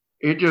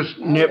 It just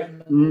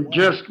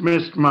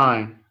missed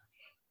mine.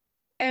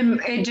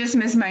 And it just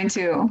missed mine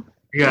too.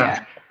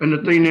 Yeah. And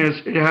the thing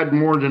is, it had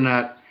more than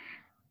that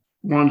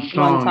one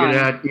song. It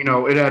had,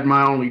 it had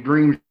My Only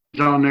Dreams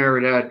on there.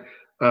 It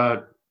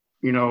had,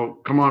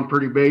 Come On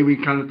Pretty Baby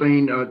kind of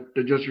thing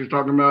that Jess was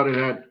talking about. It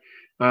had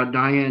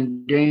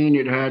Diane Dane.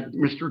 It had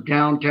Mr.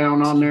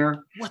 Downtown on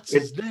there. What's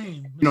his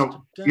name?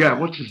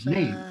 What's his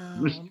name?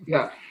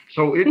 Yeah.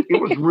 So it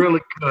was really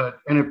good.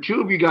 And if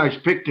 2 of you guys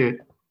picked it,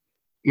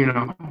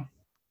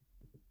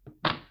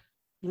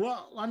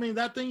 Well, I mean,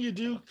 that thing you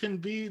do can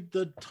be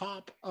the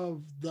top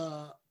of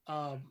the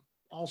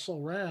also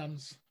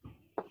Rams.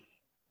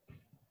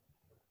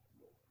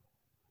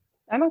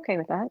 I'm okay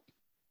with that.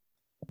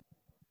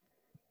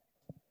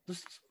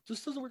 This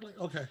doesn't work like,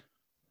 okay.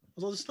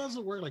 Although this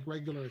doesn't work like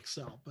regular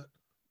Excel, but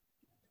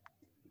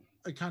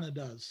it kind of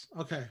does.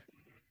 Okay.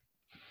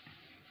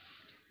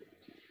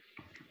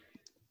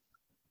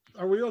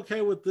 Are we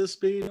okay with this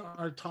being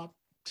our top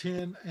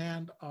 10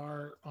 and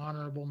our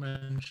honorable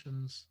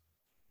mentions?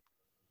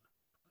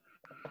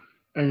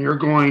 And you're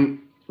going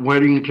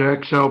Wedding to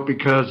Excel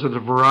because of the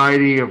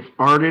variety of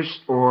artists,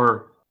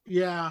 or?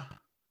 Yeah,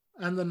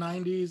 and the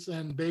 90s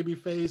and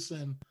Babyface,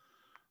 and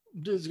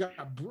does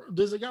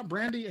it got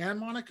Brandy and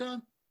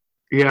Monica?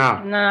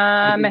 Yeah.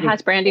 It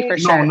has Brandy for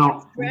sure.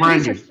 No,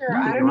 Brandy. For sure.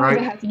 I don't know if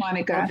it has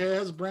Monica. Okay, it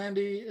has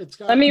Brandy. It's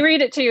got. Let me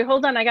read it to you.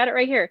 Hold on, I got it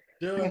right here.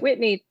 Yeah.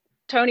 Whitney,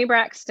 Toni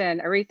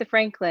Braxton, Aretha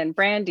Franklin,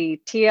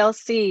 Brandy,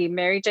 TLC,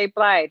 Mary J.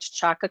 Blige,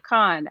 Chaka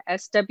Khan,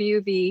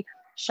 SWV,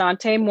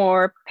 Shantae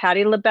Moore,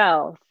 Patti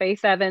LaBelle,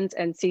 Faith Evans,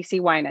 and CeCe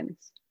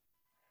Winans.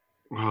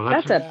 Wow,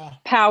 that's a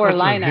power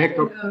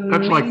lineup.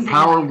 That's like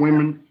power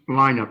women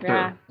lineup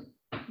there.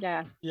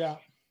 Yeah.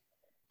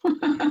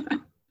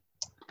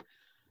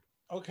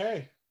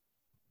 Okay.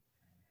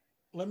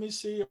 Let me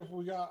see if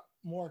we got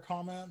more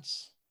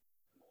comments.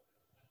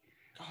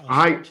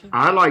 God,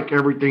 I like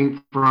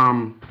everything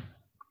from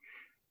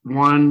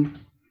 1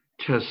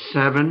 to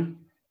 7.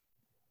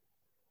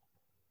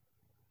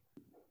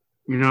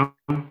 You know,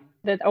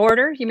 The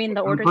order? You mean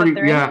the I'm order that pretty,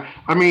 they're in? yeah.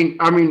 I mean,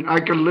 I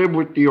could live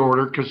with the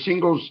order because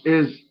singles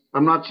is.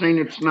 I'm not saying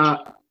it's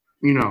not.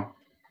 You know,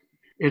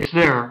 it's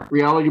there.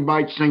 Reality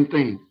Bites, same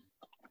thing.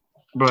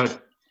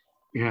 But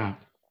yeah,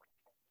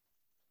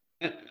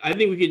 I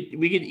think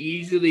we could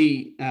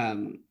easily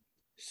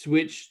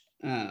switch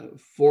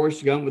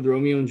Forrest Gump with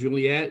Romeo and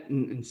Juliet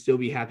and still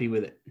be happy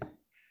with it.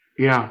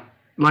 yeah.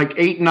 Like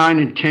 8, 9,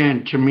 and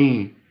 10 to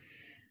me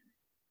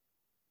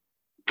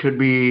could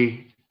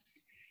be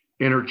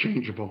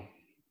interchangeable.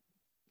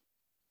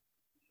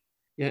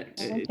 Yeah,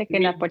 I'm to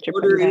picking me, up what the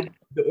you're putting order, down.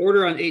 the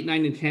order on 8,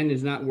 9, and 10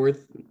 is not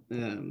worth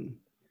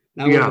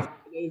not worth Yeah. a fight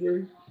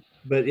over.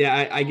 But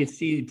yeah, I could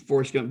see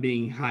Forrest Gump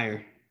being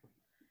higher.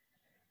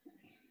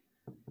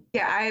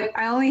 Yeah,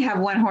 I only have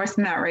one horse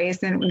in that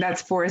race, and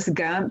that's Forrest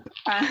Gump.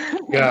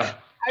 Yeah.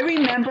 I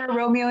remember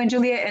Romeo and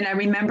Juliet, and I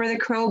remember The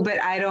Crow, but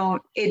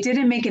it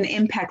didn't make an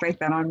impact like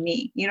that on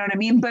me. You know what I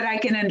mean? But I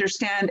can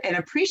understand and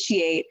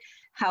appreciate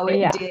how it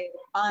Yeah. did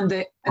on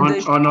the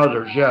On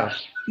others,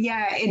 yes.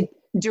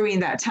 during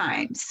that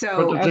time. But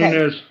So the thing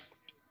Okay. is,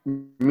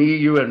 me,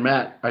 you, and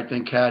Matt, I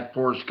think had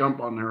Forrest Gump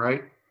on there,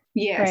 right?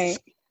 yes, Right.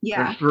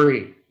 yeah. There's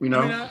 3. You know.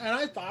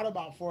 I thought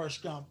about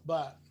Forrest Gump,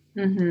 but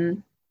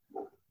Mm-hmm.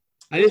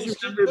 I it just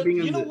was remember but being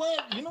you on know the.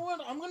 what? You know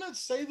what? I'm gonna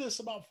say this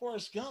about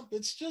Forrest Gump.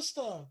 It's just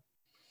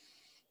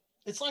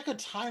it's like a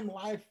Time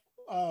Life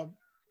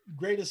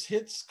greatest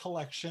hits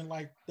collection.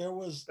 Like there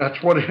was,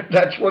 That's what it.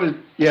 That's what it.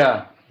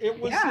 Yeah. it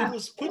Yeah.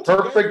 was put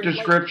Perfect together.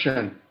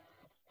 description.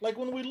 Like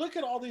when we look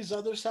at all these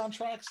other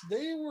soundtracks,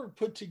 they were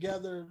put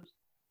together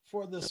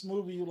for this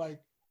movie. Like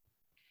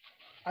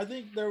I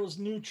think there was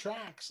new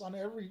tracks on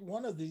every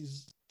one of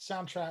these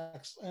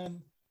soundtracks,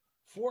 and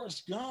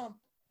Forrest Gump,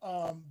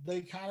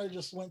 they kind of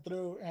just went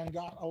through and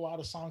got a lot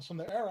of songs from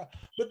the era.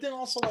 But then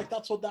also like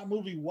that's what that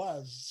movie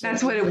was. So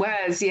That's what it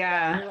was.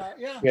 Yeah.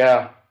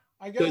 Yeah.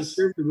 I So it guess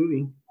served the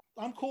movie.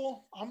 I'm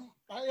cool. I'm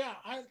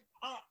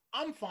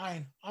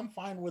fine. I'm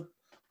fine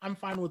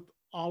with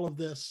all of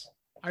this.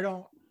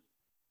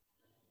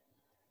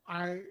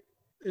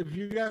 If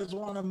you guys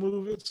want to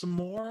move it some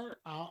more,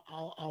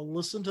 I'll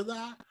listen to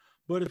that.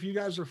 But if you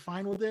guys are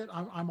fine with it,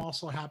 I'm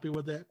also happy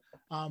with it.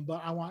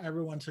 But I want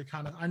everyone to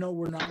kind of. I know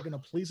we're not going to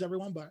please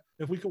everyone, but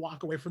if we could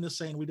walk away from this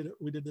saying we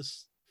did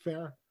this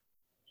fair.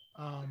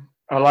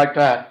 I like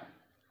that.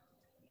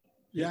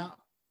 Yeah. Yeah.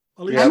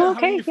 Alicia, I'm how are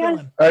okay, you yeah.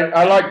 feeling?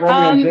 I like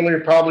Romeo and Um,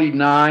 Juliet probably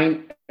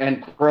 9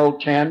 and Crow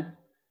 10.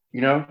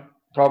 You know,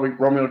 probably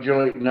Romeo and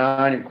Juliet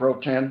 9 and Crow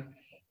 10.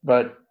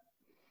 But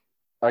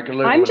I can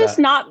live I'm with just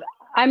that. not.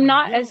 I'm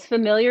not Yeah. as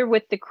familiar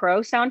with the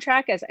Crow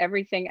soundtrack as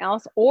everything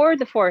else, or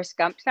the Forrest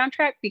Gump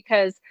soundtrack,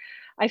 because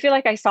I feel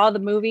like I saw the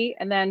movie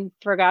and then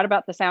forgot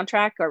about the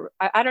soundtrack, or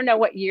I don't know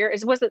what year.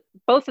 Was it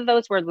both of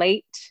those were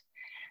late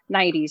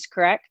 90s,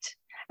 correct?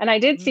 And I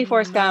did see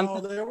Forrest Gump. No,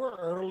 they were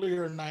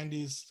earlier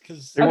 90s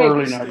because They were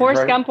early 90s, Forrest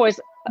right? Gump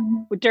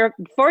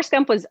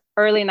was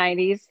early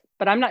 90s,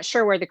 but I'm not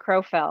sure where the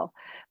Crow fell.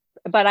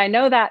 But I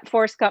know that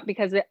Forrest Gump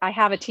because I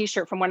have a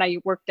T-shirt from when I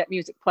worked at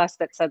Music Plus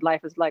that said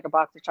 "Life is like a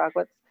box of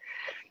chocolates."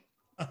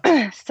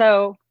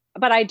 So,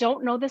 but I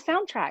don't know the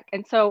soundtrack,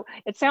 and so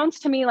it sounds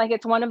to me like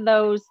it's one of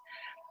those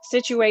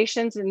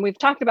situations, and we've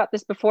talked about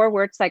this before,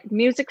 where it's like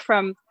music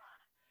from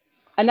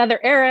another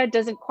era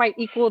doesn't quite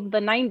equal the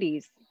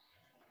 90s,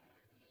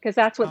 because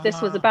that's what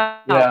this was about.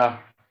 Yeah.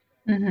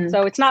 Mm-hmm.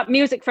 So it's not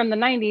music from the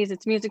 90s,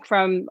 it's music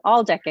from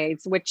all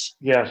decades, which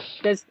Yes.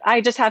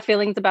 I just have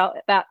feelings about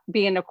that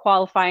being a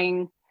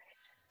qualifying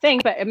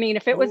thing. But I mean,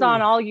 if it was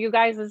on Ooh. all you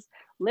guys'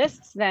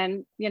 lists,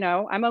 then,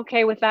 I'm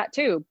okay with that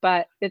too.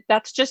 But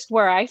that's just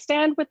where I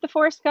stand with the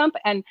Forrest Gump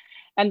and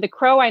the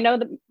Crow. I know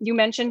that you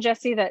mentioned,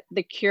 Jesse, that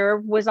The Cure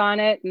was on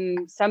it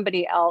and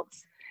somebody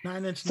else.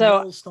 9 Inch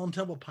So, Nails, Stone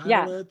Temple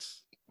yeah.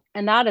 Pilots.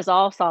 And that is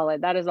all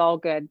solid. That is all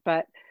good.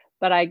 But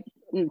I'm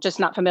just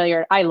not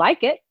familiar. I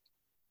like it.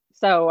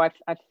 So I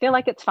feel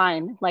like it's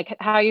fine. Like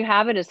how you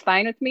have it is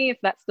fine with me if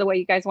that's the way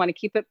you guys want to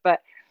keep it. But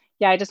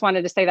yeah, I just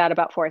wanted to say that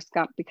about Forrest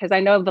Gump because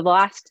I know the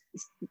last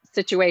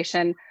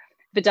situation,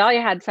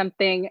 Vidalia had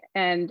something,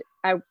 and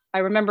I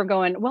remember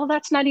going, well,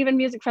 that's not even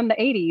music from the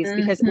 80s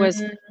because it was.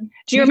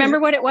 Do you remember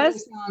what it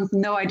was?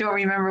 No, I don't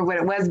remember what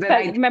it was, but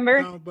I I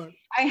remember. No, but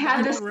I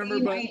had the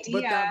same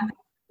idea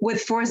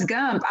with Forrest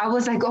Gump. I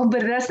was like, oh,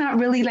 but that's not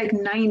really like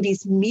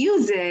 90s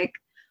music.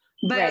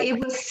 But Right. It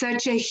was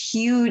such a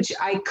huge,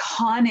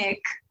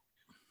 iconic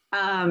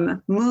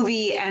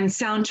movie and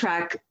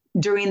soundtrack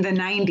during the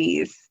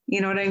 90s.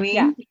 You know what I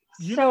mean?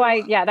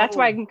 Yeah. That's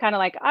why I'm kind of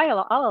like,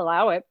 I'll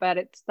allow it,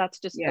 but that's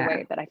just the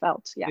way that I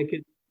felt. Yeah.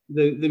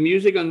 The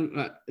music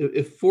on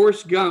if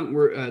Forrest Gump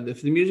were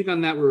if the music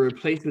on that were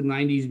replaced with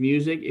 90s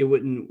music, it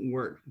wouldn't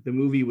work. The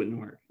movie wouldn't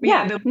work.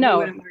 Yeah,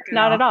 no,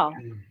 not at all.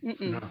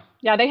 No.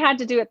 Yeah, they had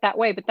to do it that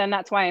way, but then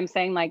that's why I'm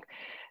saying, like,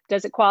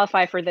 does it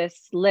qualify for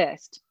this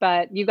list?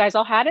 But you guys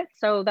all had it,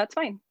 so that's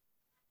fine.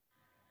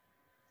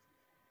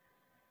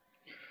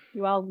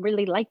 You all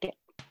really like it.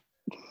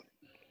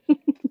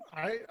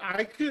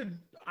 I could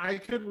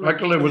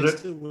live with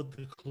it. with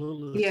the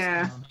Clueless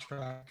Yeah.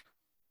 soundtrack.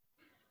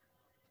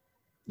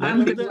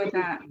 I'm good with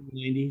that.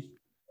 90s.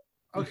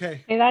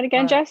 Okay. Say that again,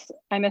 All right. Jess.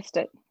 I missed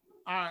it.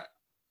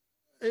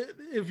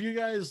 If you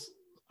guys,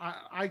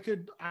 I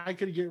could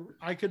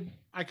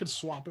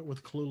swap it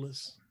with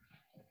Clueless.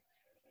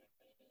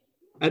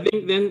 I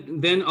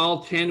think then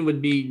all 10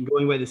 would be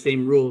going by the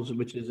same rules,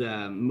 which is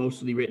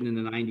mostly written in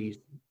the 90s.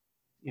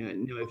 You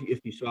know, if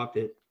you swapped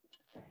it.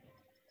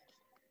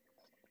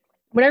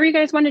 Whatever you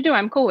guys want to do,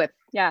 I'm cool with.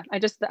 Yeah, I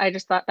just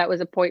thought that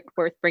was a point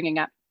worth bringing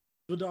up.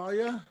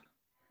 Vidalia?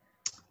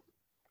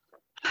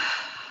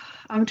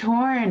 I'm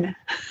torn.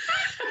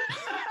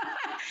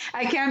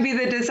 I can't be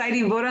the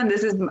deciding vote on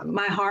this.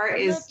 My heart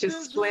is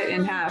just split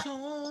in half.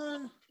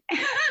 Oh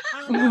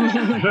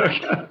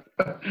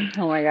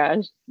my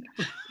gosh.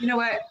 You know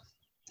what?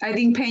 I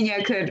think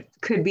Pena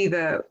could be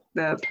the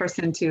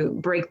person to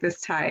break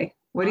this tie.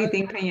 What do you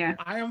think, Pena?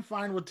 I am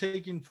fine with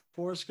taking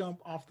Forrest Gump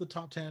off the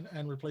top 10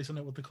 and replacing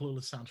it with the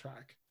Clueless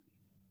soundtrack.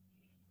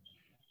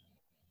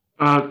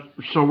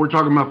 So we're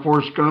talking about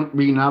Forrest Gump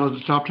being out of the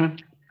top 10?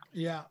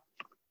 Yeah,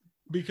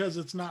 because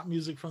it's not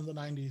music from the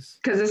 90s.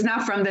 Because it's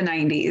not from the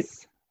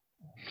 90s.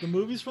 The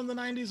movie's from the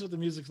 90s, but the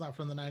music's not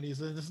from the 90s.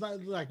 And it's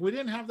not like we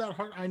didn't have that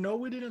hard. I know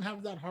we didn't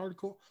have that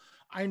hardcore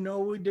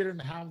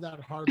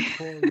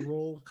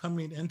role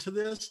coming into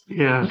this.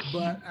 Yes.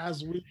 But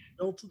as we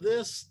built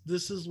this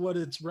is what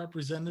it's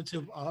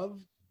representative of.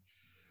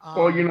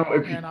 Well, you know,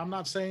 and I'm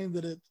not saying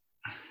that it.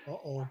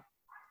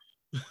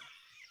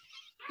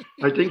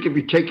 I think if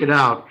you take it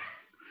out,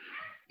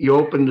 you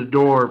open the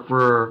door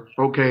for,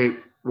 okay,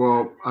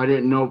 well, I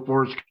didn't know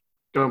Forrest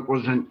Gump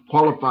wasn't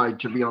qualified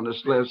to be on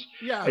this list.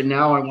 Yeah. And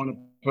now I want to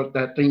put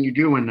That Thing You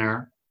Do in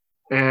there.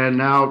 And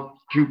now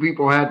two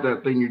people had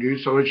That Thing You Do,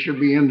 so it should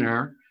be in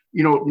there.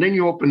 You know, then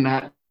you open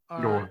that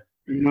door,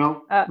 you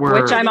know?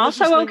 Which I'm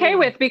also okay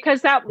with,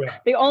 because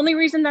the only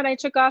reason that I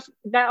took off,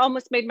 that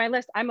almost made my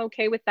list. I'm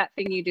okay with That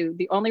Thing You Do.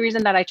 The only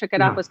reason that I took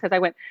it off was because I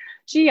went,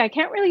 gee, I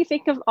can't really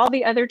think of all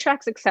the other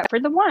tracks except for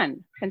the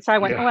one. And so I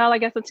went, well, I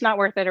guess it's not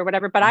worth it or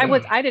whatever. But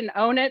I didn't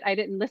own it. I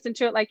didn't listen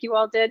to it like you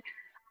all did.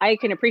 I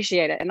can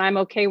appreciate it. And I'm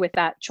okay with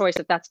that choice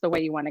if that's the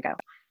way you want to go.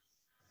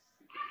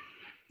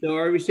 So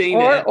are we saying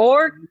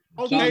so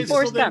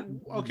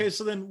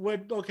then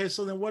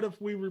what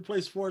if we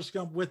replace Forrest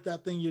Gump with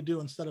That Thing You Do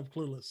instead of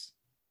Clueless?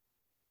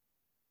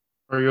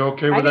 Are you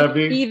okay with that,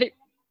 B?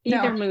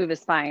 Either move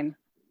is fine.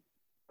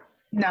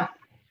 No.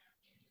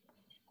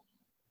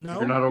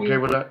 You're not okay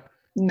with that?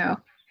 No.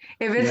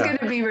 If it's going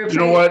to be replaced.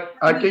 You know what?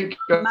 I think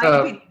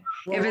if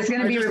it's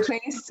going to be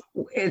replaced,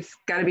 it's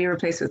got to be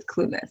replaced with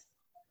Clueless.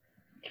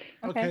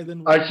 Okay,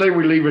 then I say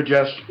we leave it,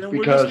 Jess. Then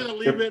we're just gonna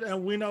leave it,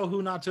 and we know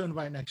who not to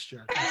invite next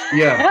year.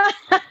 Yeah.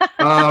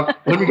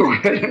 Let me go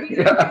ahead.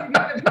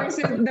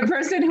 The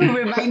person who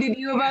reminded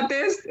you about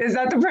this, is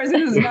that the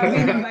person who's not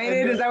being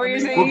invited? Is that what you're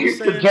saying? We'll keep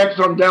the text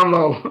on down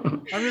low.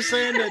 I'm just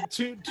saying that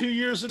two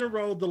years in a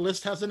row, the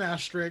list has an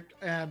asterisk,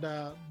 and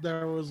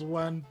there was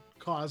one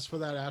cause for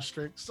that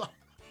asterisk. So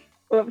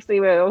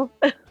whoopsie woo.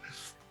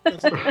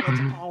 That's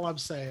all I'm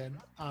saying.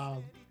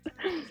 I'm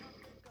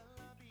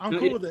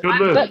cool with it.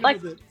 I'm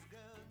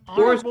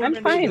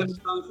fine.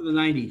 Songs from the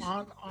 90s.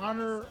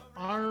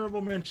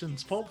 Honorable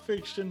mentions: Pulp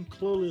Fiction,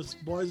 Clueless,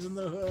 Boys in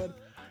the Hood,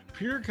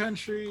 Pure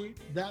Country,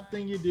 That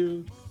Thing You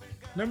Do.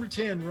 Number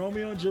 10,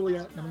 Romeo and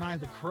Juliet. Number 9,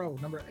 The Crow.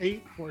 Number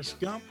 8,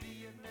 Forrest Gump,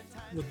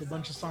 with a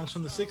bunch of songs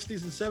from the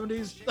 60s and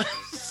 70s.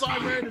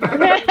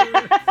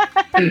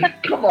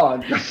 Come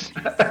on.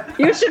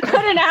 You should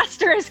put an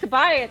asterisk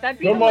by it. That'd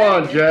be Come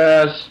on,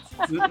 Jess.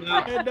 You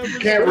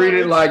can't read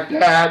it like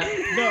that.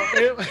 No,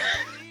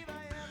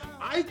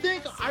 I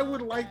think I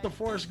would like the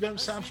Forrest Gump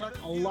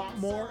soundtrack a lot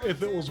more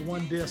if it was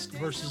one disc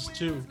versus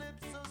two.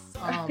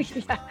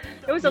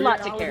 It was a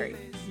lot to carry.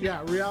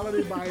 Yeah,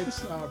 Reality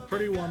Bites,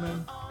 Pretty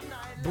Woman,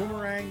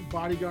 Boomerang,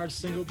 Bodyguard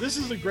single. This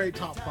is a great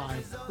top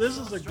 5. This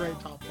is a great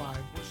top 5.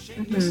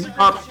 Mm-hmm.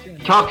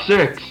 Top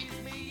 6.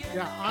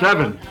 Yeah,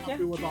 7. I'm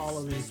happy with all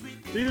of these.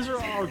 These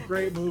are all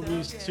great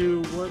movies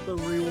too, worth a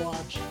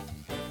rewatch.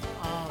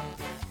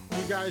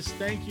 You guys,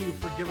 thank you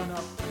for giving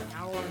up an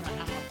hour and a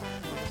half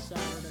for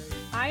Saturday.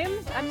 I'm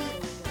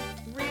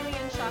really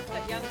in shock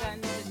that Young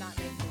Guns